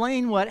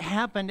explain what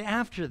happened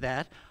after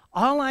that,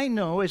 all I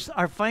know is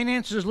our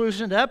finances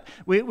loosened up.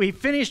 We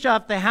finished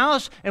off the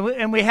house,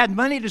 and we had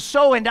money to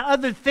sow into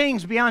other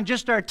things beyond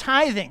just our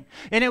tithing.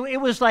 And it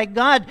was like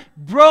God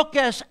broke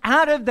us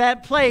out of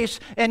that place,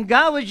 and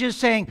God was just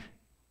saying,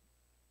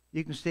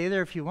 you can stay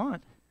there if you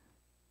want,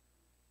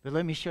 but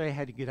let me show you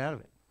how to get out of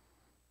it.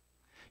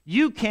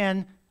 You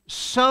can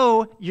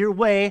sow your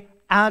way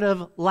out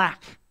of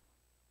lack.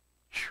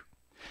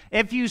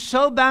 If you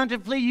sow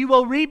bountifully, you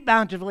will reap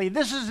bountifully.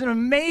 This is an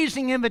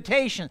amazing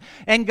invitation.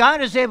 And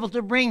God is able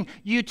to bring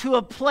you to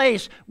a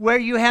place where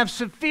you have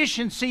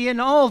sufficiency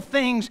in all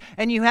things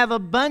and you have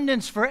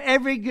abundance for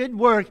every good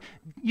work.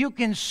 You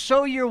can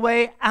sow your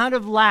way out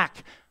of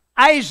lack.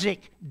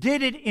 Isaac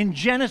did it in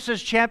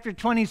Genesis chapter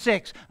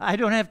 26. I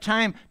don't have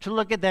time to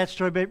look at that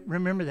story, but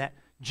remember that.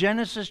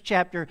 Genesis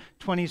chapter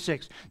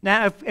 26.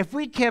 Now, if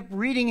we kept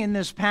reading in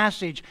this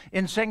passage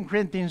in 2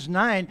 Corinthians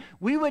 9,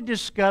 we would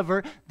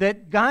discover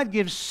that God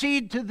gives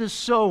seed to the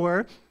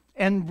sower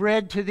and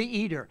bread to the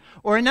eater.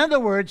 Or in other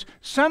words,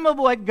 some of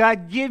what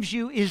God gives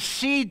you is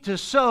seed to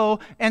sow,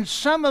 and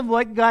some of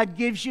what God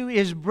gives you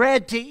is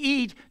bread to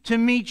eat to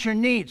meet your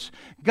needs.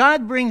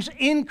 God brings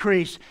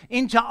increase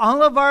into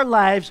all of our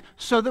lives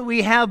so that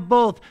we have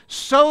both.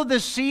 Sow the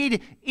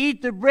seed,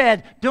 eat the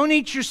bread. Don't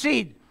eat your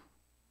seed.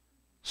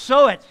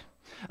 Sow it.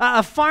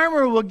 A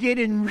farmer will get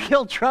in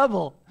real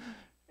trouble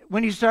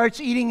when he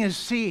starts eating his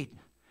seed.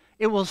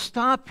 It will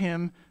stop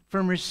him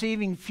from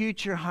receiving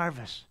future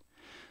harvest.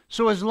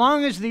 So as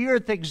long as the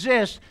earth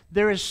exists,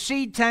 there is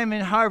seed time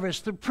and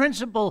harvest, the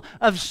principle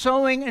of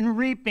sowing and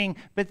reaping,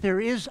 but there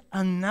is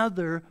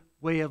another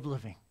way of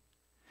living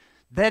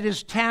that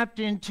is tapped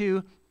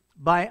into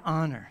by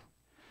honor.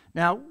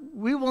 Now,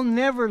 we will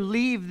never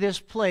leave this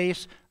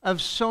place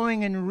of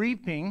sowing and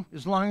reaping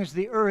as long as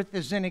the earth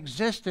is in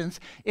existence.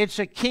 It's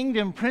a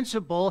kingdom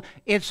principle.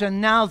 It's a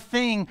now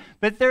thing.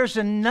 But there's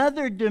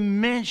another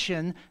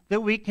dimension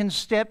that we can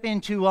step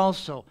into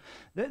also.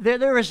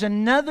 There is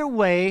another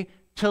way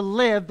to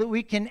live that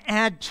we can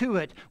add to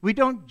it. We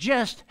don't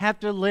just have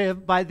to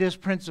live by this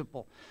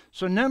principle.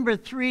 So number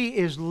 3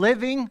 is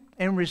living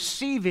and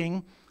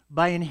receiving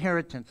by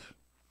inheritance.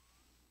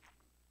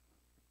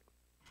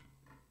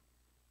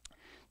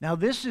 Now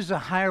this is a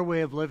higher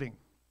way of living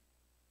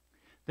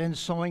than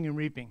sowing and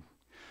reaping.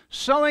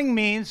 Sowing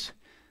means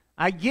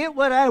I get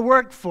what I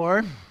work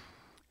for.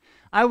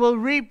 I will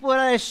reap what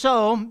I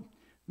sow.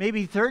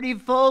 Maybe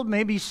 30-fold,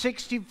 maybe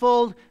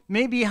 60-fold,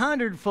 maybe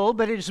 100-fold,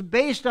 but it's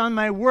based on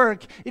my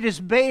work. It is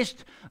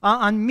based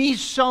on me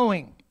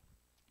sowing.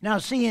 Now,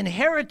 see,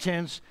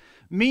 inheritance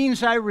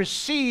means I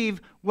receive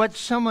what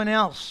someone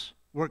else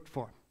worked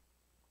for.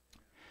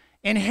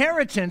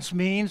 Inheritance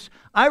means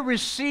I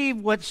receive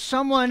what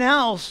someone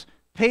else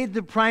paid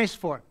the price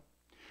for.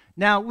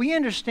 Now, we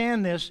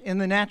understand this in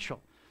the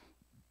natural.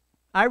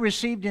 I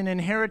received an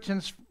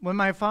inheritance when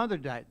my father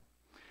died.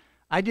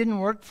 I didn't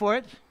work for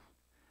it.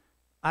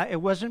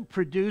 It wasn't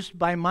produced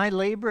by my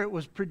labor. It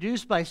was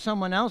produced by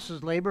someone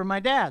else's labor,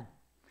 my dad.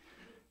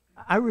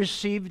 I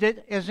received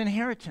it as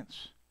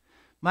inheritance.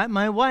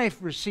 My wife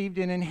received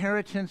an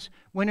inheritance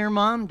when her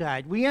mom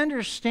died. We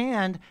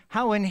understand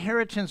how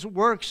inheritance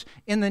works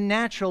in the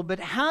natural, but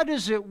how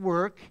does it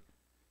work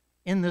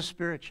in the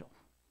spiritual?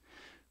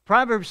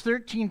 Proverbs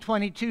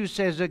 13:22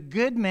 says, a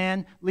good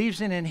man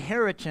leaves an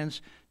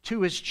inheritance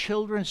to his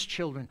children's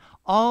children,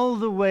 all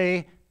the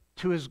way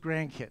to his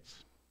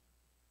grandkids.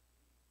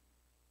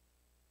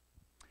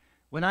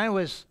 When I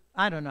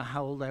don't know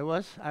how old I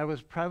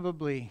was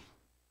probably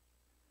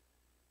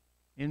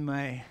in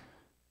my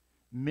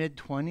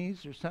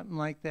mid-20s or something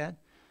like that.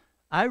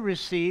 I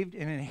received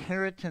an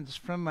inheritance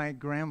from my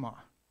grandma.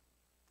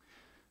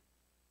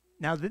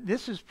 Now,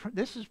 this is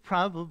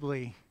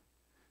probably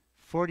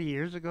 40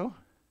 years ago.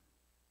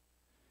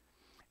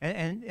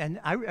 And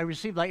I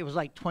received, it was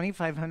like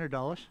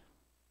 $2,500.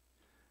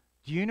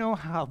 Do you know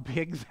how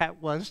big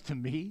that was to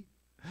me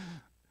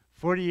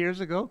 40 years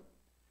ago?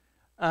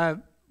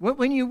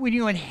 When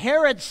you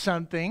inherit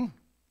something,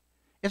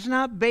 it's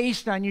not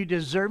based on you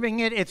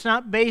deserving it. It's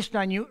not based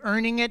on you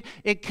earning it.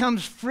 It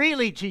comes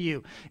freely to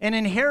you. An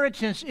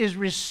inheritance is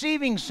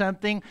receiving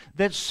something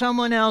that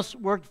someone else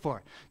worked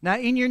for. Now,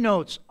 in your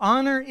notes,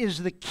 honor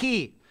is the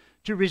key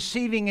to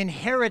receiving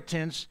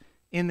inheritance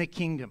in the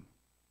kingdom.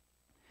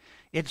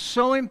 It's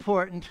so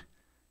important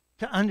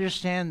to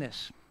understand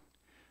this,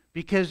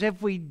 because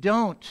if we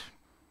don't,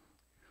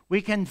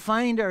 we can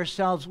find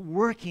ourselves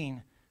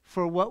working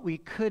for what we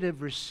could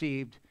have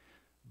received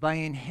by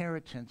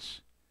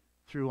inheritance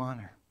through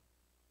honor.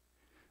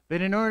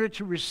 But in order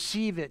to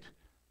receive it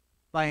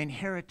by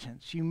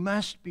inheritance, you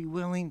must be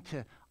willing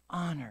to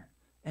honor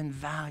and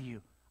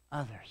value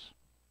others.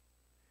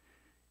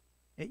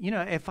 You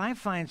know, if I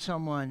find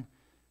someone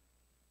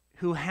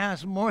who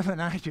has more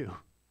than I do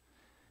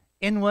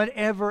in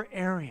whatever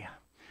area,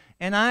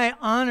 and I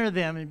honor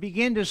them and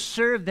begin to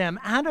serve them,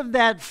 out of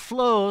that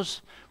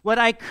flows what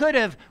I could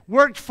have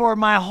worked for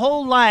my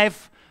whole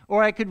life,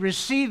 or I could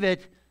receive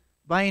it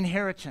by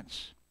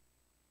inheritance.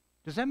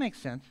 Does that make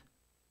sense?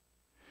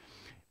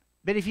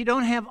 But if you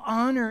don't have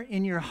honor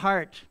in your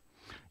heart,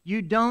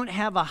 you don't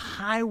have a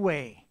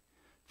highway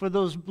for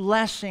those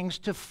blessings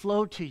to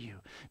flow to you.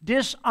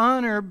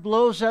 Dishonor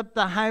blows up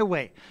the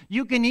highway.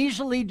 You can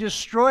easily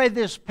destroy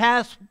this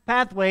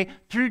pathway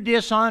through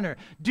dishonor.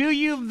 Do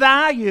you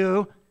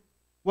value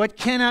what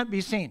cannot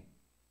be seen?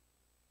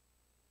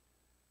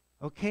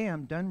 Okay,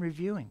 I'm done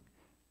reviewing.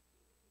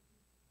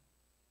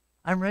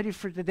 I'm ready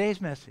for today's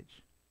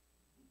message.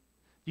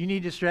 You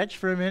need to stretch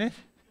for a minute?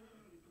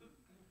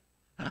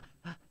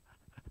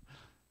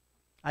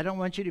 I don't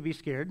want you to be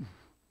scared.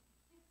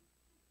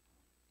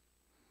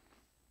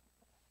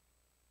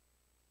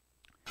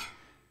 Do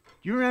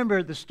you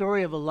remember the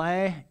story of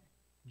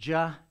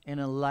Elijah and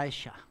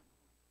Elisha?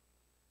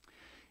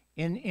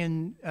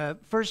 In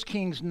 1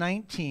 Kings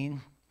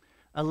 19,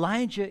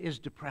 Elijah is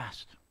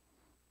depressed.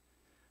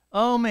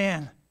 oh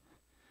man,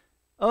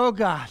 oh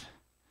God,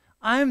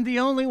 I'm the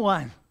only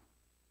one.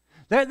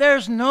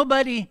 There's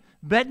nobody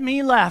but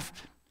me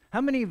left.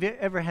 How many of you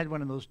ever had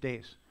one of those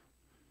days?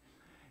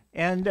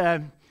 And,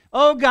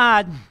 oh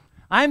God,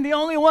 I'm the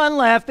only one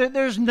left.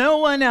 There's no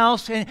one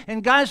else.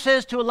 And God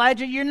says to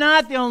Elijah, you're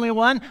not the only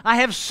one. I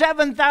have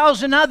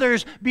 7,000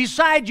 others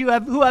beside you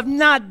who have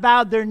not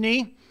bowed their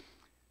knee.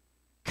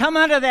 Come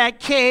out of that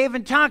cave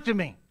and talk to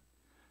me.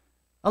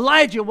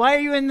 Elijah, why are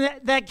you in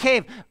that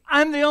cave?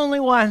 I'm the only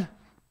one.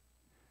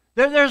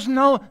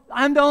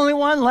 I'm the only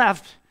one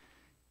left.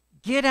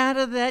 Get out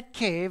of that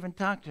cave and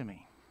talk to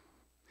me.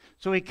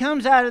 So he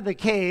comes out of the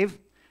cave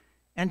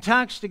and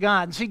talks to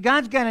God. And see,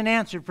 God's got an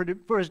answer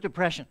for his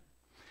depression.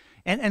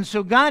 And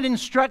so God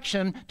instructs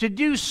him to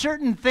do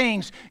certain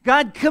things.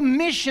 God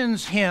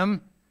commissions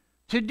him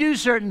to do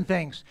certain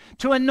things.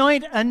 To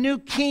anoint a new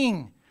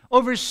king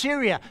over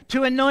Syria,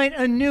 to anoint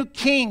a new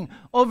king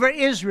over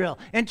Israel,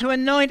 and to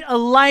anoint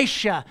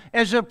Elisha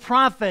as a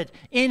prophet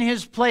in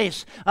his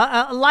place.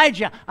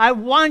 Elijah, I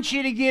want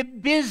you to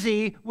get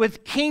busy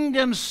with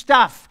kingdom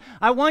stuff.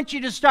 I want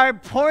you to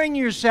start pouring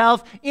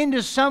yourself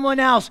into someone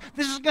else.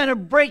 This is going to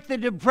break the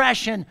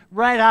depression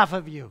right off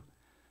of you.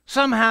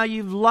 Somehow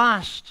you've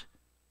lost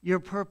your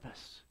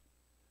purpose.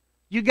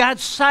 You got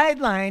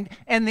sidelined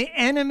and the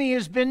enemy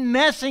has been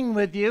messing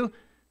with you.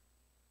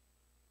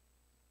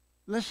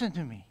 Listen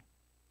to me.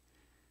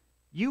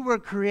 You were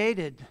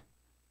created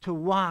to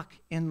walk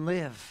and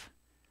live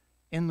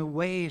in the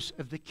ways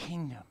of the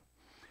kingdom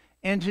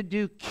and to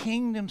do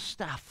kingdom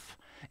stuff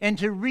and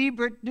to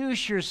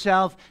reproduce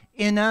yourself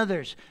in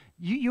others.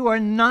 You are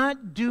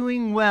not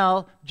doing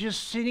well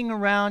just sitting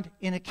around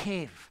in a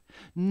cave.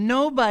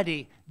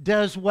 Nobody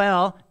does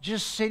well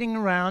just sitting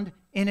around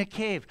in a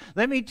cave.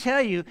 Let me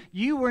tell you,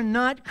 you were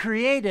not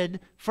created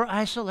for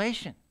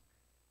isolation.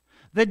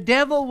 The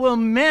devil will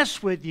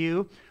mess with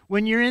you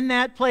when you're in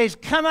that place.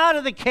 Come out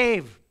of the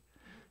cave.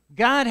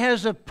 God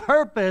has a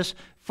purpose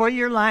for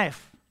your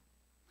life.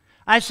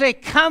 I say,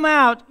 come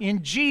out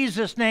in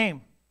Jesus'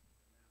 name.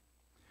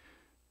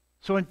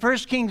 So in 1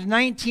 Kings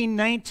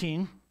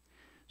 19:19,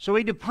 so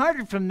he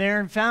departed from there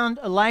and found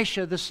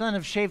Elisha, the son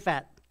of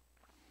Shaphat,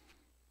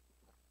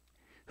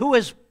 who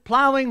was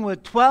plowing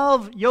with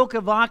 12 yoke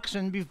of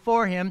oxen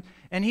before him,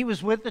 and he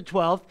was with the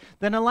 12th.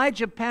 Then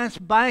Elijah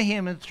passed by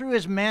him and threw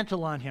his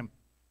mantle on him.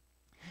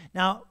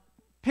 Now,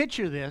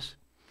 picture this.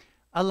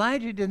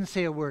 Elijah didn't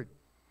say a word.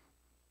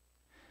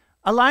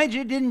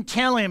 Elijah didn't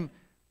tell him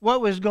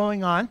what was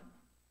going on.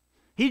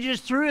 He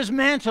just threw his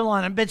mantle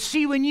on him. But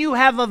see, when you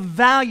have a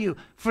value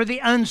for the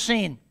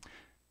unseen,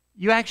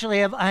 you actually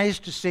have eyes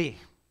to see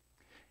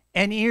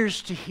and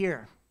ears to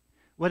hear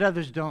what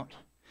others don't.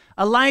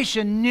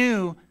 Elisha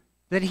knew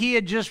that he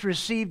had just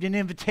received an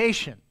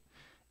invitation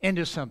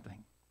into something.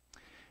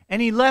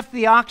 And he left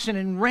the oxen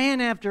and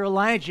ran after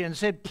Elijah and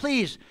said,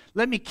 please,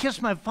 let me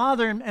kiss my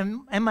father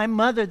and my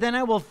mother, then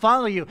I will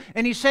follow you.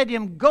 And he said to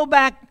him, go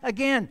back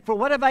again, for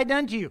what have I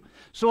done to you?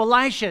 So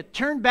Elisha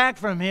turned back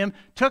from him,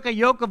 took a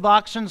yoke of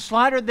oxen,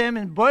 slaughtered them,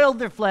 and boiled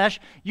their flesh,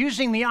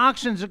 using the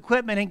oxen's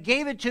equipment, and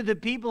gave it to the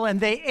people, and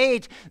they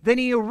ate. Then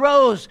he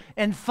arose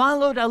and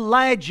followed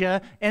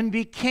Elijah and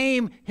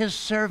became his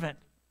servant.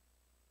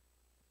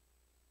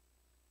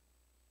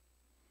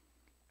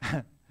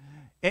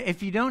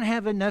 If you don't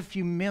have enough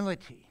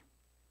humility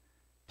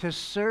to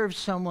serve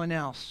someone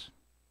else,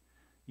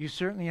 you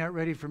certainly aren't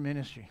ready for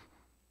ministry.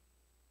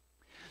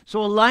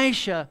 So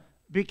Elisha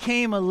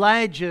became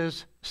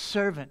Elijah's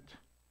servant.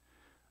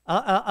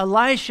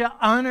 Elisha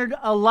honored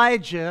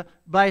Elijah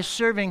by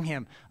serving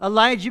him.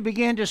 Elijah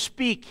began to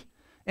speak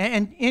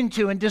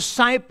into and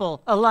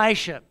disciple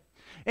Elisha.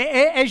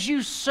 As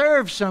you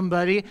serve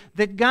somebody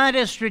that God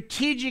has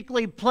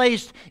strategically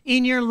placed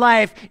in your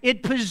life,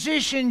 it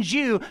positions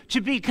you to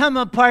become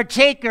a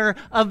partaker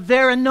of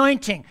their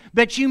anointing.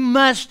 But you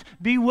must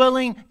be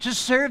willing to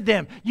serve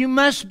them. You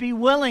must be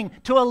willing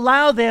to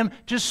allow them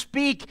to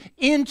speak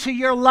into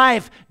your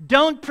life.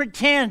 Don't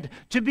pretend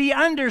to be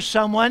under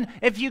someone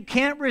if you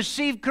can't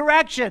receive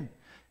correction.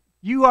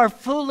 You are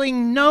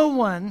fooling no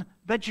one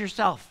but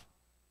yourself.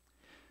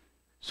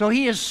 So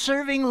he is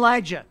serving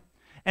Elijah.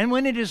 And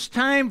when it is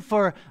time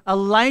for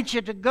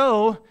Elijah to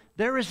go,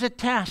 there is a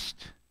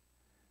test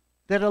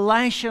that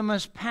Elisha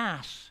must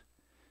pass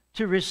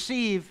to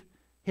receive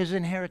his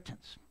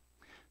inheritance.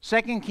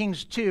 2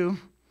 Kings 2,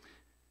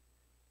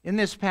 in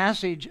this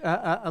passage,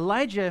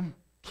 Elijah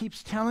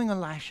keeps telling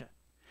Elisha,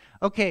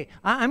 okay,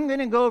 I'm going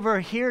to go over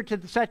here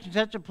to such and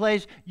such a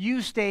place,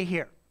 you stay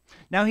here.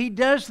 Now he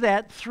does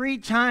that 3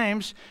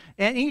 times,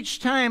 and each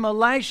time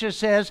Elisha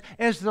says,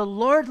 as the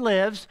Lord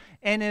lives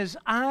and as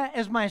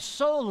my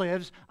soul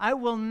lives, I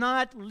will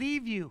not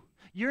leave you.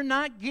 You're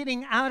not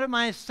getting out of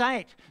my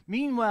sight.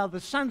 Meanwhile, the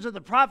sons of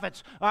the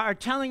prophets are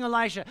telling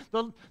Elisha,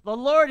 the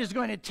Lord is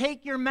going to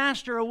take your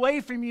master away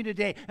from you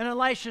today. And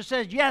Elisha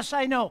says, yes,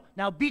 I know.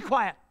 Now be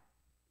quiet.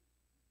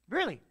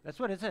 Really, that's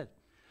what it says.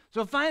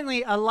 So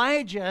finally,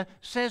 Elijah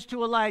says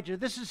to Elijah,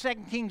 this is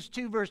 2 Kings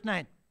 2, verse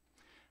 9.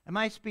 Am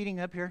I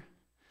speeding up here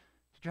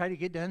to try to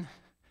get done?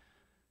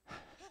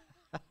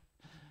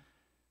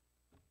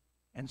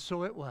 And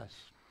so it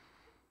was.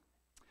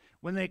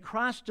 When they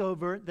crossed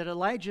over, that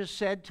Elijah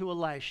said to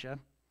Elisha,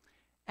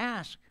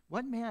 "Ask,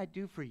 what may I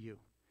do for you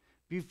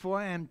before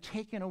I am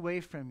taken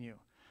away from you?"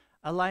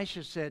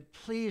 Elisha said,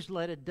 "Please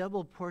let a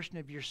double portion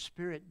of your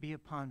spirit be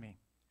upon me."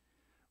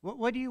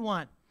 What do you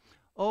want?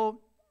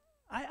 "Oh,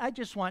 I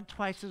just want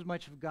twice as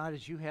much of God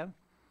as you have.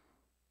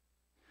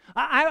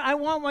 I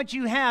want what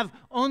you have,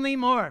 only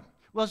more."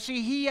 Well,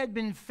 see, he had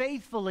been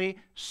faithfully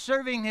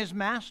serving his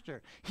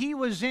master. He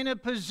was in a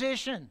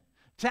position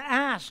to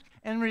ask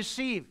and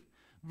receive.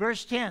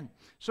 Verse 10,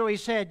 so he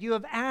said, "You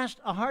have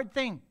asked a hard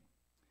thing.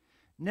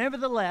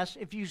 Nevertheless,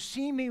 if you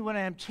see me when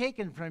I am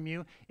taken from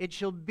you, it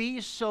shall be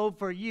so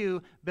for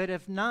you, but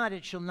if not,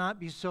 it shall not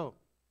be so."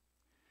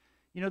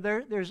 You know,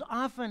 there's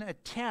often a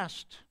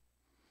test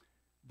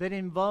that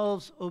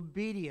involves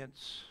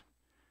obedience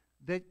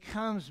that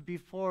comes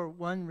before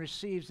one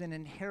receives an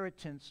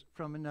inheritance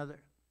from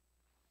another.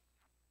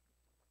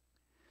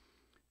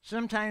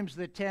 Sometimes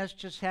the test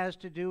just has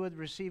to do with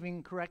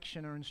receiving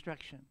correction or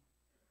instruction.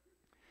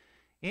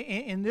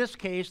 In this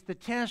case, the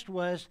test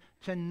was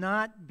to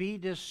not be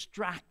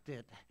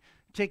distracted,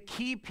 to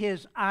keep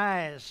his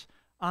eyes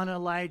on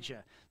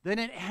Elijah. Then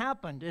it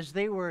happened as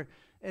they were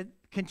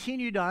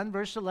continued on,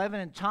 verse 11,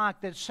 and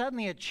talked, that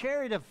suddenly a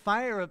chariot of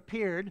fire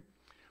appeared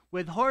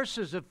with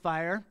horses of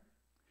fire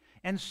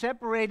and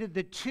separated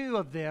the two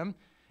of them,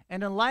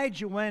 and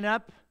Elijah went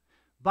up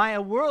by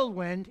a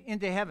whirlwind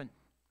into heaven.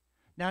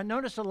 Now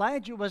notice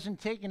Elijah wasn't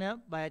taken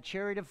up by a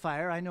chariot of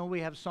fire. I know we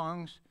have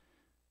songs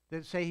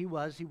that say he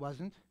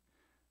wasn't.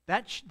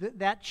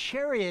 That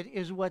chariot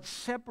is what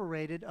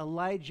separated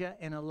Elijah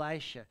and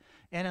Elisha.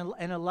 And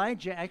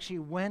Elijah actually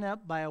went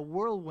up by a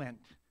whirlwind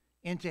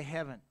into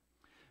heaven.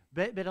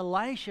 But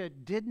Elisha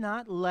did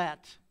not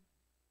let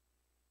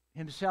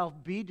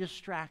himself be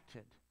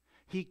distracted.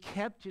 He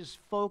kept his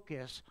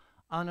focus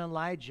on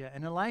Elijah.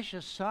 And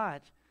Elisha saw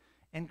it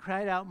and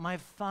cried out, "My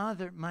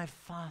father, my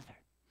father,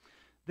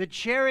 the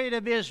chariot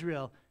of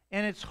Israel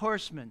and its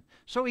horsemen."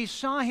 So he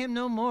saw him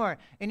no more,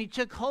 and he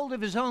took hold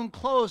of his own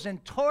clothes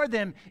and tore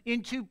them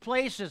in two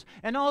places,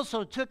 and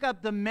also took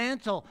up the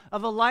mantle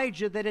of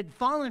Elijah that had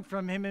fallen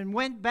from him, and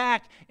went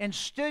back and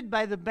stood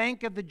by the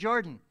bank of the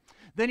Jordan.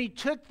 Then he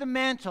took the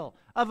mantle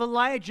of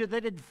Elijah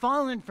that had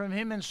fallen from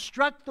him and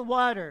struck the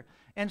water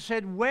and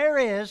said, "Where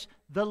is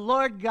the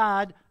Lord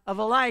God of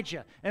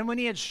Elijah?" And when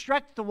he had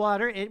struck the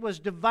water, it was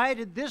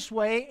divided this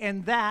way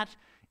and that,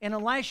 and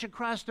Elisha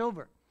crossed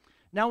over.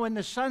 Now when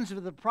the sons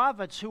of the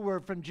prophets who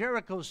were from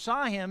Jericho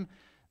saw him,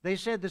 they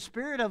said, "The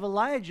spirit of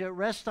Elijah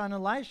rests on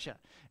Elisha."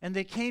 And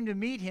they came to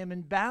meet him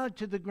and bowed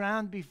to the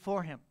ground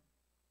before him.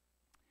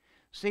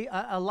 See,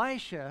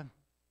 Elisha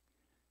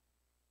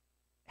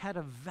had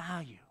a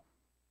value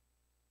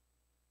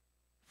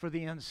for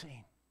the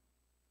unseen.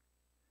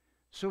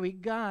 So he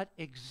got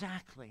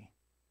exactly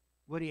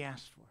what he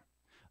asked for.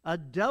 A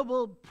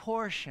double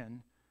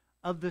portion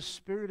of the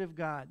Spirit of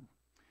God.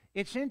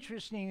 It's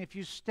interesting if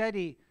you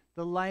study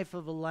the life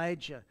of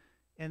Elijah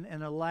and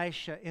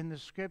Elisha in the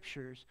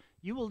Scriptures,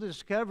 you will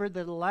discover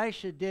that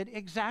Elisha did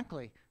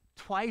exactly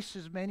twice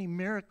as many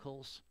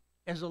miracles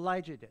as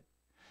Elijah did.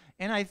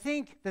 And I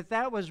think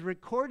that was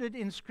recorded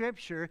in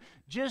Scripture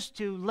just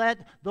to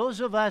let those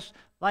of us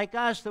like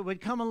us that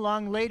would come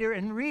along later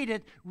and read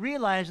it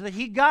realize that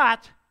he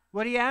got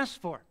what he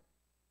asked for.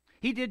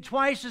 He did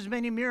twice as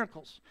many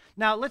miracles.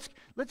 Now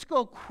let's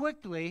go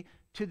quickly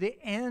to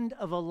the end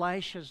of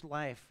Elisha's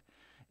life.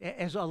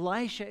 As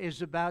Elisha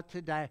is about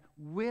to die,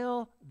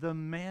 will the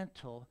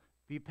mantle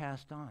be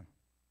passed on?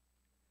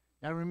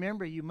 Now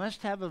remember, you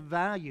must have a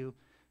value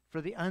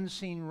for the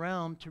unseen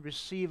realm to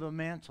receive a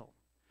mantle.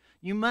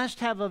 You must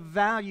have a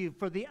value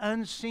for the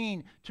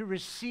unseen to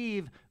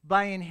receive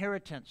by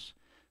inheritance.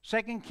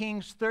 2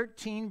 Kings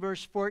 13,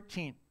 verse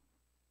 14.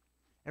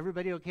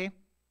 Everybody okay?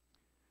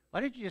 Why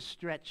don't you just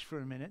stretch for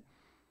a minute?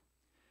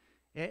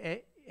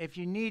 If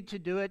you need to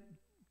do it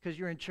because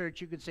you're in church,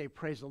 you could say,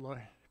 "Praise the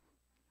Lord."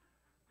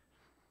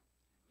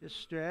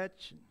 Just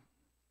stretch.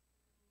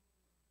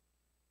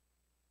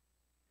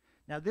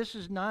 Now, this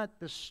is not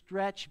the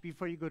stretch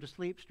before you go to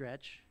sleep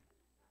stretch.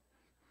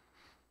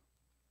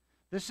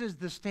 This is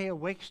the stay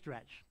awake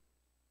stretch.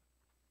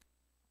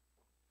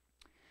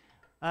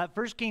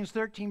 1 Kings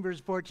 13, verse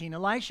 14.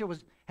 Elisha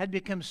had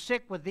become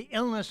sick with the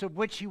illness of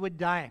which he would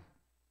die.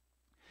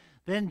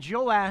 Then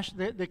Joash,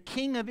 the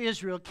king of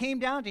Israel, came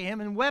down to him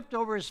and wept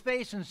over his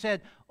face and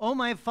said, "Oh,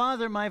 my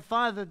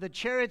father, the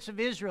chariots of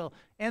Israel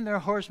and their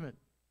horsemen."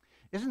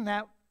 Isn't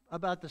that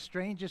about the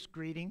strangest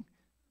greeting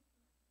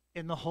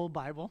in the whole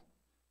Bible?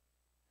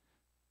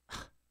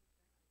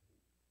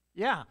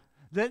 Yeah.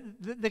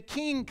 The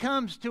king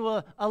comes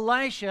to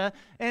Elisha,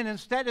 and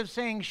instead of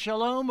saying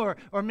shalom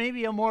or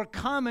maybe a more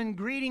common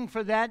greeting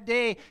for that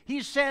day,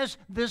 he says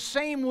the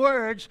same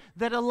words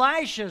that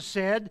Elisha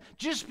said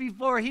just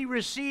before he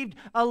received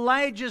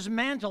Elijah's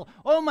mantle.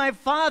 "Oh, my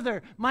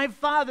father,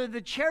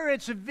 the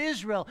chariots of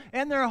Israel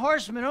and their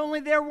horsemen." Only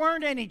there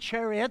weren't any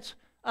chariots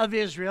of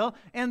Israel,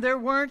 and there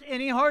weren't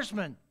any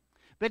horsemen.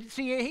 But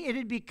see, it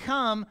had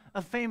become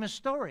a famous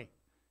story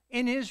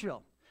in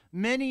Israel.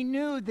 Many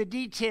knew the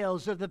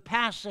details of the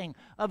passing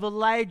of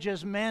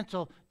Elijah's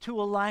mantle to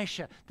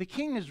Elisha. The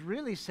king is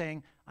really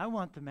saying, I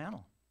want the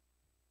mantle.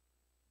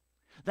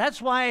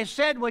 That's why I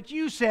said what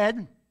you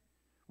said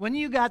when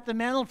you got the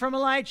mantle from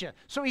Elijah.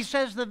 So he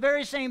says the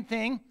very same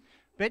thing,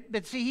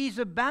 but see, he's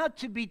about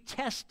to be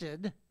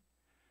tested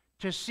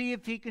to see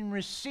if he can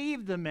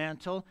receive the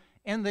mantle.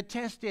 And the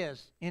test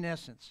is, in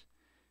essence,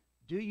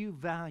 do you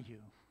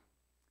value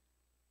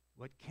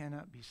what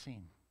cannot be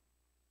seen?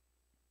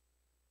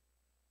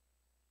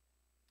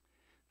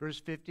 Verse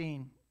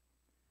 15,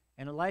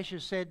 and Elisha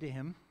said to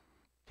him,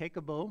 take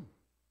a bow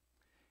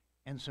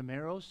and some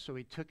arrows. So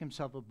he took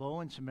himself a bow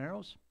and some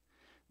arrows.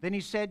 Then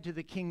he said to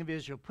the king of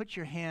Israel, put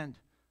your hand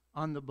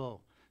on the bow.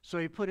 So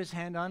he put his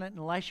hand on it, and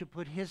Elisha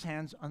put his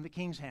hands on the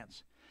king's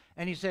hands.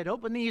 And he said,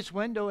 open the east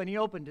window, and he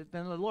opened it.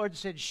 Then the Lord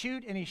said,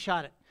 shoot, and he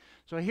shot it.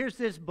 So here's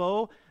this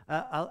bow.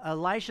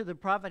 Elisha the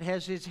prophet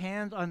has his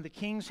hand on the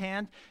king's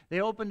hand.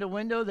 They opened a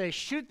window. They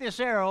shoot this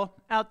arrow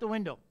out the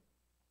window.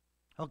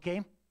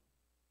 Okay?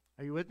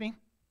 Are you with me?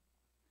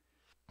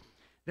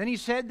 Then he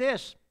said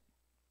this,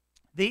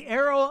 the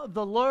arrow of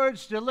the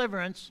Lord's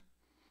deliverance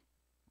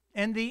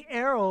and the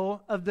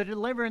arrow of the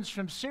deliverance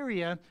from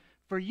Syria,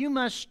 for you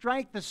must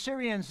strike the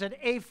Syrians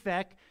at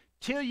Aphek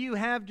till you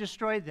have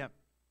destroyed them.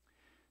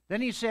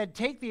 Then he said,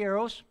 take the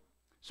arrows.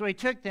 So he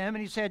took them,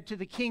 and he said to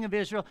the king of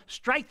Israel,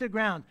 strike the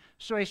ground.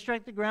 So he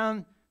struck the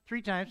ground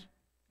 3 times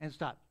and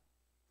stopped.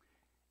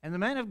 And the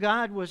man of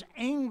God was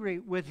angry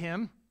with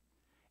him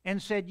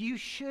and said, you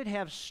should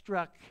have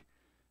struck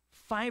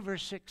 5 or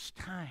 6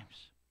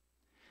 times.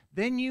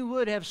 Then you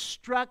would have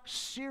struck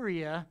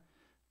Syria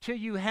till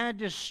you had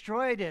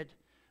destroyed it.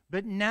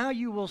 But now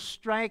you will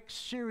strike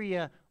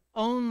Syria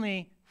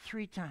only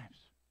 3 times.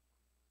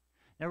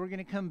 Now we're going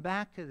to come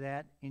back to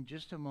that in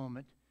just a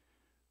moment.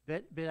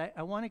 But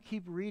I want to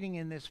keep reading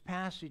in this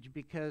passage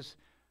because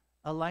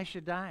Elisha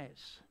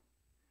dies.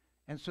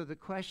 And so the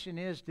question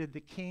is, did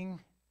the king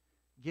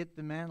get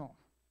the mantle?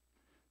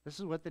 This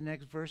is what the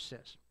next verse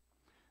says.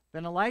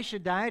 Then Elisha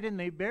died, and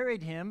they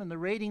buried him, and the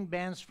raiding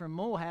bands from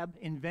Moab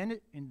invaded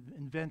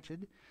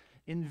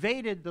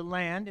the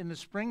land in the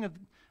spring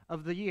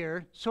of the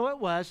year. So it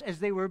was, as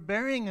they were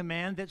burying a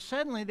man, that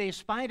suddenly they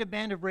spied a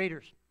band of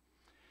raiders.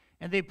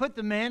 And they put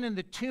the man in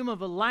the tomb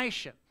of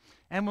Elisha.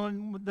 And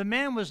when the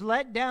man was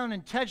let down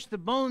and touched the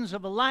bones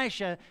of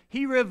Elisha,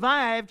 he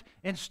revived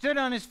and stood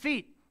on his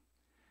feet.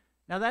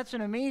 Now that's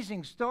an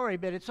amazing story,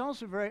 but it's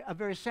also a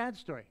very sad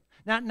story.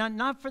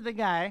 Not for the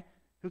guy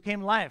who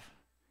came alive.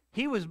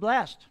 He was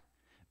blessed.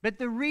 But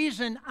the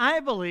reason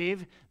I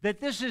believe that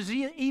this is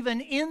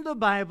even in the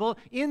Bible,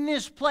 in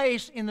this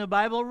place in the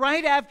Bible,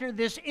 right after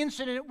this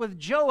incident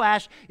with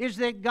Joash, is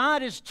that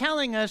God is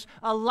telling us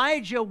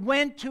Elijah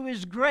went to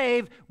his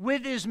grave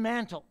with his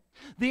mantle.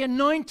 The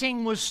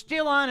anointing was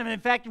still on him. In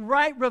fact,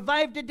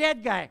 revived a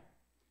dead guy.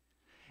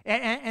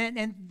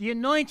 And the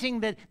anointing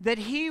that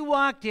he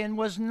walked in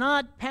was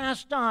not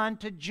passed on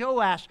to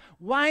Joash.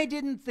 Why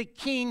didn't the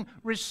king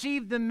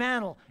receive the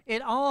mantle?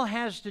 It all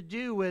has to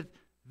do with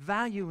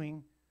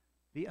valuing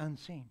the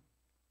unseen.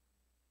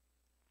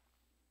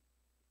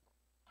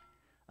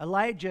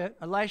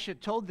 Elisha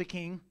told the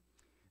king,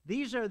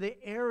 these are the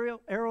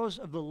arrows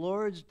of the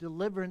Lord's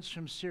deliverance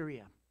from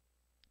Syria.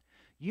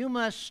 You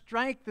must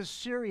strike the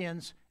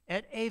Syrians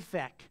at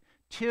Aphek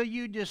till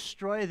you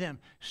destroy them.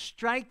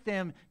 Strike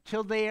them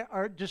till they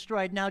are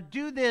destroyed. Now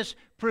do this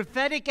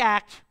prophetic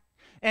act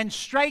and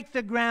strike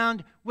the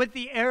ground with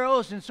the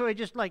arrows. And so he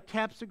just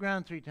taps the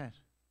ground 3 times.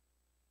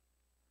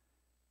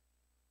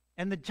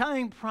 And the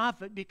dying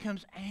prophet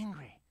becomes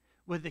angry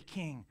with the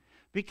king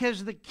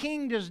because the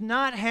king does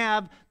not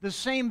have the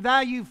same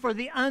value for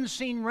the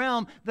unseen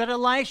realm that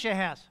Elisha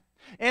has.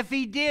 If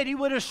he did, he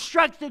would have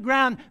struck the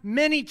ground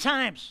many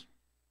times.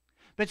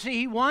 But see,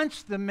 he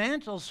wants the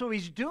mantle, so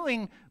he's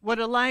doing what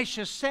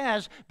Elisha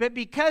says. But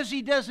because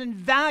he doesn't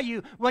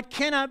value what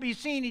cannot be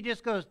seen, he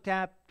just goes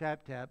tap,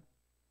 tap, tap.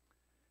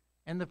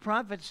 And the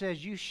prophet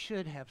says, you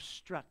should have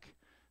struck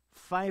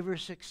 5 or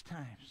 6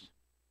 times.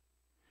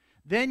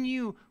 Then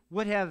you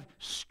would have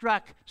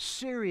struck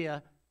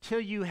Syria till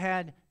you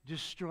had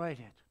destroyed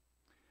it.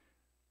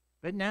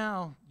 But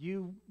now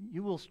you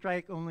will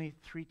strike only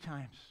 3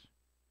 times.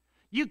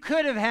 You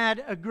could have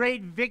had a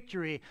great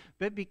victory,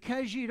 but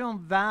because you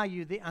don't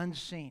value the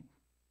unseen,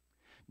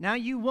 now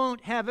you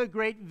won't have a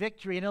great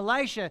victory. And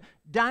Elisha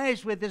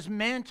dies with his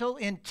mantle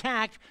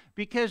intact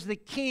because the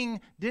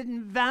king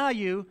didn't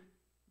value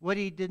what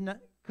he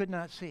could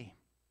not see.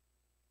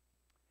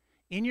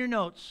 In your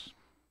notes,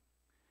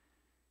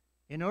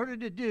 in order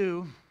to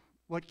do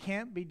what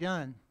can't be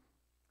done,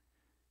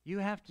 you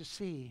have to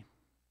see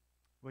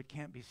what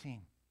can't be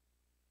seen.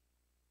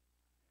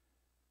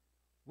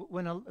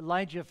 When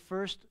Elijah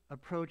first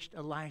approached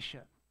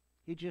Elisha,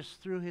 he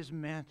just threw his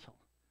mantle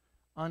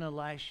on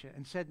Elisha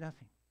and said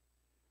nothing.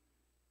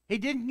 He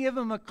didn't give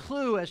him a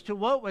clue as to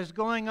what was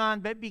going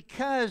on, but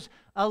because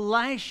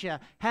Elisha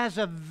has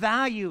a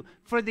value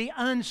for the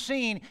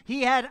unseen,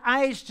 he had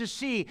eyes to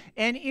see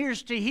and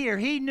ears to hear.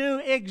 He knew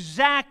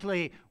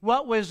exactly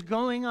what was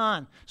going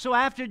on. So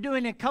after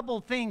doing a couple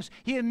things,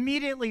 he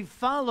immediately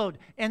followed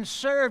and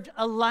served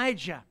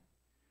Elijah.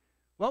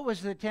 What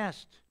was the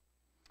test?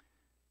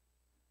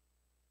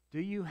 Do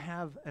you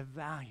have a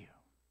value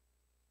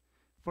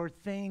for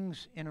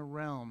things in a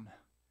realm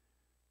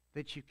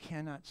that you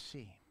cannot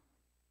see?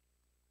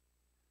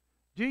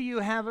 Do you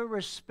have a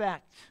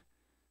respect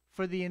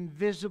for the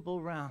invisible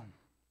realm?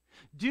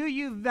 Do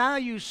you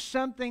value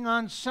something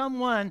on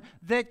someone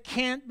that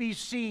can't be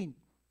seen?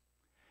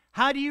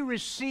 How do you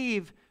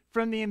receive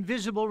from the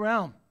invisible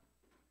realm?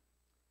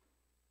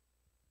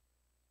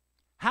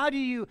 How do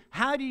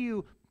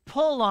you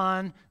pull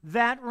on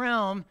that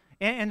realm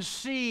and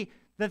see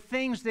the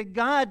things that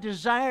God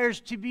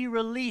desires to be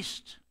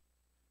released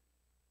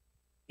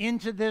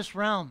into this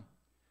realm?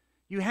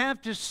 You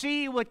have to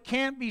see what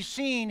can't be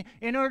seen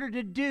in order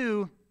to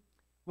do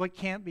what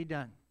can't be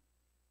done.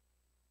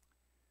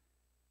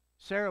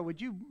 Sarah,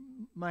 would you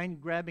mind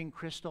grabbing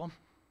Crystal?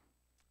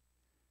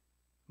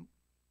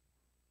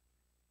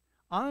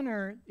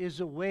 Honor is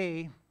a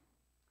way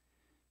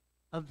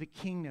of the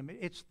kingdom.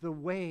 It's the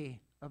way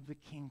of the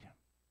kingdom.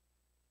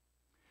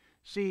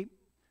 See,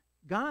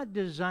 God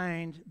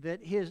designed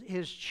that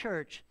His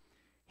church,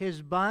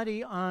 His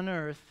body on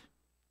earth,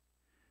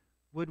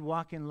 would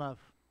walk in love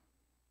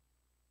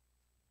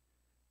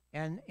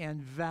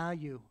and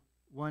value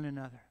one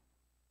another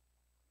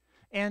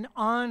and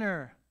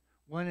honor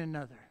one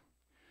another.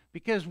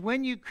 Because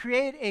when you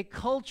create a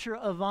culture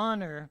of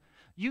honor,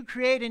 you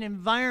create an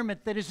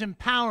environment that is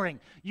empowering.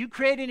 You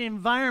create an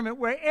environment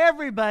where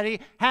everybody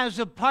has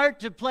a part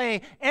to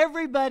play.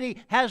 Everybody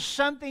has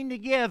something to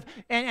give.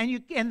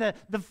 And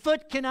the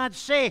foot cannot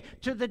say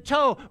to the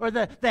toe, or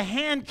the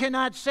hand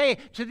cannot say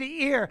to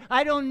the ear,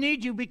 I don't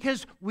need you,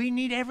 because we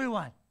need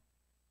everyone.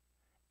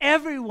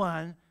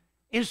 Everyone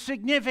is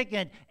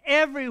significant.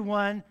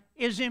 Everyone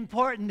is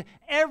important.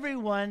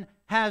 Everyone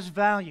has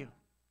value.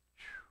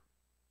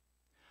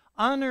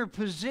 Honor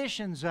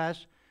positions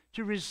us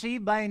to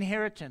receive by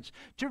inheritance,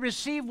 to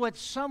receive what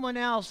someone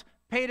else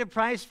paid a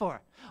price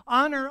for.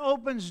 Honor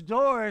opens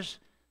doors,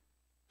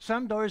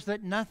 some doors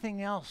that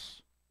nothing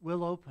else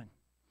will open.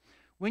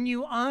 When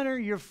you honor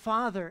your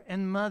father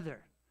and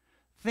mother,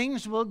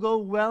 things will go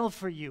well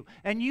for you,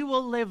 and you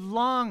will live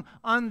long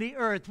on the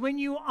earth. When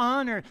you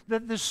honor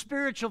the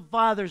spiritual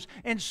fathers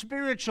and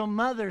spiritual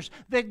mothers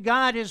that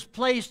God has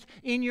placed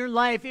in your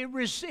life,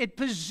 it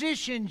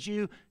positions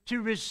you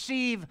to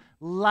receive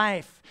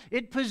life.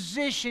 It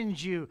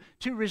positions you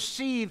to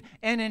receive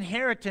an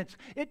inheritance.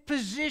 It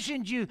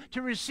positions you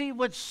to receive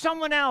what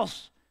someone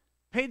else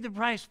paid the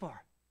price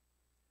for.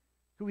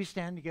 Could we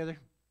stand together?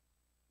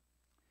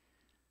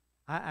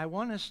 I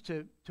want us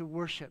to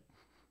worship.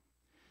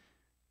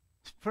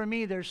 For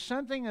me, there's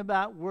something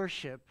about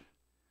worship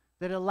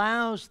that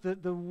allows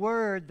the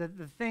word,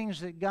 the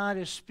things that God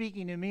is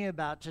speaking to me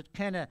about, to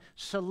kind of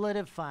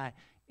solidify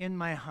in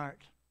my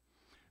heart.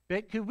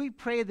 But could we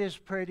pray this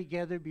prayer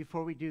together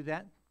before we do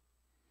that?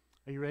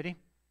 Are you ready?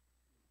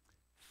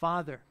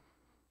 Father,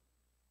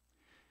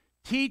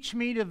 teach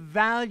me to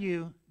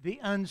value the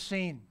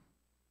unseen.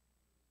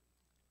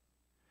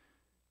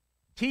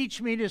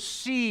 Teach me to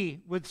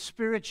see with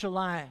spiritual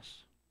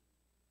eyes.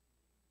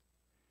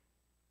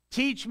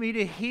 Teach me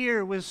to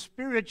hear with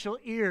spiritual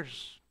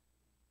ears.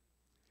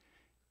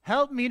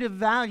 Help me to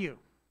value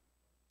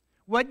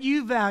what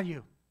you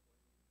value.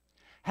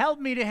 Help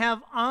me to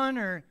have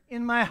honor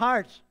in my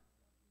heart.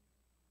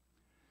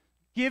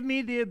 Give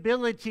me the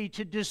ability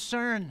to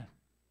discern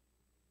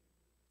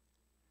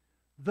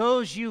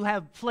those you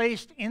have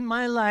placed in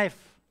my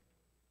life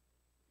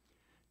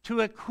to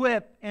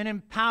equip and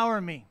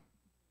empower me.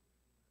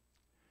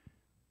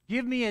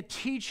 Give me a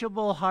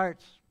teachable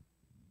heart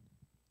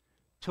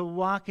to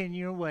walk in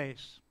your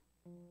ways.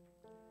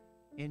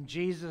 In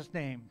Jesus'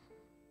 name,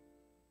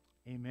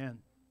 amen.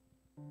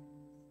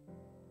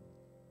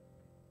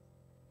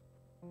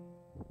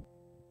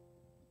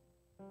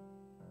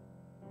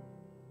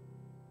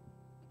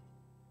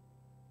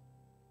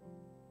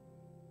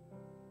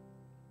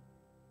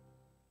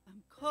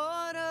 I'm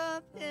caught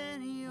up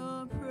in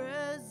your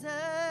presence.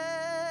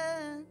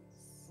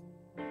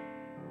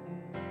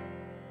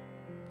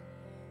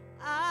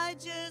 I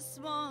just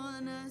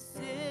want to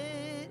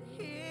sit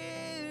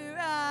here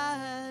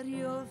at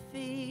your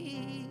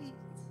feet.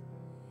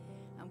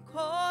 I'm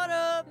caught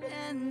up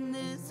in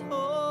this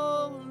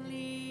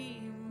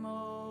holy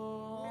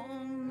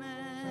moment.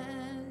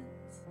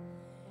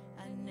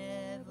 I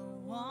never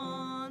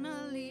want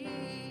to leave.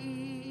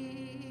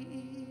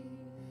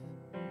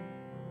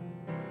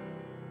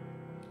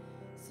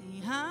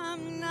 See,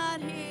 I'm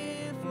not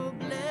here for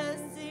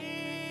blessings.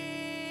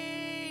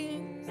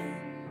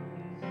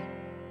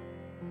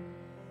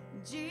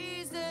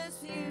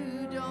 Jesus, you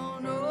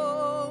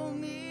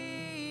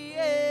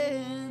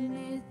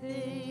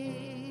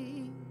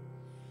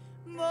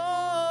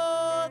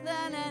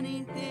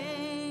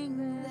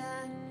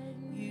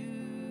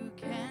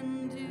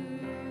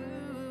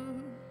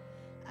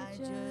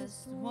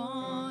just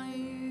want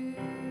you.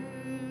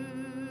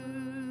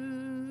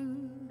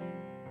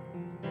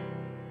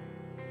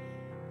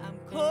 I'm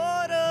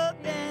caught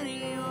up in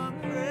your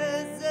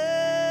presence.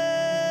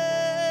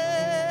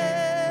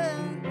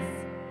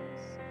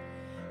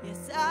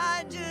 Yes,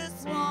 I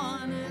just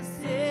want to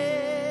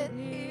sit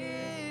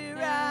here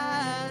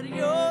at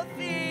your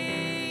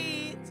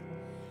feet.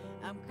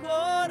 I'm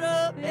caught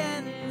up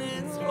in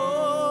this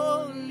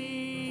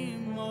holy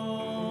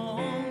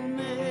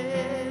moment.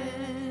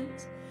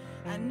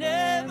 I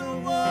never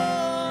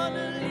want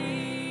to leave.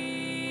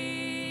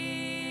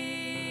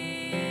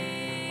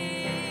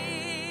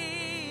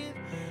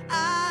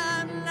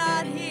 I'm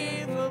not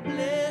here for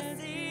blessings.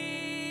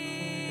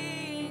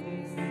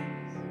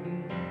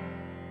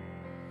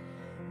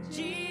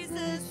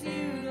 Jesus,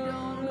 you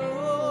don't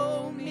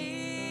owe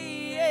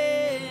me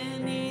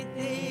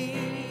anything,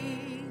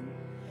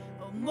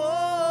 or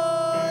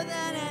more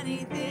than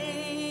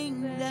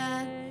anything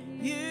that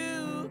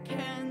you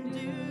can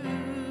do.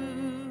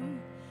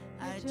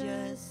 I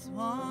just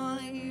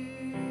want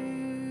you.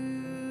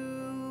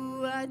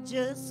 I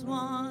just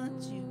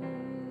want you.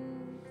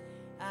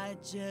 I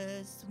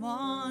just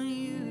want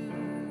you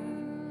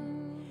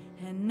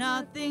and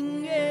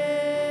nothing else.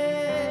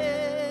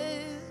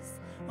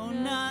 Oh,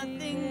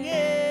 nothing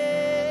else.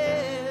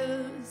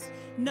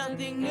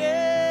 Nothing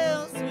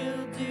else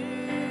will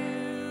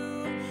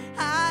do.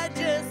 I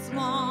just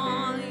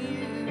want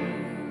you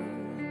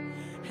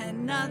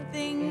and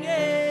nothing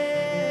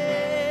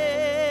else.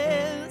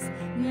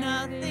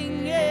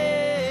 Nothing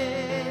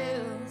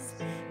else.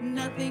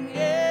 Nothing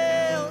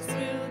else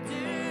will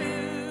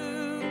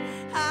do.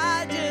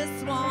 I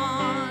just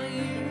want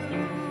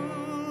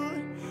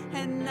you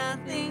and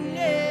nothing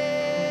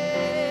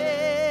else.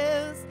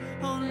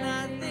 Oh,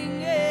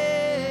 nothing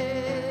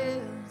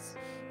else.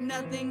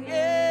 Nothing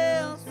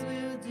else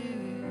will do.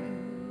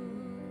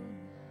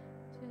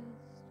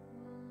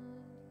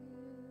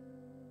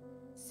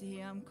 See,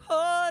 I'm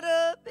caught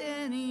up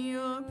in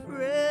your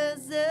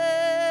presence.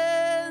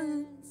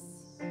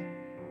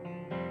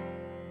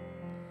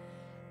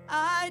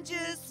 I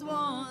just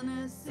want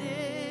to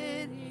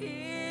sit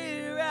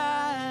here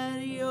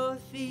at your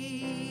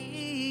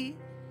feet.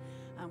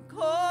 I'm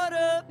caught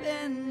up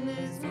in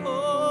this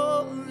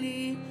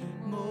holy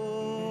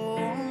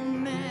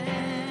moment.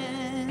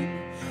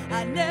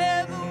 I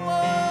never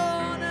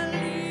want to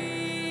leave.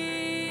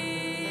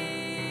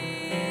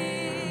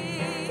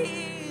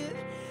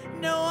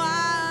 No,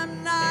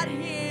 I'm not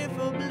here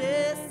for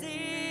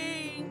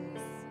blessings.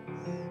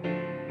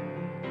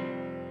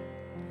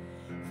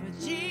 For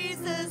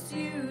Jesus,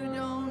 you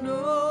don't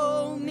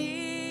owe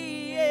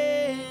me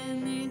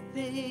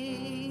anything,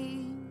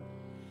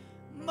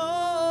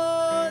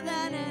 more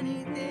than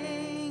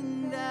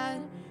anything that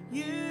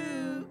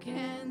you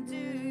can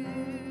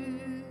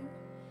do.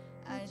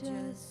 I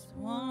just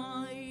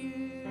want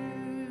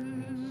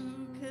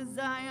you, 'cause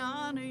I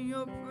honor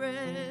your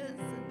presence.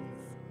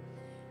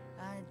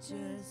 I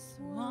just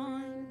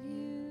want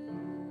you.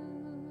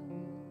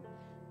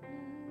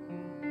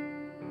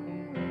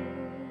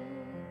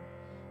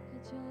 I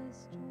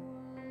just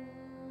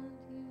want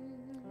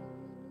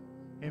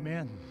you.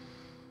 Amen.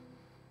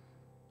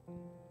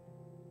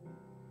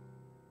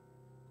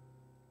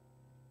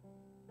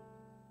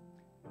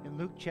 In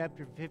Luke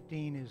chapter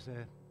 15 is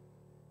a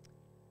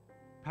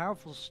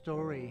powerful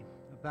story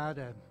about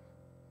a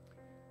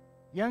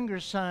younger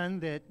son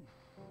that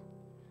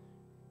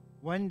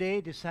one day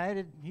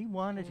decided he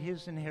wanted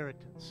his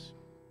inheritance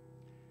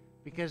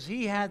because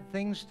he had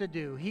things to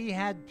do. He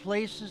had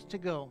places to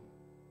go.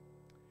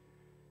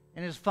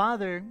 And his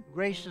father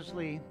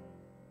graciously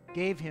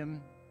gave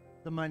him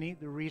the money,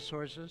 the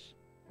resources.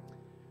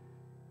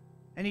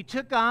 And he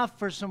took off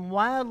for some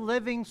wild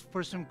livings,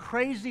 for some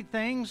crazy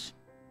things.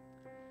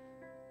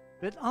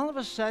 But all of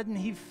a sudden,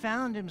 he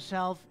found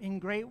himself in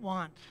great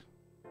want.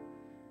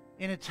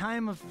 In a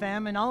time of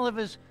famine, all of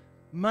his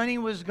money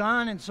was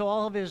gone, and so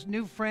all of his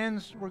new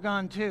friends were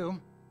gone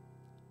too.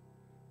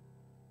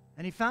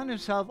 And he found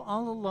himself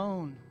all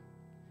alone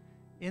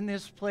in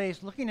this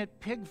place, looking at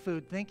pig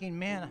food, thinking,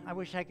 man, I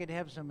wish I could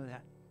have some of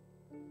that.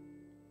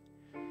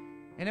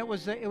 And it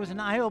was an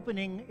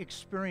eye-opening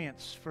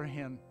experience for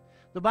him.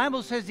 The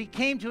Bible says he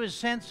came to his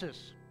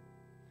senses.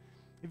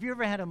 Have you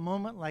ever had a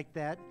moment like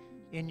that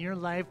in your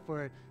life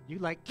where you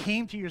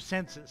came to your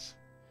senses?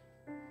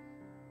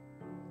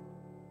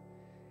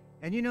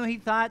 And he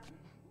thought,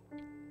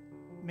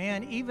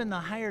 man, even the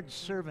hired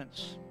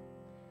servants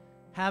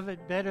have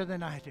it better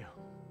than I do.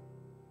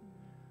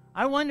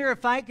 I wonder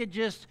if I could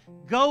just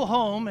go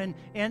home and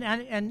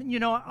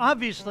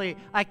obviously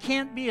I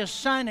can't be a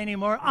son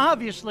anymore.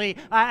 Obviously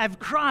I've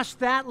crossed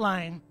that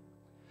line.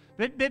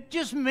 But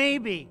just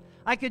maybe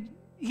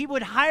he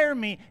would hire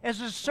me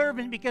as a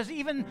servant, because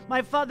even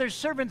my father's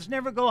servants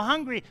never go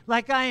hungry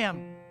like I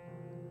am.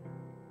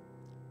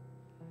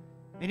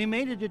 And he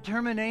made a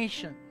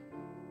determination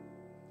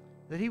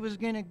that he was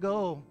going to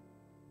go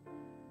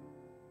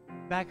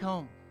back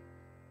home.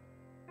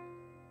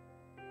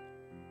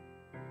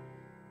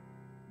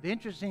 The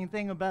interesting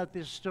thing about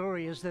this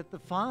story is that the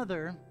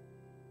father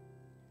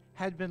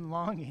had been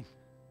longing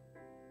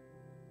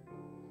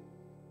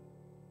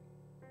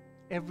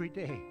every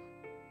day,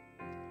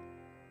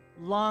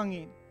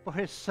 longing for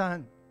his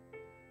son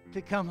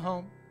to come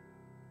home.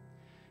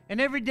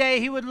 And every day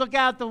he would look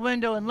out the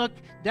window and look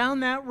down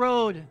that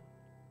road,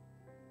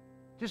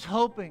 just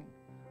hoping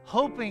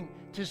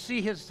to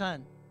see his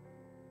son.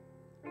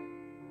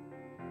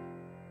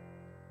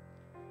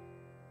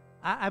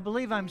 I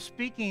believe I'm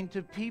speaking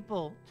to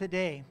people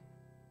today,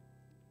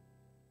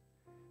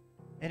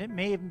 and it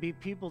may even be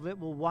people that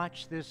will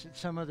watch this at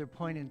some other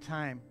point in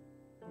time.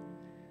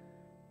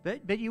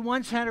 But you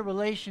once had a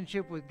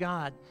relationship with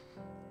God.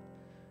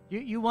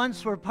 You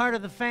once were part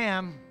of the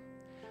fam,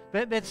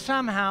 but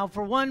somehow,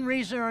 for one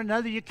reason or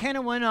another, you kind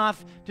of went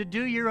off to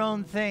do your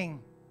own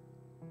thing.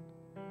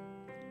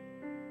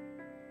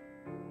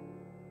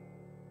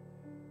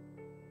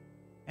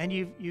 And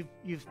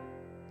you've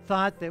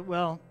thought that,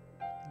 well,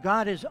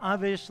 God is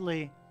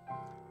obviously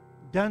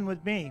done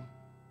with me.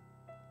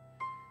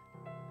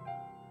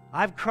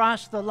 I've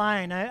crossed the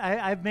line.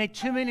 I've made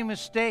too many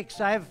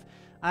mistakes.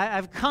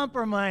 I've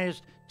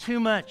compromised too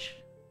much.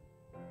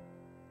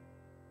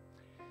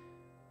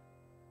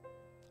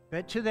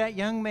 But to that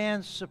young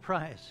man's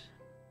surprise,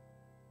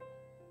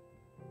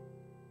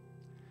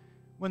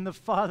 when the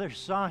father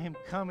saw him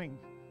coming,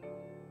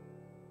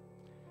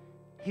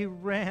 he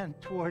ran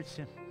towards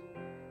him.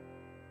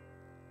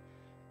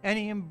 And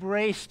he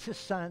embraced his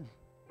son.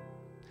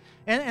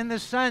 And the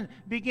son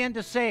began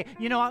to say,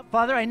 you know,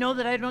 Father, I know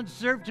that I don't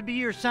deserve to be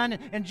your son.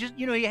 And just,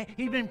 you know,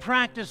 he'd been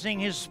practicing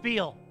his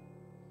spiel.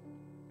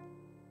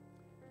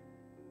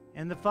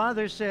 And the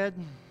father said,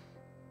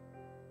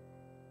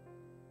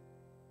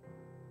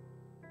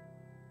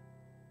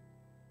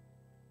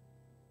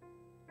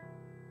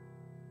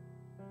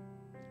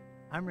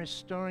 I'm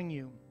restoring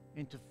you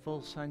into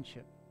full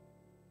sonship.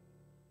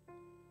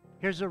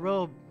 Here's a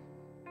robe.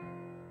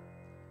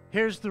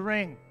 Here's the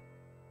ring.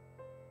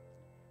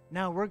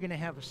 Now we're going to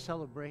have a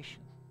celebration.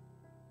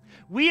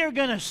 We are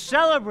going to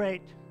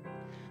celebrate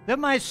that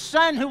my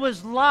son who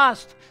was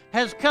lost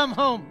has come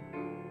home.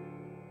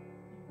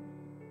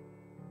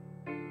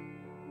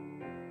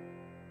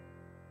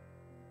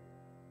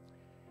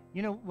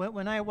 You know,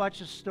 when I watch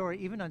a story,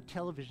 even on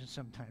television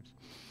sometimes,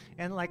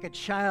 and like a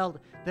child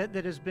that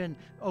has been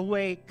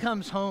away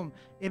comes home,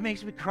 it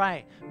makes me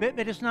cry. But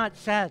it's not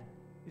sad.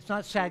 It's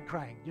not sad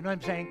crying. You know what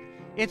I'm saying?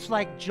 It's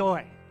like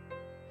joy.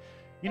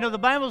 You know, the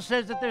Bible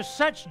says that there's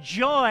such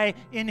joy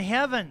in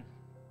heaven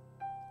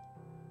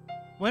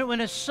when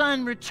a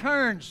son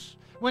returns,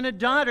 when a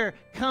daughter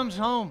comes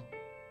home.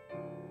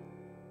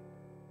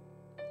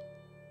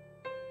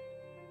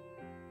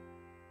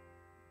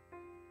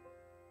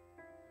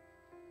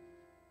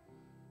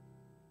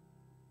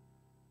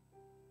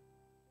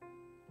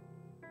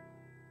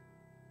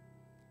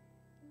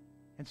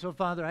 And so,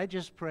 Father, I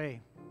just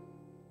pray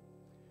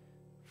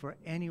for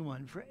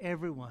anyone, for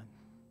everyone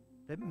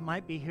that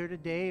might be here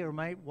today or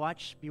might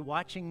be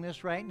watching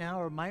this right now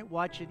or might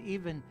watch it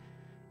even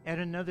at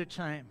another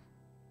time,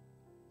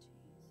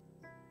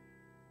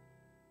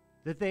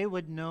 that they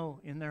would know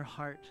in their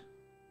heart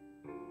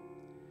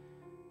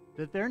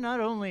that they're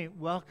not only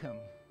welcome,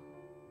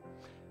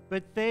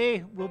 but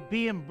they will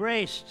be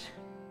embraced,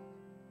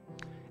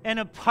 and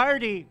a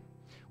party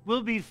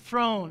will be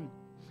thrown,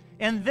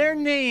 and their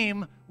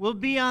name will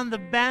be on the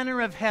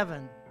banner of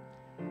heaven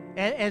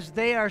as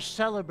they are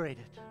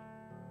celebrated.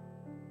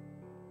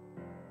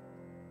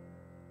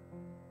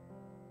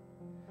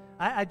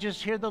 I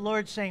just hear the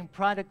Lord saying,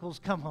 prodigals,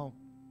 come home.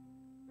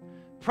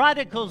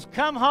 Prodigals,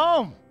 come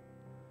home.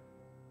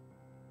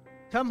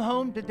 Come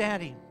home to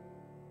Daddy.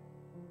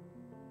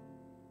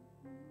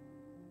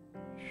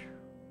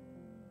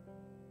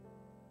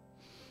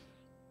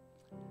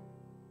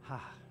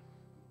 Ha.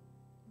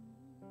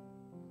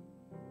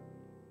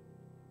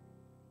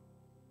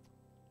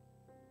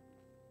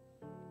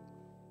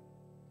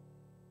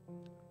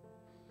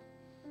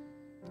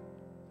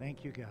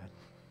 Thank you, God.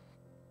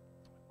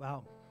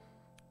 Wow.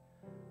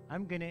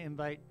 I'm going to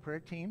invite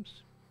prayer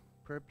teams,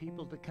 prayer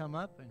people to come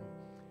up and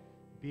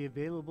be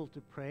available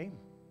to pray.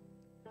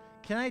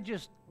 Can I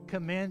just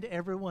commend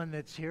everyone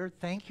that's here?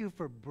 Thank you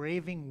for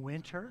braving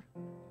winter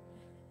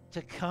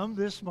to come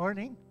this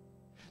morning.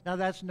 Now,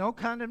 that's no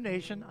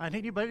condemnation on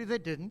anybody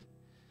that didn't,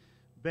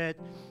 but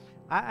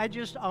I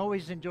just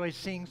always enjoy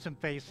seeing some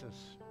faces.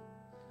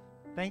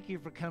 Thank you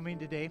for coming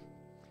today.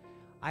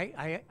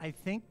 I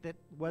think that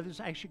weather's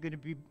actually going to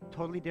be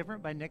totally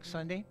different by next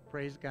Sunday.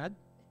 Praise God.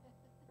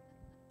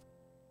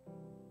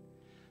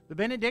 The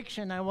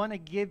benediction I want to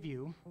give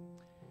you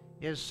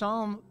is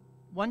Psalm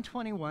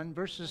 121,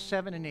 verses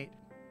 7 and 8.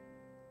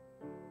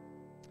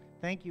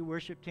 Thank you,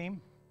 worship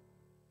team.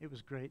 It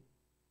was great.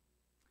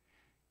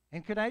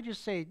 And could I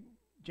just say,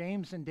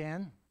 James and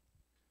Dan,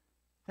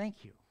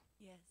 thank you.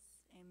 Yes,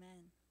 amen.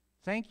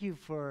 Thank you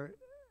for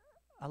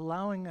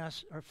allowing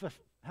us, or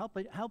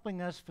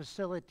helping us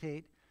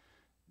facilitate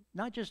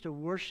not just a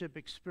worship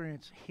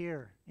experience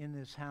here in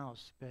this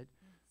house,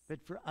 but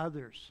for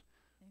others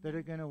that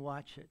are going to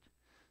watch it.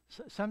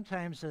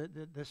 sometimes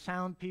the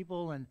sound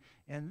people and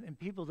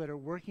people that are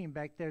working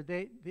back there,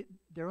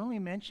 they're only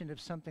mentioned if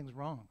something's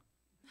wrong.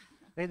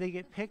 They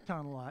get picked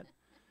on a lot.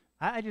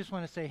 I just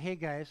want to say, hey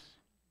guys,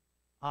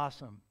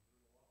 awesome.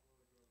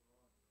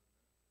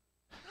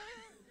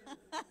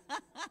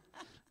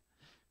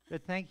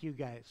 But thank you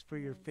guys for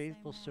your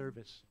faithful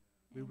service.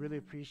 We really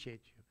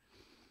appreciate you.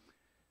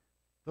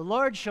 The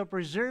Lord shall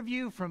preserve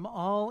you from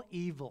all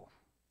evil.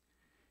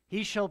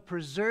 He shall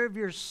preserve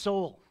your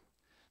soul.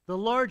 The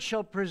Lord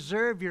shall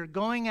preserve your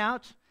going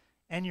out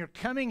and your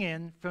coming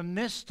in from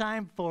this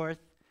time forth,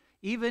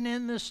 even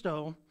in the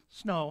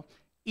snow,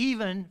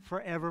 even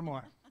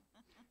forevermore.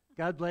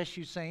 God bless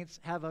you, saints.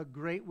 Have a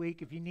great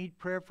week. If you need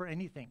prayer for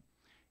anything,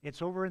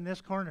 it's over in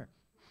this corner.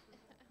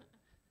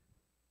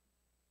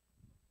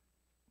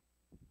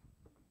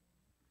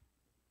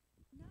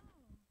 No, it's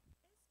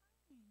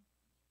fine.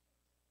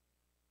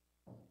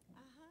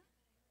 Uh-huh.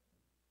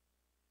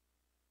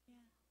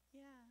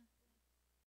 Yeah, yeah.